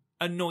and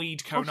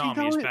annoyed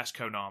Konami is best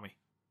Konami.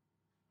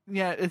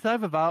 Yeah, it's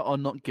either that or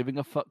not giving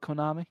a fuck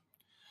Konami.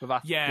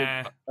 But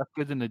that's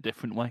good in a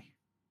different way.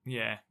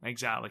 Yeah,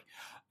 exactly.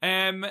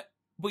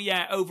 But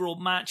yeah, overall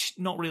match,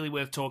 not really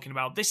worth talking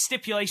about. This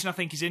stipulation, I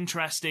think, is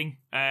interesting.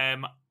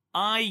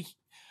 I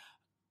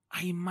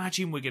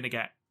imagine we're going to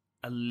get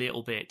a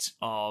little bit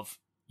of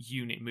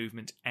unit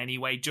movement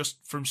anyway,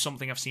 just from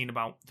something I've seen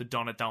about the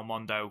Donna Del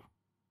Mondo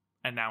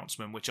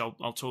announcement, which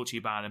I'll talk to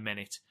you about in a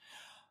minute.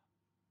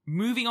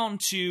 Moving on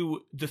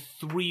to the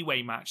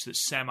three-way match that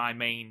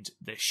semi-mained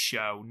this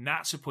show,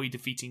 Natsupoi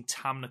defeating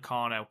Tam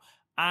Nakano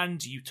and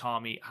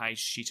Utami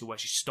Hayashishita, where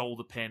she stole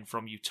the pin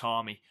from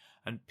Utami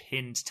and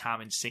pinned Tam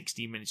in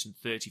 16 minutes and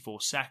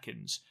 34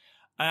 seconds.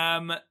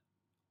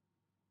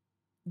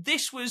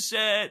 This was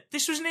an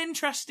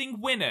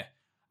interesting winner.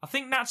 I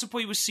think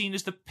Natsupoi was seen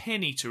as the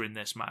pin eater in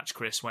this match,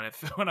 Chris, when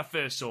I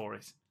first saw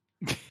it.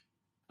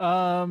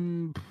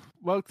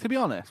 Well, to be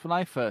honest, when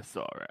I first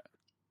saw it,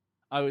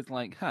 I was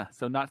like,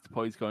 so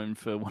Natsupoi's going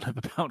for one of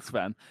the belts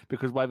then,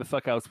 because why the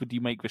fuck else would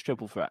you make this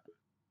triple threat?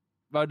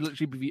 That would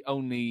literally be the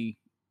only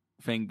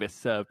thing this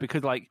served,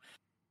 because like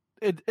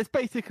it's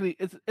basically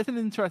it's an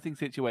interesting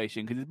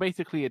situation because it's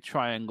basically a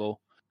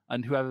triangle,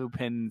 and whoever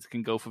pins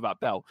can go for that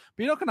belt.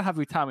 But you're not going to have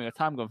Utami or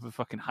Tam going for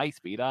fucking high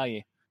speed, are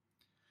you?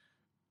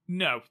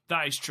 No,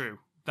 that is true.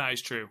 That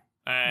is true.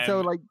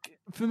 So like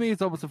for me,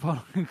 it's almost a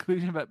foregone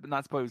conclusion that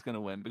Natsupoi was going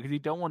to win because you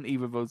don't want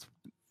either of those,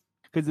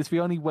 because it's the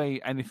only way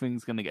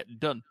anything's going to get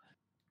done.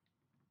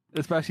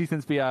 Especially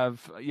since we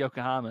have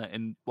Yokohama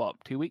in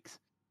 2 weeks?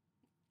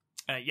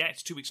 Yeah,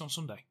 it's 2 weeks on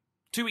Sunday.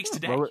 2 weeks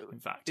today, in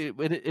fact.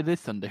 It is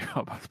Sunday,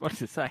 Rob. I was about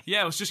to say.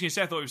 Yeah, I was just going to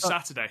say, I thought it was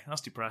Saturday.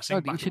 That's depressing.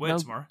 Back to work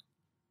tomorrow.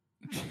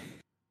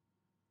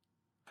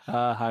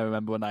 I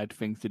remember when I had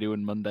things to do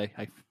on Monday.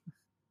 I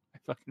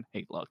fucking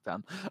hate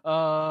lockdown.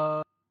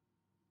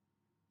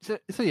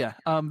 So yeah,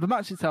 the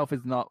match itself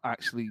is not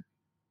actually.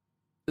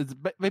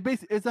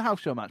 It's a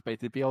house show match,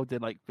 basically. They all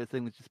did like the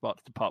signature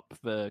spots to pop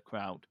the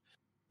crowd,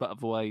 but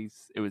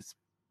otherwise it was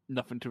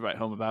nothing to write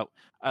home about.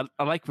 I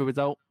like the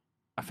result.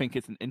 I think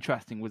it's an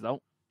interesting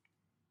result.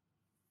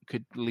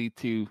 Could lead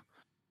to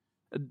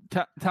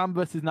Tam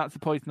versus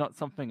Natsupoi is not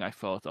something I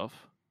thought of,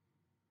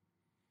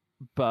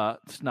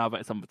 but now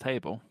that it's on the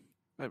table,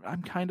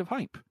 I'm kind of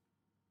hype.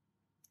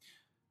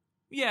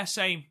 Yeah,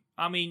 same.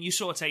 I mean, you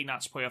sort of take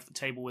Natsupoi off the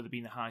table with it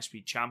being the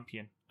high-speed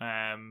champion,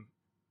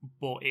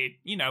 but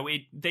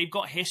they've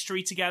got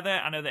history together.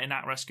 I know that in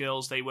At-Rest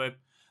Girls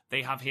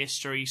they have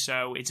history,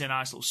 so it's a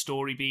nice little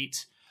story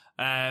beat.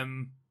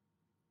 The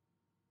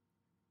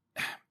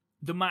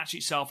match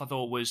itself, I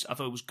thought was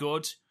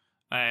good.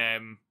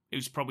 It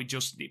was probably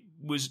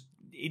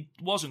it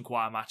wasn't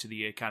quite a match of the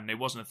year, Ken. It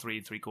wasn't a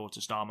 3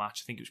 3/4 star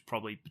match. I think it was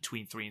probably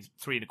between 3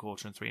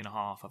 1/4 and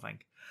 3.5. I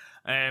think.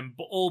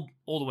 But all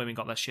the women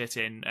got their shit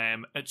in.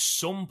 At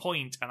some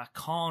point, and I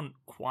can't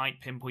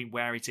quite pinpoint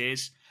where it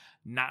is,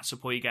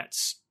 Natsupoi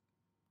gets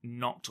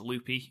knocked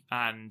loopy,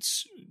 and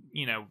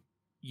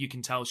you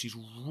can tell she's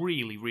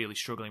really, really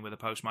struggling with a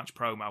post-match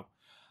promo.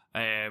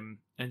 And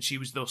she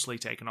was thusly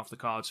taken off the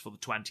cards for the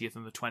 20th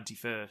and the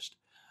 21st.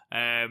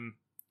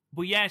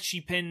 But yeah,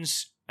 she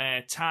pins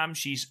Tam.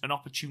 She's an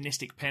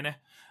opportunistic pinner.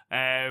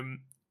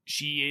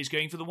 She is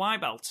going for the Y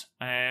belt.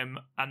 And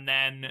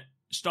then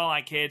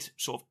Starlight Kid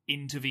sort of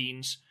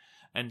intervenes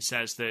and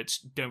says that,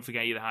 don't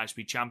forget you're the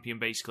high-speed champion,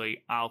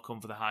 basically. I'll come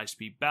for the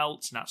high-speed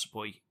belt.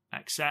 Natsupoi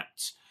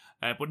accepts.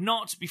 But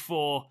not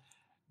before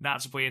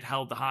Natsupoi had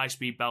held the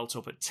high-speed belt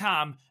up at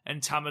Tam,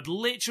 and Tam had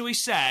literally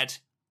said,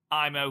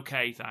 I'm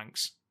okay,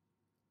 thanks.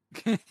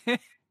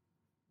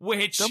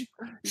 Which,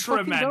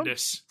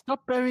 tremendous.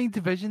 Stop burying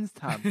divisions,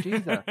 Tam.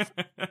 Jesus.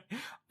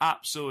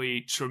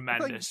 Absolutely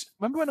tremendous.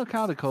 Remember when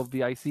Okada called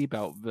the IC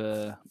belt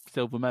the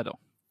silver medal?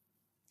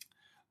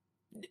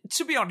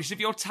 To be honest, if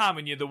you're Tam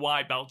and you're the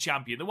white belt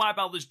champion, the white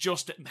belt that's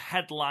just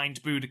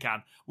headlined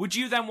Budokan, would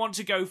you then want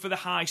to go for the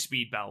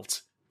high-speed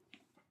belt?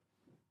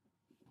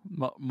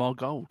 More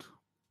gold.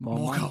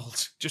 More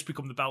gold. Just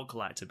become the belt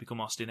collector, become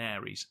Austin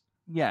Aries.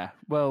 Yeah,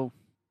 well...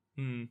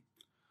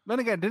 Then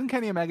again, didn't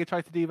Kenny Omega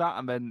try to do that,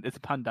 and then it's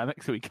a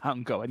pandemic, so he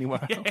can't go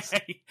anywhere else?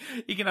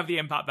 He can have the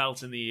Impact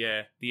belt and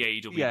the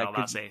AEW belt,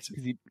 that's it.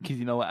 Because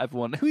you know what,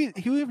 everyone... Who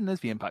even is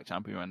the Impact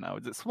champion right now?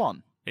 Is it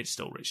Swan? It's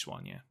still Rich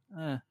Swann,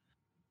 yeah.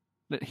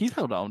 He's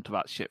held on to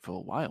that shit for a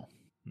while.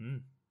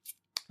 And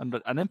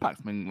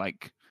Impact's been,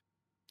 like,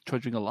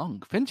 trudging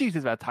along. Finji's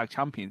is their tag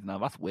champions now,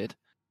 that's weird.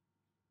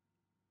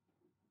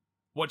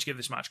 What'd you give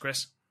this match,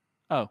 Chris?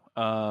 3.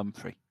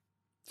 3,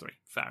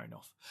 fair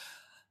enough.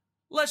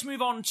 Let's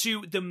move on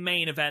to the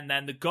main event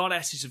then, the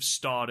Goddesses of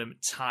Stardom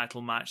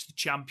title match. The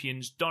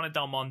champions, Donna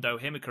Del Mondo,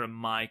 Himeka and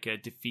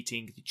Maika,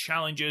 defeating the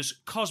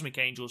challengers, Cosmic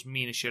Angels,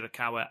 Mina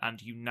Shirakawa and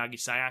Unagi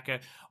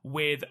Sayaka,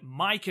 with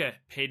Maika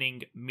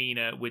pinning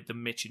Mina with the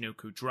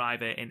Michinoku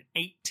driver in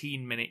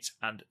 18 minutes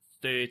and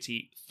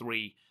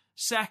 33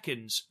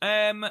 seconds.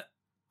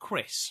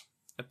 Chris,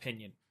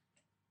 opinion?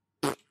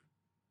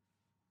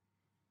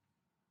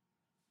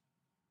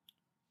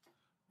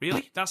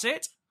 Really? That's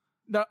it?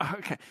 No,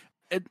 okay.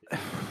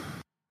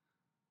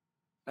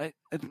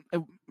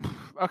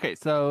 Okay,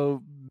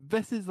 so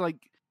this is like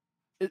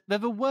they're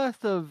the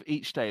worst of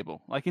each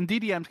stable. Like in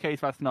DDM's case,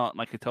 that's not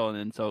like at all an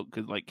insult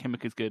because like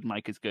Himeka's good,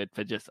 Maika's good.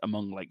 They're just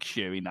among like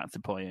Shuri,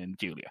 Natsupoi, and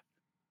Julia,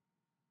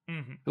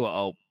 who are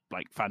all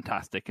like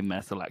fantastic in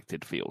their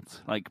selected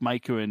fields. Like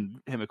Maika and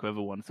Himeka are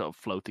the ones sort of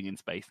floating in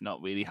space,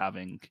 not really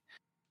having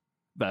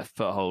their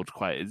foothold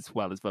quite as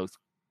well as those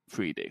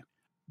three do.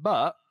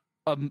 But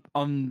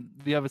on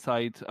the other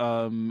side,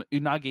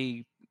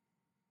 Unagi,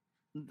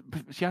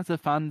 she has her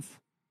fans.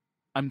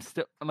 I'm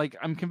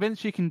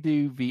convinced she can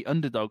do the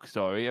underdog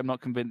story. I'm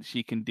not convinced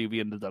she can do the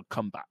underdog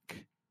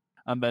comeback.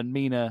 And then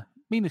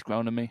Mina's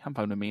grown on me. I'm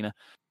fine with Mina.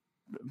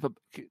 But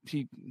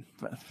she,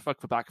 fuck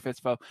the back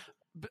fist though.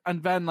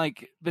 And then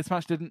like this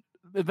match didn't.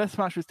 If this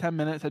match was 10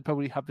 minutes, I'd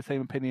probably have the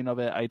same opinion of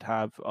it I'd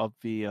have of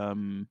the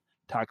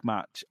tag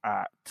match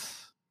at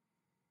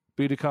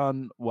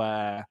Budokan,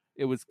 where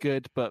it was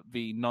good, but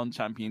the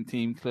non-champion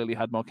team clearly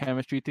had more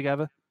chemistry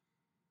together.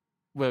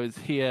 Whereas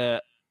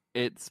here,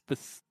 it's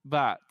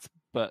that,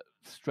 but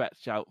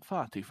stretched out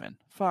far too thin.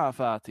 Far,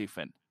 far too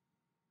thin.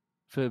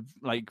 For,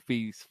 like,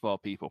 these 4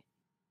 people.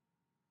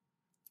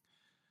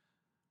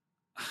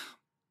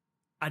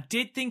 I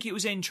did think it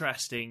was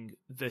interesting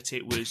that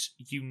it was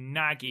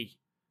Unagi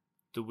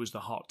that was the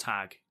hot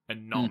tag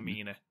and not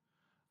Mina.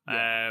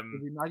 Yeah.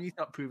 Unagi's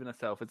not proven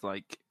herself as,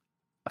 like,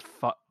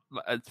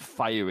 as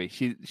fiery.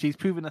 She's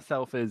proven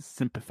herself as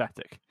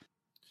sympathetic.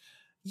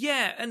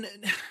 Yeah, and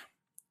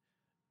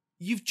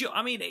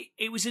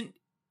it wasn't.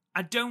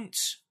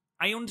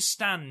 I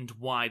understand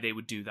why they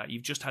would do that.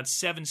 You've just had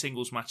 7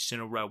 singles matches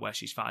in a row where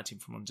she's fighting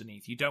from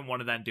underneath. You don't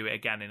want to then do it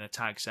again in a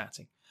tag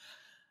setting.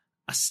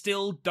 I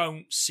still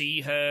don't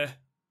see her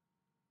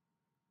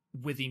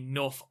with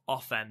enough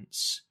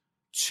offense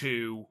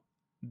to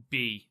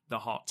be the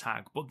hot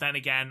tag. But then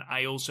again,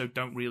 I also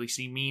don't really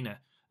see Mina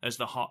as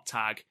the hot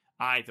tag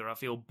either. I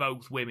feel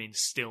both women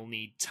still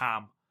need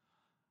Tam.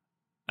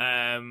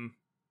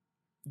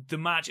 The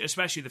match,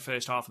 especially the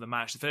first half of the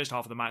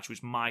match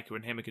was Micah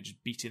and Himika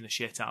just beating the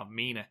shit out of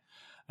Mina.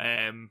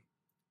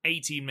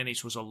 18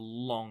 minutes was a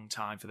long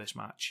time for this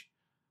match.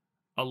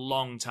 A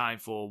long time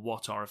for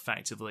what are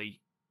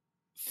effectively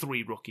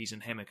 3 rookies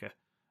and Himika.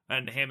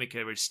 And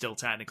Himika is still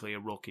technically a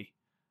rookie.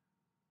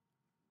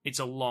 It's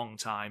a long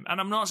time. And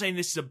I'm not saying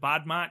this is a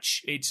bad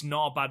match. It's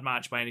not a bad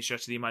match by any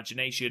stretch of the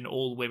imagination.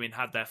 All women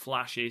had their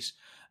flashes.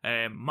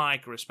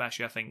 Micah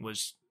especially, I think,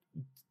 was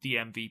the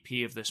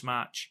MVP of this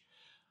match.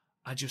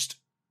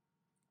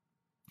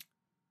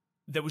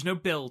 There was no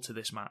build to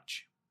this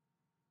match.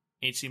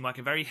 It seemed like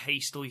a very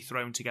hastily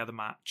thrown together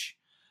match.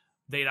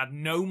 They'd had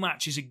no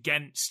matches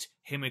against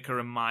Himika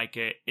and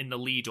Micah in the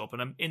lead up.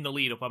 And in the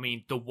lead up, I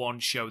mean the one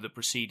show that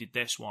preceded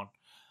this one.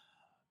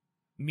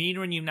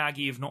 Mina and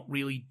Unagi have not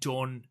really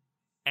done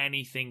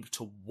anything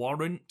to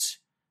warrant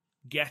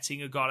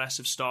getting a Goddess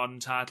of Stardom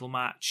title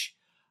match.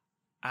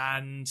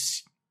 And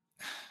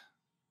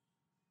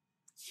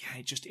yeah,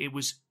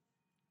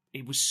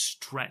 it was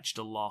stretched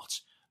a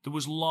lot. There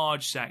was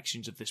large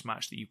sections of this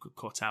match that you could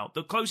cut out.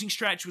 The closing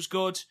stretch was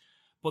good,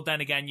 but then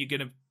again, you're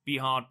going to be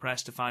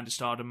hard-pressed to find a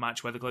Stardom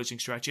match where the closing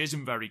stretch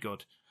isn't very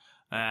good.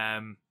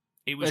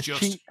 It was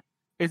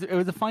It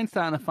was a fine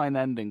start and a fine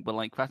ending, but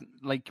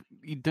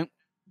you don't.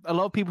 A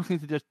lot of people seem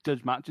to just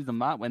judge matches on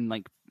that when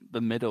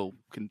the middle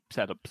can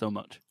set up so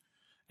much.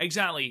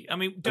 Exactly. I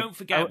mean, don't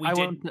forget I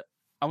want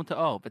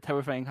the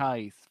terrifying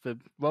highs, for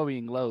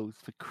worrying lows,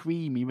 for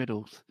creamy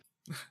middles.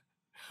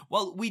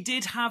 Well, we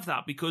did have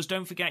that because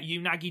don't forget,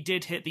 Unagi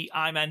did hit the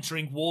I'm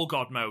entering War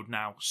God mode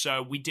now,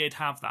 so we did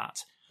have that.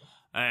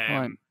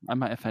 I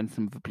might offend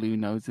some of the blue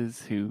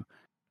noses who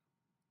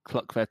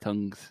cluck their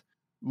tongues,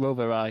 roll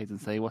their eyes,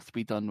 and say, "What's to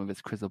be done with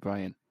this Chris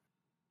O'Brien?"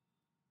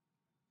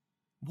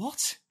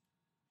 What?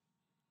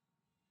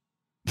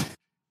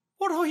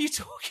 What are you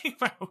talking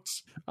about?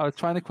 I was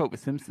trying to quote The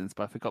Simpsons,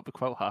 but I forgot the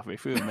quote halfway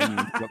through, and then you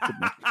interrupted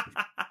me.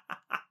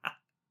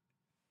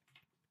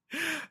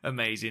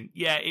 Amazing.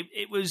 Yeah,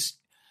 it was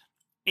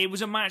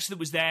a match that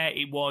was there.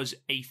 It was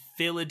a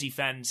filler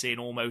defense in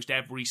almost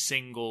every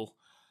single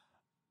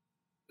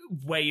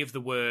way of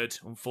the word,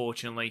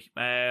 unfortunately.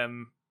 I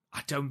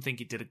don't think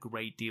it did a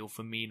great deal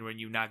for Mina and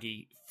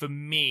Unagi. For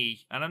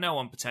me, and I know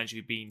I'm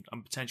potentially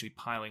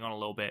piling on a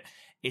little bit,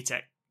 it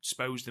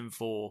exposed them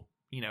for,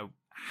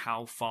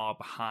 how far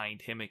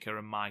behind Himika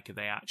and Micah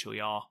they actually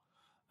are.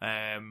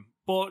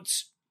 But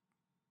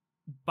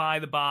by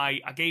the by,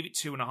 I gave it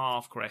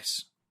 2.5,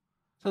 Chris.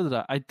 So did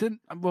I. I gave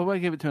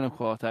it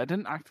 2.25. I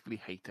didn't actively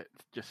hate it.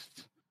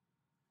 Just,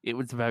 it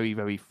was very,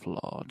 very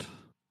flawed.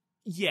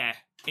 Yeah,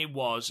 it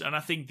was. And I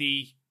think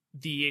the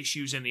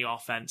issues in the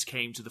offense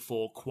came to the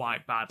fore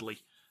quite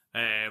badly.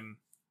 And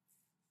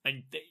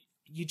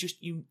you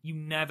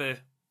never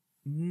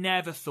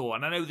thought,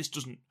 and I know this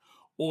doesn't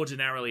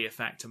ordinarily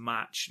affect a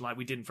match, like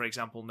we didn't, for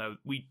example, know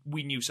we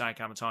knew Sai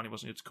Kamatani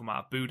wasn't going to come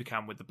out of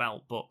Budokan with the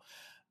belt, but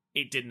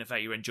it didn't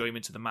affect your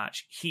enjoyment of the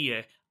match.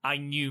 Here, I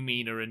knew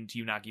Mina and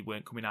Unagi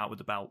weren't coming out with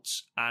the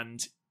belts,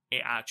 and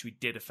it actually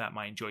did affect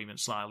my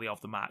enjoyment slightly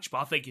of the match, but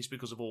I think it's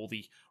because of all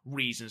the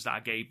reasons that I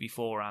gave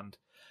beforehand.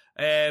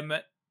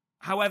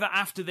 However,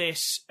 after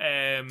this,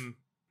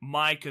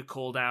 Micah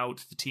called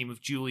out the team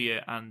of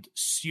Julia and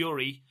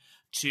Suri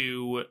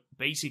to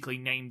basically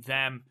name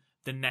them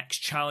the next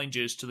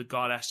challengers to the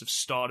Goddess of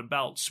Stardom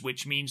belts,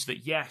 which means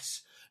that,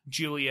 yes,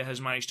 Julia has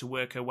managed to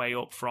work her way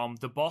up from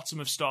the bottom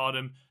of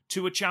Stardom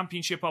to a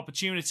championship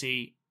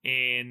opportunity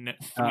in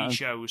 3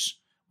 shows,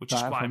 which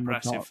is quite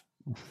impressive.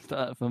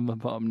 Start from the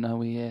bottom, now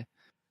we're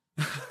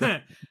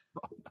here.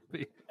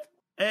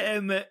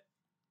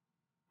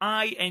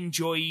 I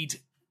enjoyed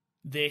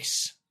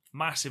this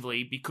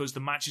massively because the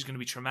match is going to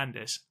be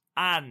tremendous,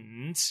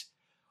 and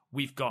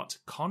we've got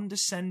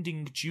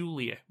condescending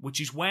Julia, which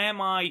is where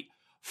my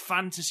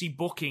fantasy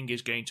booking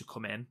is going to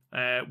come in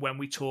when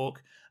we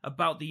talk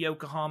about the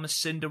Yokohama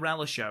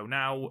Cinderella show.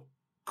 Now,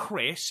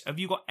 Chris, have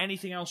you got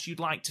anything else you'd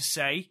like to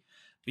say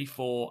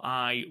before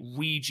I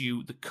read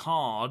you the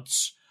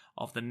cards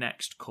of the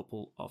next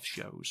couple of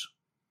shows.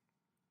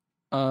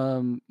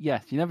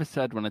 Yes, you never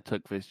said when I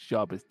took this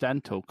job, is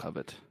dental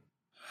covered?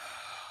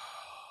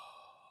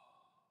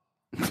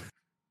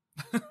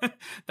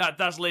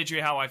 That's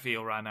literally how I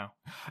feel right now.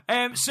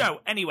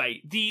 So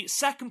anyway, the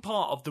second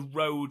part of the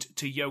road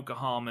to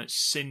Yokohama,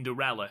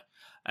 Cinderella,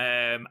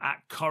 at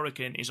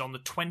Korakuen is on the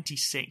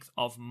 26th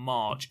of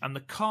March, and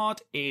the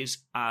card is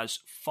as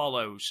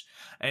follows.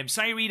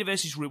 Sayurida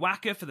versus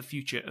Ruaka for the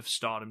Future of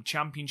Stardom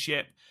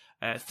Championship.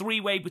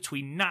 Three-way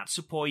between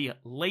Natsupoi,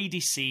 Lady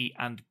C,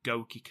 and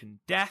Gokiken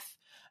Death.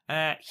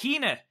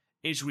 Hina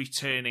is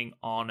returning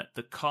on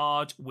the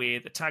card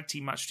with a tag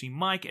team match between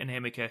Mike and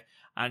Himeka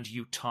and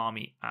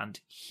Utami and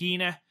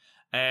Hina.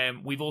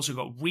 We've also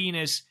got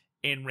Rena's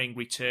in-ring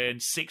return,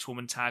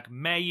 6-woman tag,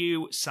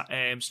 Mayu,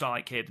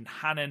 Starlight Kid, and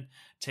Hanan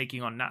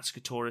taking on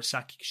Natsukatora,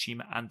 Saki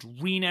Kashima, and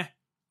Rena.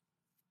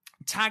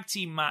 Tag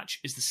team match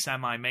is the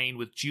semi-main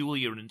with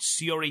Julia and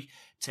Syuri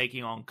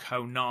taking on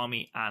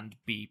Konami and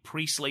B.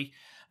 Priestley.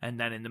 And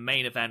then in the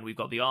main event, we've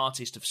got the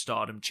Artist of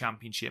Stardom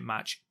Championship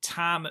match,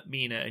 Tam,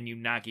 Mina, and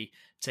Unagi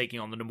taking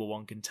on the number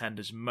one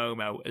contenders,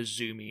 Momo,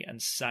 Azumi,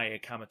 and Saya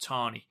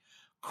Kamatani.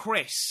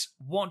 Chris,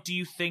 what do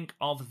you think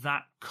of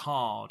that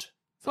card?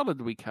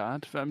 Solid week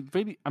card.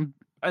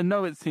 I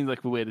know it seems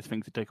like the weirdest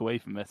thing to take away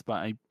from this, but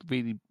I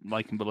really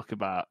liking the look of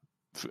that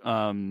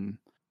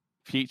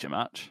future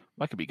match.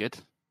 That could be good.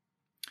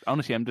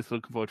 Honestly, I'm just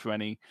looking forward to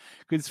any,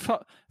 because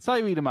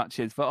Sayurida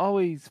matches,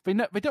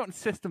 they don't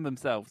system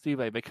themselves, do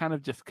they? They kind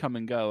of just come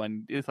and go,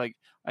 and it's like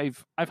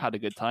I've had a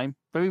good time.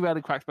 Very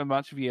rarely cracks my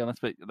match, to be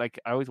honest, but like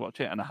I always watch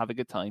it and I have a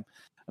good time,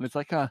 and it's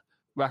like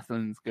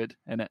wrestling's good,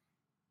 isn't it?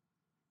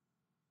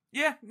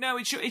 Yeah, no,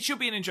 it should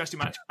be an interesting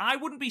match. I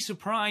wouldn't be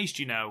surprised,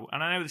 and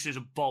I know this is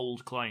a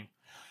bold claim.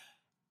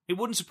 It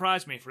wouldn't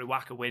surprise me if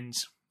Ruaka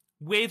wins.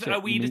 With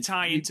Oida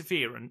tie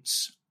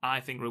interference, I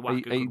think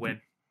Ruaka could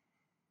win.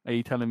 Are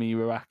you telling me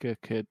Ruaka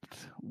could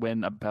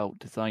win a belt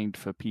designed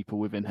for people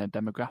within her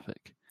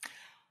demographic?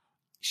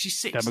 She's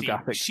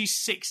 16. She's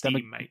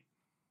 16, mate.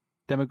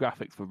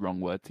 Demographic's the wrong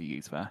word to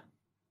use there.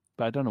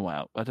 But I don't know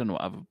what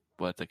other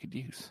words I could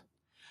use.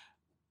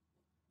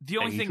 The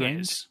only thing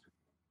is,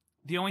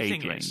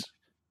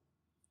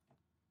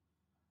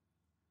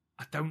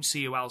 I don't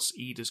see who else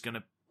Ida's going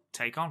to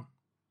take on.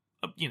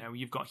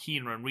 You've got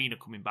Hina and Rena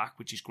coming back,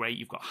 which is great.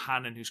 You've got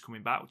Hanan who's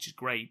coming back, which is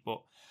great.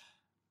 But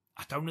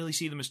I don't really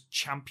see them as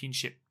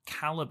championship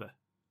caliber.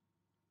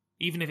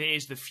 Even if it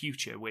is the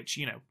future, which,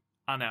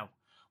 I know.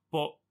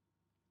 But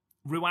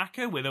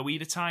Ruaka with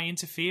Oida Tai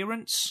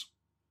interference,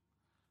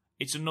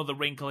 it's another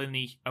wrinkle in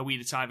the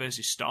Oida Tai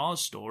versus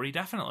Stars story,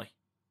 definitely.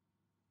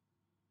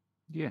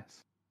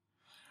 Yes.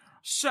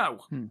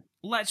 So,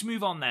 let's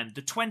move on then.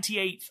 The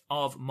 28th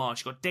of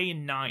March, got day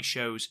and night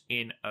shows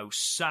in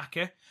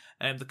Osaka.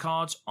 The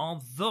cards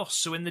are thus.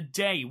 So in the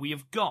day, we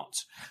have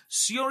got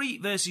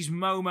Syuri versus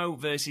Momo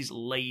versus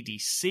Lady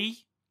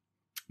C.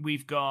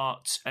 We've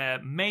got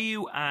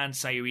Mayu and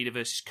Sayurida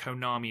versus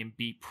Konami and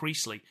B.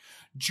 Priestley.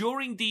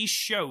 During these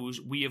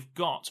shows, we have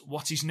got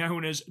what is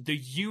known as the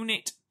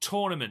Unit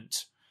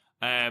Tournament,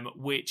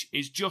 which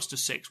is just a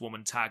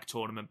 6-woman tag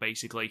tournament,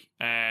 basically,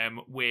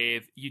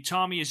 with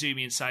Utami,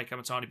 Azumi, and Saya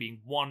Kamatani being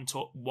one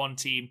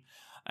team,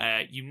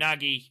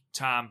 Unagi,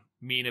 Tam,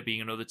 Mina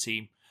being another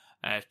team,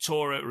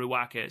 Tora,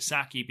 Ruaka,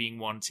 Saki being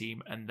one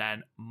team, and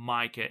then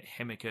Maika,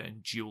 Himeka,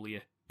 and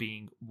Julia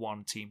being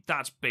one team.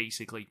 That's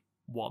basically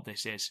what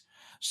this is.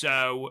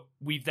 So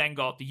we've then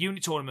got the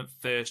Unit Tournament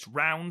first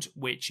round,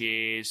 which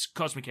is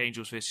Cosmic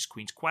Angels versus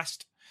Queen's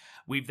Quest.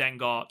 We've then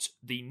got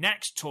the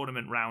next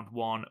tournament round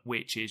 1,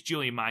 which is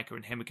Julia, Maika,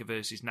 and Himeka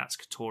versus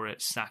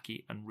Natsukatora,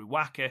 Saki, and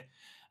Ruaka.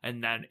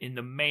 And then in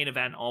the main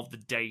event of the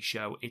day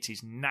show, it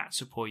is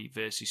Natsupoi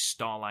versus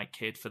Starlight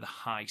Kid for the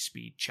High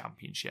Speed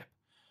Championship.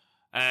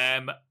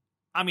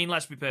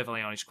 Let's be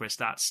perfectly honest, Chris,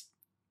 that's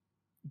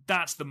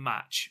the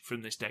match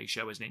from this day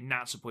show, isn't it?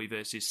 Natsupoi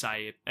versus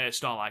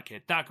Starlight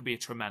Kid. That could be a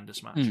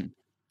tremendous match.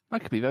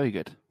 That could be very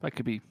good. That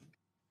could be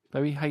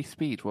very high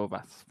speed. Well,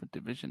 that's for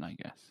division, I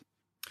guess.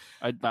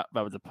 That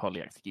was a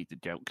poorly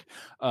executed joke.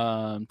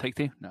 Take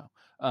 2? No.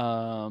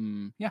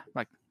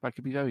 That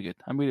could be very good.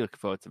 I'm really looking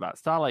forward to that.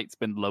 Starlight's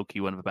been low-key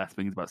one of the best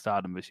things about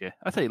Stardom this year.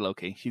 I say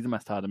low-key. She's the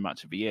best Stardom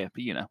match of the year,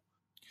 but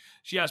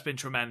She has been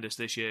tremendous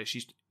this year.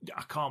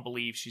 I can't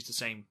believe she's the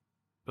same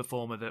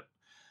performer that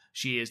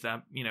she is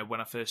that,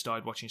 when I first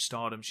started watching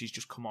Stardom, she's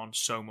just come on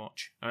so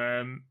much.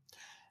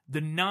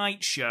 The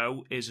night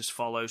show is as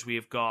follows. We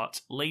have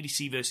got Lady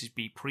C versus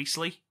B.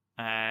 Priestley.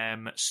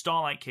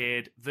 Starlight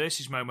Kid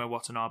versus Momo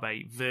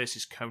Watanabe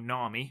versus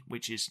Konami,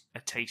 which is a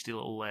tasty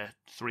little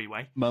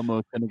 3-way.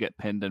 Momo's going to get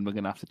pinned, and we're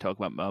going to have to talk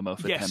about Momo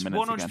for 10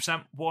 minutes. Yes,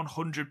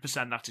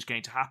 100% that is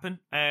going to happen.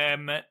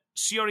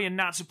 Syuri and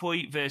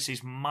Natsupoi versus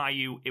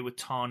Mayu,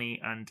 Iwatani,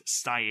 and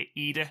Saya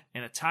Ida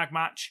in a tag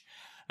match.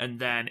 And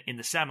then in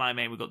the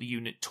semi-main, we've got the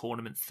Unit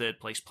Tournament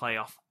third place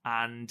playoff.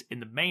 And in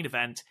the main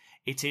event,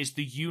 it is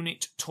the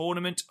Unit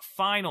Tournament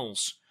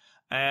finals.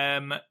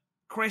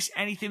 Chris,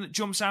 anything that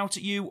jumps out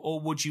at you,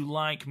 or would you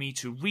like me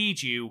to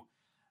read you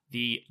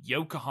the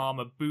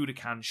Yokohama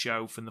Budokan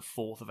show from the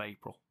 4th of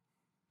April?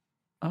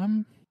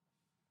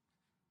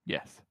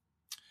 Yes.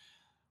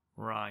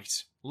 Right.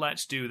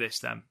 Let's do this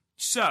then.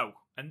 So,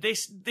 and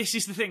this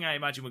is the thing I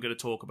imagine we're going to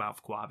talk about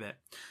for quite a bit.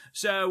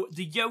 So,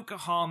 the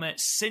Yokohama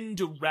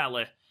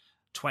Cinderella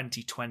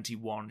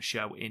 2021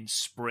 show in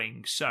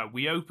spring. So,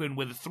 we open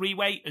with a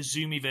 3-way,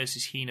 Azumi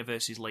versus Hina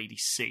versus Lady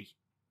C.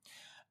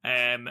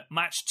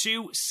 Match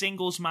 2,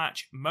 singles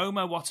match,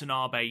 Momo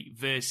Watanabe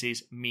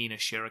versus Mina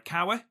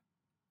Shirakawa.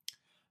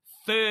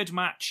 Third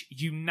match,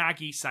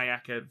 Unagi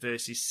Sayaka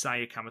versus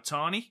Saya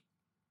Kamatani.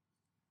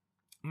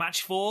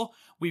 Match 4,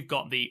 we've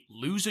got the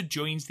loser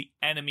joins the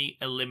enemy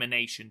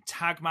elimination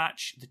tag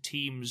match. The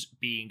teams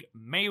being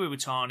Mayu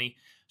Iwatani,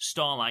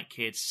 Starlight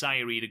Kid,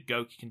 Sayarida,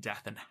 Gokiken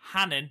Death, and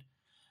Hanan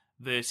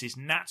versus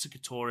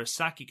Natsuko Tora,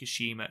 Saki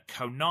Kashima,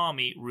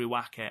 Konami,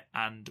 Ruaka,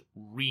 and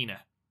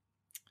Rina.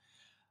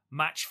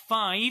 Match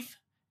 5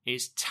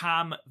 is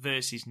Tam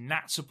versus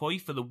Natsupoi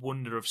for the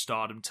Wonder of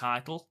Stardom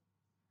title.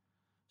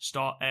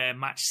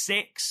 Match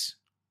 6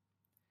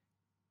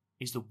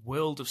 is the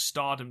World of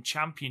Stardom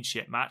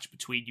Championship match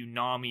between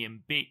Utami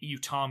and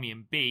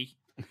B.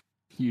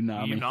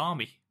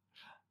 Unami.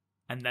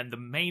 And then the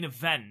main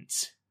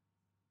event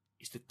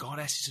is the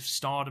Goddesses of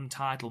Stardom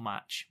title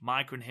match.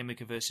 Maika and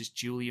Himika versus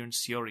Julia and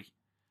Syuri.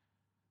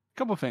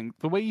 Couple of things.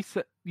 The way you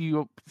said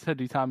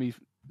Utami,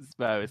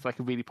 it's like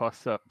a really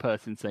posh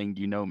person saying,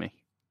 "You know me."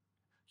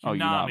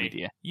 Unami,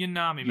 dear.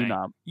 Unami, mate.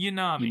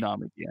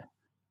 Unami, dear.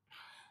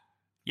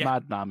 Yeah.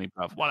 Mad Nami,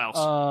 bruv. What else?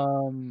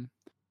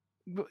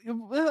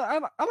 I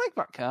like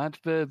that card,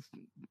 but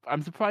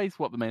I'm surprised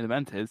what the main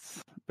event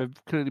is. They're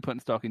clearly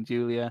putting stock in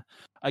Julia.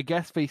 I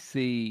guess they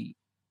see...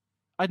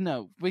 I don't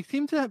know. They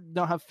seem to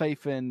not have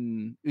faith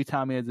in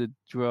Utami as a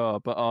draw,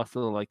 but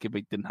also, like, if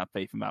they didn't have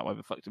faith in that, why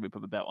the fuck did we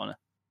put the belt on her?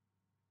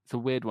 It's a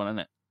weird one, isn't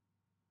it?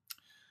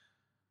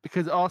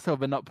 Because also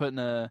they're not putting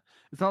a...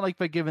 It's not like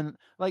they're giving...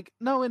 Like,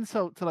 no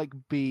insult to, like,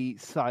 B,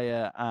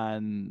 Saya,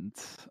 and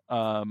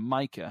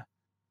Micah.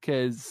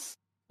 Because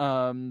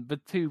the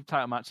 2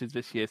 title matches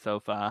this year so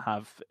far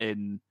have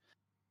in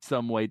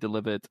some way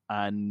delivered,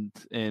 and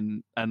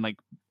like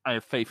I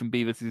have faith in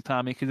B versus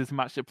Utami because it's a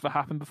matchup that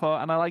happened before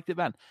and I liked it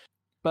then.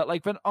 But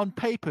like when on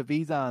paper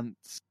these aren't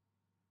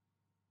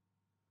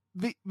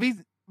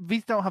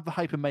these don't have the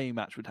hype a May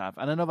match would have,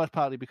 and I know that's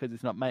partly because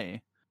it's not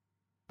May,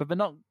 but they're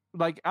not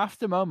like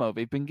after Momo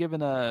they've been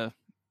given a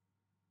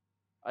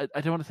I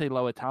don't want to say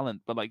lower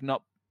talent, but like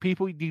not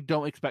people you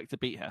don't expect to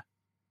beat her.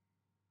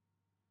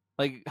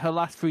 Like, her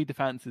last 3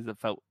 defenses have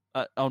felt,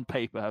 on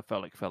paper, have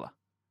felt like filler.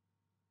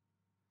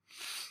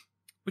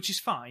 Which is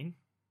fine.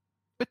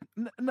 But,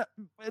 no,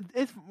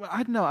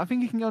 I don't know, I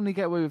think you can only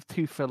get away with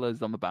 2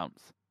 fillers on the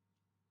bounce.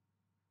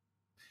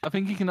 I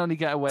think you can only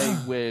get away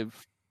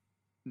with,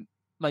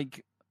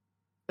 like,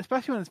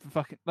 especially when it's the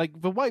fucking, like,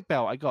 the white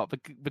belt I got,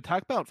 the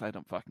tag belts I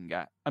don't fucking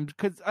get.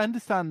 Because I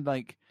understand,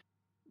 like,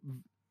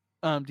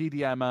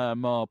 DDM are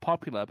more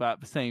popular, but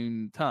at the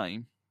same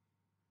time,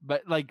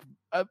 but, like,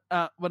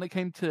 when it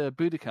came to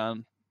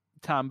Budokan,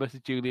 Tam versus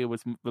Julia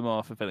was the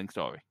more fulfilling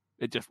story.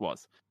 It just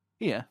was.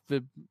 Here,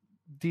 the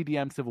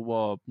DDM Civil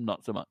War,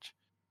 not so much.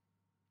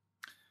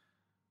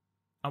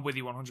 I'm with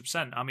you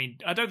 100%. I mean,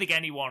 I don't think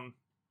anyone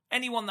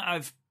that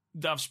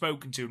I've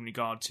spoken to in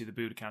regard to the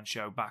Budokan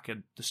show back at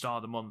the start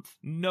of the month,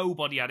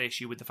 nobody had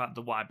issue with the fact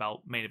the white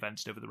belt main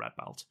evented over the red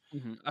belt.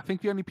 Mm-hmm. I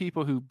think the only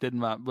people who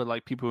didn't that were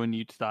like people who were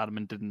new to Stardom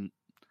and didn't,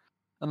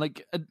 and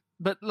like.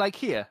 But, like,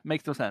 here,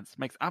 makes no sense.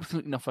 Makes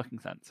absolutely no fucking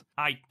sense.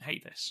 I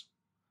hate this.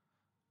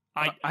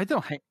 I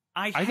don't hate...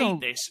 I hate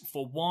this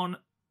for one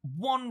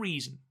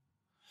reason.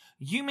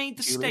 You made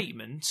the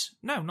statement...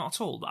 No, not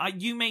at all.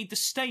 You made the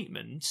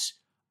statement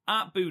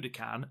at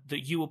Budokan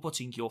that you were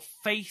putting your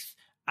faith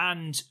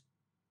and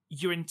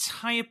your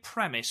entire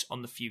premise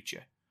on the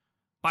future.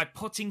 By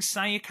putting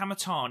Saya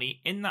Kamatani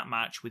in that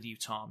match with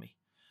Utami.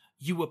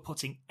 You were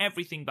putting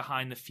everything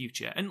behind the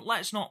future. And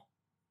let's not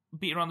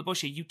beat around the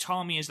bush here.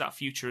 Utami is that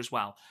future as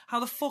well. How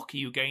the fuck are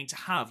you going to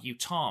have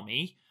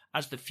Utami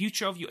as the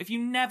future of you if you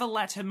never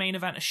let her main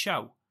event a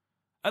show?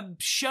 A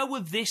show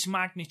of this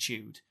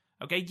magnitude.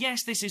 Okay,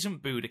 yes, this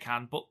isn't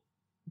Budokan, but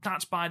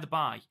that's by the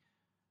by.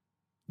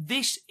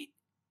 The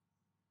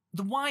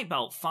white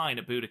belt, fine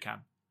at Budokan.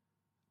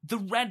 The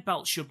red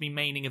belt should be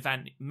main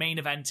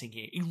eventing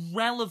here,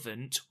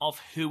 irrelevant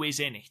of who is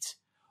in it.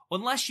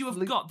 Unless you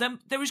have got them,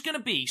 there is going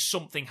to be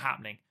something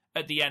happening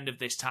at the end of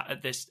this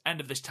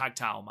tag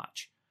title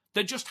match.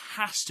 There just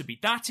has to be.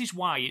 That is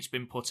why it's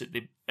been put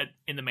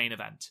in the main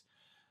event.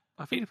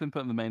 I think it's been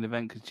put in the main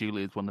event because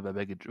Julia is one of their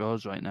bigger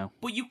draws right now.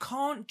 But you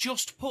can't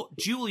just put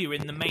Julia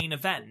in the main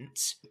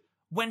event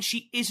when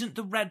she isn't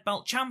the red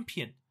belt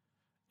champion.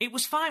 It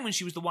was fine when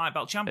she was the white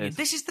belt champion.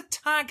 This is the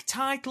tag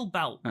title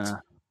belt.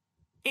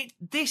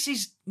 This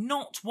is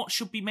not what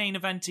should be main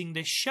eventing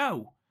this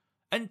show.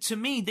 And to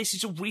me, this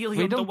is a really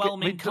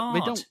underwhelming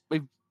card.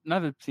 We've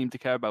never seemed to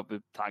care about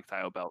the tag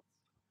title belt.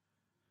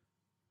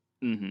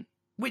 Mm-hmm.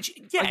 Which,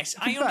 yes,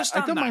 I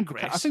understand that,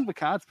 Chris. I think the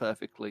card's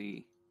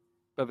perfectly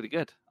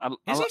good. I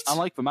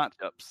like the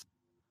matchups.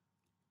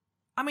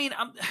 I mean,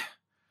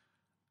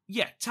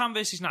 yeah, Tam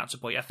versus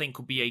Natsupoi, I think,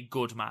 could be a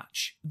good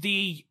match.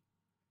 The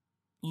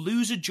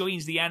loser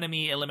joins the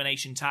enemy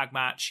elimination tag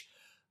match.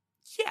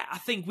 Yeah, I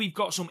think we've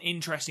got some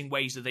interesting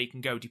ways that they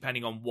can go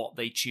depending on what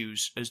they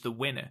choose as the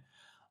winner.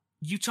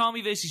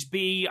 Utami versus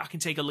B, I can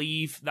take a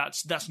leave.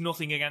 That's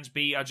nothing against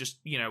B. I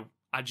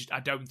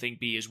don't think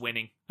B is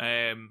winning.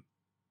 I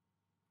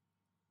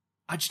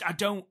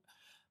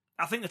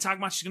think the tag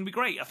match is going to be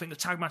great. I think the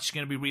tag match is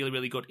going to be really,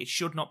 really good. It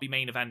should not be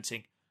main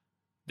eventing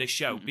this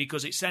show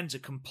because it sends a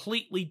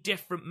completely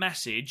different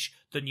message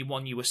than the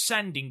one you were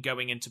sending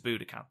going into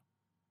Budokan.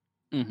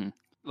 Mm-hmm.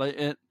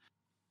 Like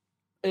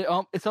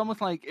it's almost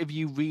like if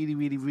you really,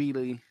 really,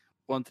 really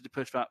wanted to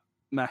push that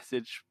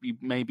message, you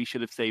maybe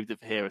should have saved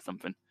it for here or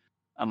something,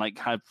 and like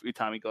have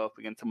Utami go up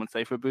against someone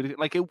safe for a Budokan.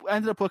 Like it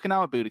ended up working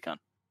out at Budokan.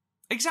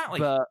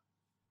 Exactly. But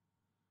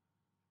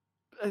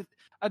I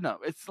don't know.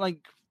 It's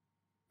like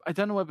I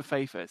don't know where the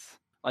faith is.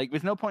 Like,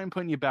 there's no point in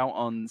putting your belt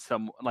on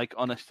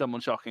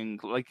someone shocking.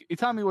 Like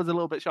Utami was a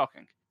little bit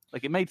shocking.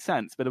 Like it made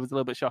sense, but it was a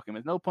little bit shocking.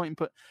 There's no point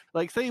in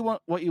say you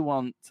want what you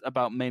want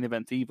about main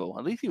event Evil.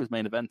 At least he was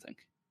main eventing.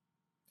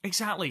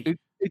 Exactly.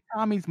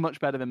 Utami's much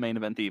better than main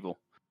event Evil.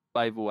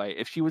 By the way,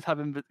 if she was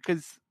having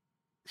because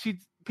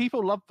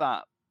people love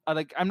that.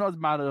 I'm not as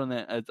mad on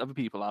it as other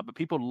people are, but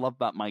people love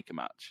that Micah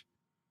match.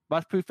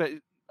 That's proof that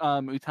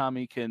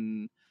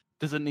Utami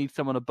doesn't need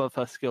someone above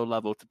her skill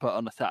level to put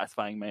on a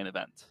satisfying main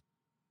event.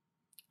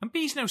 And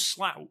B's no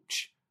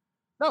slouch.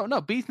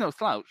 No, B's no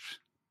slouch.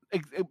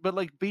 But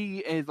like B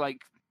is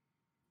like,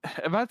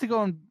 if I had to go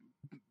on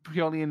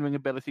purely in ring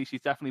ability,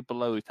 she's definitely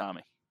below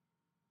Utami.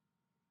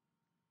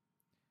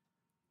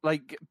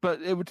 Like,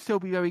 but it would still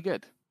be very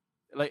good.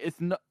 Like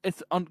it's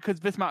on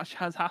because this match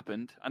has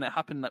happened, and it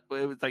happened.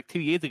 It was like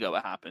 2 years ago.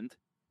 It happened,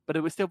 but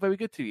it was still very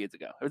good 2 years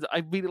ago.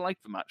 I really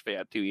liked the match they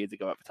had 2 years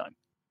ago at the time.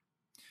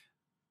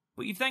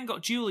 But you've then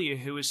got Julia,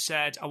 who has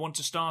said, "I want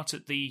to start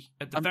at the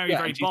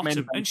very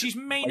bottom," and she's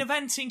main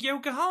eventing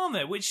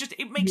Yokohama, which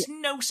it makes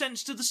no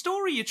sense to the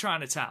story you're trying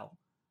to tell.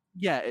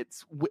 Yeah,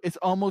 it's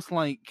almost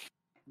like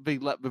they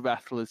let the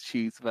wrestlers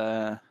choose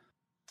their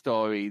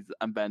stories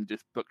and then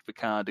just booked the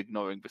card,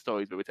 ignoring the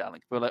stories they were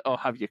telling. We're like, "Oh,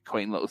 have your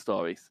quaint little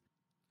stories."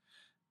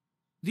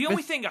 The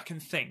only thing I can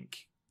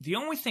think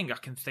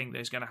that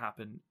is going to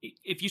happen,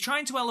 if you're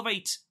trying to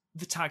elevate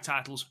the tag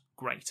titles,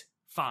 great,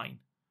 fine.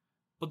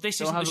 But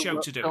this isn't the show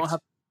to do it.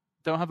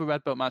 Don't have a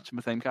red belt match on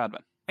the same card,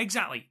 then.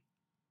 Exactly.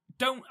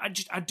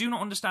 I do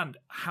not understand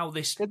how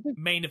this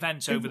main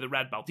events over the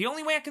red belt. The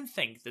only way I can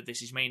think that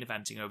this is main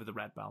eventing over the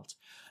red belt,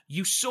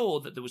 you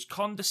saw that there was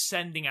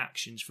condescending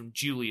actions from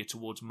Julia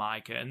towards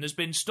Micah, and there's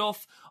been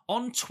stuff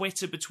on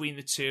Twitter between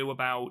the two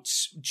about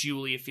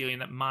Julia feeling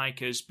that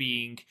Micah's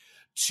being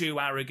too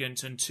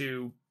arrogant and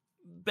too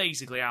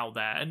basically out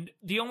there. And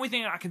the only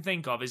thing I can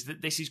think of is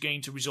that this is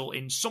going to result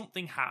in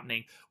something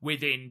happening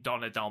within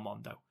Donna Del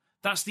Mondo.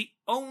 That's the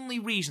only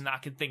reason that I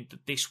can think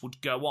that this would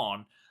go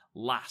on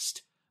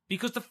last.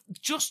 Because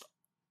just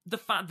the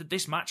fact that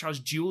this match has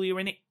Julia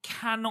in it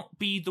cannot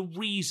be the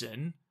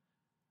reason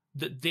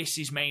that this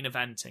is main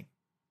eventing.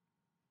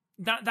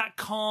 That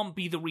can't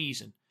be the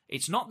reason.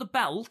 It's not the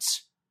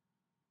belt.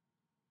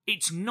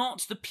 It's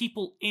not the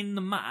people in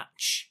the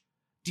match.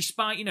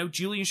 Despite,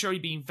 Julia and Shuri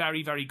being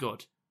very, very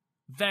good.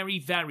 Very,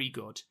 very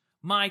good.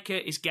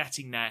 Micah is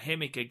getting there.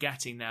 Himika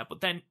getting there.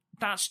 But then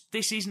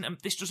this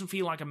doesn't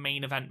feel like a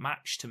main event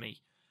match to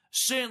me.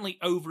 Certainly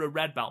over a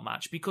red belt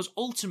match, because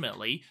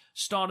ultimately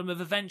Stardom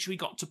have eventually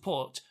got to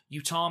put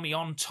Utami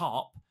on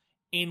top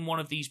in one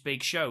of these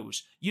big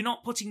shows. You're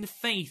not putting the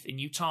faith in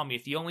Utami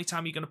if the only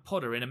time you're going to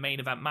put her in a main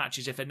event match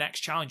is if her next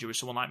challenger is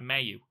someone like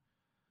Mayu.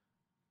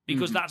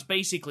 Because that's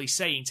basically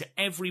saying to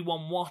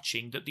everyone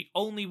watching that the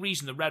only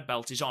reason the red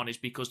belt is on is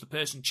because the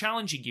person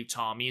challenging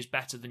Utami is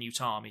better than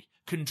Utami,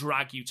 can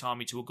drag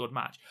Utami to a good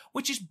match,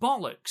 which is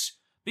bollocks.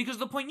 Because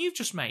the point you've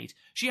just made,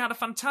 she had a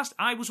fantastic...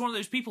 I was one of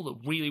those people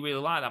that really, really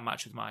liked that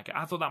match with Micah.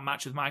 I thought that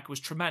match with Micah was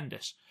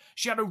tremendous.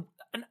 She had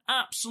an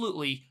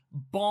absolutely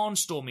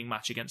barnstorming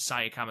match against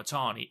Saya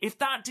Kamatani. If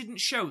that didn't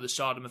show the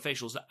Stardom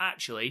officials that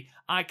actually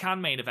I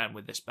can main event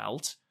with this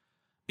belt,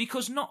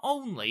 because not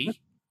only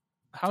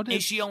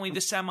is she only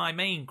the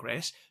semi-main,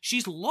 Chris,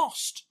 she's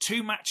lost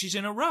 2 matches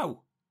in a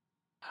row.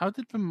 How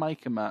did the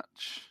Micah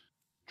match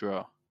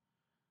draw?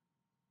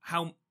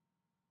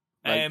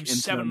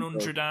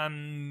 700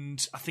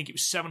 and I think it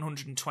was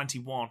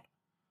 721.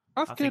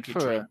 That's good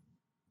for her.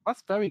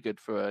 That's very good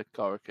for a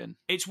Korakuen.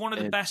 It's one of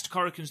the best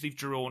Korakuens they've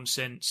drawn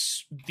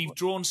since... They've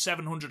drawn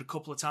 700 a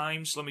couple of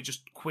times. Let me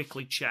just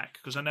quickly check,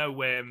 because I know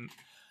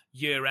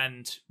Year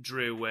End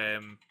drew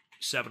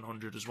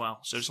 700 as well.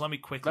 So just let me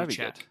quickly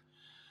check.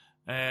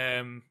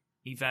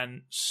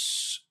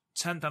 Events...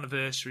 10th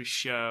anniversary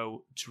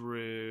show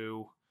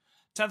drew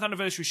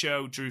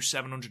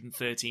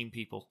 713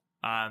 people,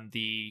 and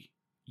the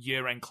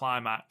year-end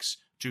climax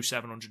drew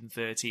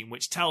 713,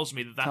 which tells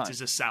me that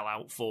is a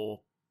sellout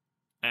for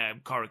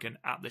Korakuen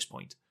at this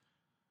point.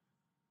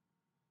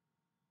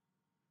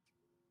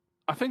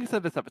 I think I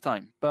said this at the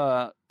time,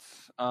 but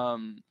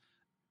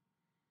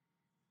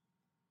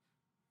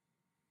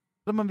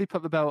when they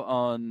put the belt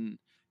on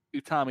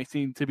Utami,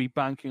 seemed to be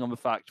banking on the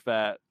fact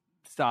that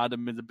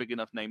Stardom is a big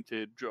enough name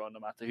to draw no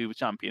matter who the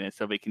champion is,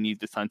 so they can use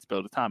this time to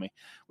build Utami,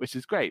 which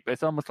is great. But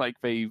it's almost like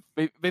they've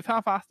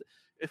half-assed.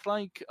 It's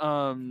like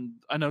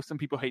I know some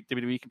people hate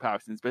WWE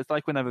comparisons, but it's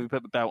like whenever we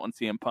put the belt on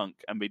CM Punk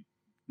and we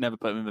never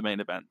put him in the main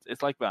event.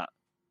 It's like that.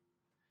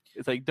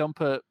 It's like, don't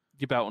put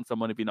your belt on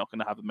someone if you're not going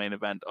to have a main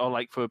event. Or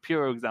like for a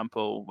pure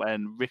example,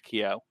 when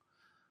Riccio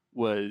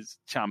was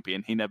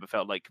champion, he never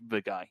felt like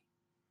the guy.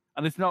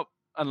 And it's not,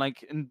 and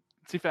like to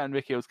be fair, in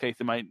Riccio's case,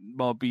 it might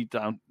be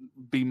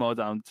more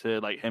down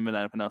to like him and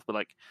anything else. But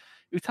like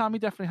Utami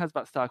definitely has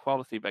that star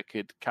quality that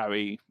could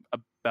carry a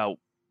belt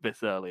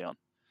this early on.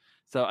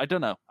 So I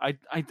don't know. I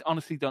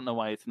honestly don't know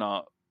why it's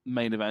not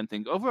main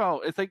eventing.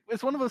 Overall,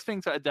 it's one of those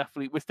things that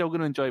we're still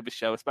going to enjoy the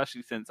show,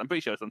 especially since I'm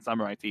pretty sure it's on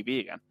Samurai TV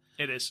again.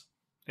 It is.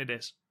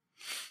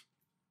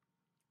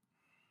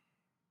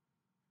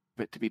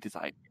 Bit to be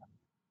desired.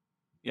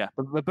 Yeah,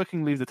 but the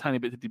booking leaves a tiny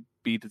bit to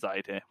be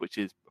desired here, which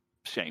is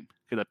a shame,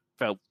 because I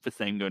felt the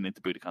same going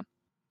into Budokan.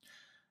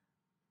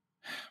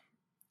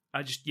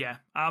 I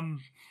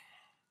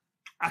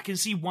can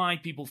see why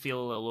people feel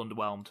a little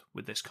underwhelmed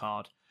with this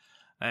card.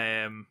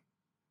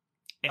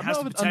 It has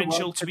the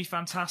potential to be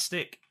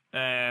fantastic.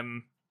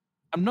 I'm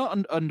not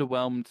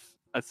underwhelmed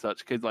as such,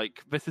 because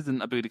like this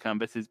isn't a Budokan.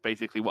 This is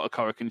basically what a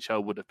Korakuen show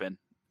would have been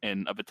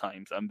in other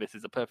times, and this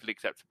is a perfectly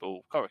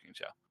acceptable Korakuen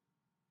show.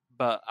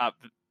 But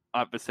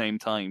at the same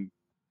time,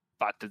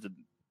 that doesn't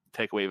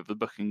take away that the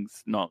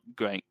booking's not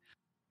great.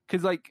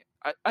 Because like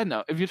I don't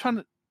know, if you're trying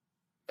to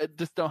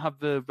just don't have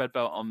the red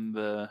belt on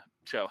the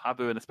show, have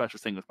her in a special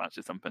singles match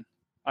or something.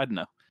 I don't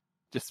know.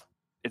 Just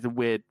it's a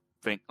weird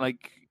thing.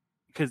 Like,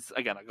 because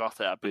again, I got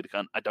it at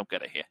Budokan. I don't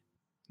get it here.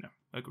 No,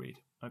 agreed.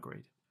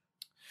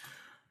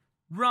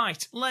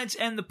 Right, let's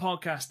end the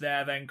podcast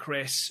there then,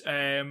 Chris.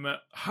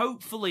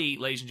 Hopefully,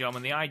 ladies and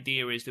gentlemen, the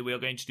idea is that we are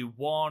going to do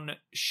one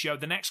show.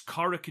 The next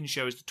Korakuen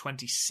show is the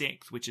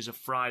 26th, which is a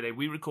Friday.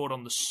 We record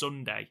on the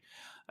Sunday.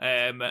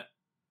 At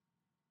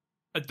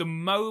the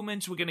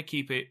moment, we're going to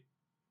keep it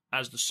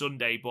as the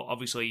Sunday, but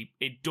obviously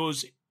it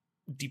does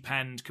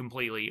depend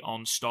completely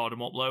on Stardom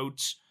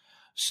uploads.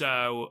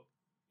 So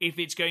if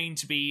it's going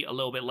to be a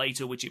little bit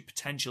later, which it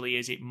potentially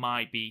is, it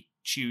might be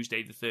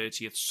Tuesday the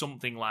 30th,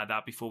 something like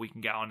that, before we can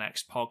get our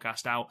next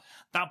podcast out.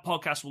 That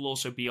podcast will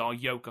also be our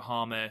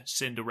Yokohama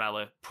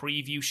Cinderella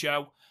preview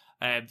show.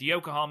 The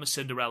Yokohama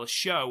Cinderella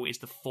show is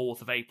the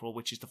 4th of April,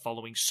 which is the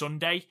following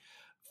Sunday.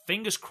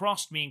 Fingers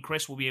crossed me and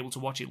Chris will be able to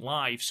watch it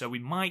live, so we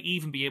might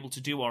even be able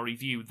to do our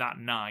review that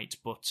night,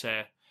 but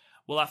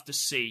we'll have to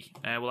see.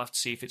 We'll have to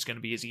see if it's going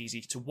to be as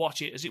easy to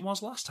watch it as it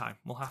was last time.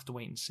 We'll have to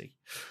wait and see.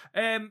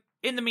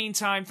 In the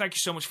meantime, thank you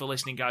so much for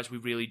listening, guys. We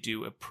really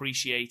do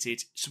appreciate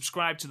it.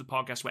 Subscribe to the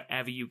podcast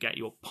wherever you get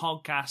your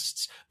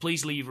podcasts.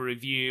 Please leave a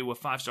review, a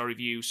 5-star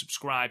review,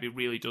 subscribe. It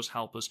really does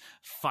help us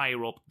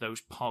fire up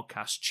those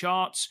podcast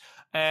charts.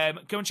 Go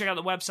and check out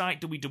the website,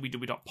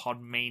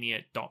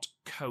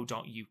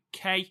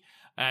 www.podmania.co.uk. You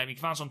can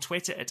find us on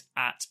Twitter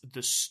at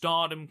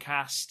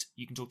 @TheStardomCast.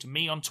 You can talk to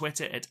me on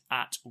Twitter at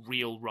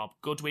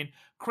 @RealRobGoodwin.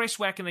 Chris,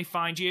 where can they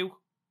find you?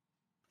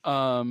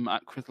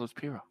 At Chris Loves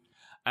Piro.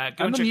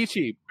 Go on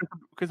YouTube.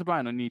 Chris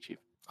O'Brien on YouTube.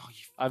 Oh,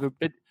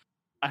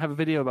 I have a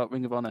video about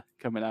Ring of Honor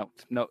coming out.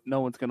 No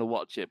one's going to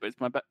watch it, but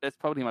it's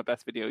probably my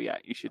best video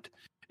yet. You should,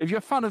 if you're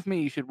a fan of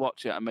me, you should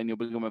watch it, and then you'll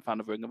become a fan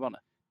of Ring of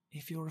Honor.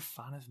 If you're a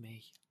fan of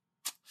me,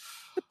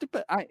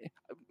 but I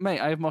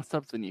have more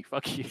subs than you.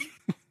 Fuck you.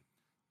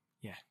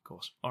 Yeah, of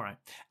course. All right.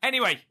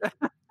 Anyway,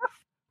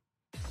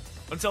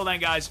 until then,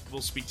 guys, we'll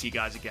speak to you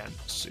guys again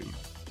soon.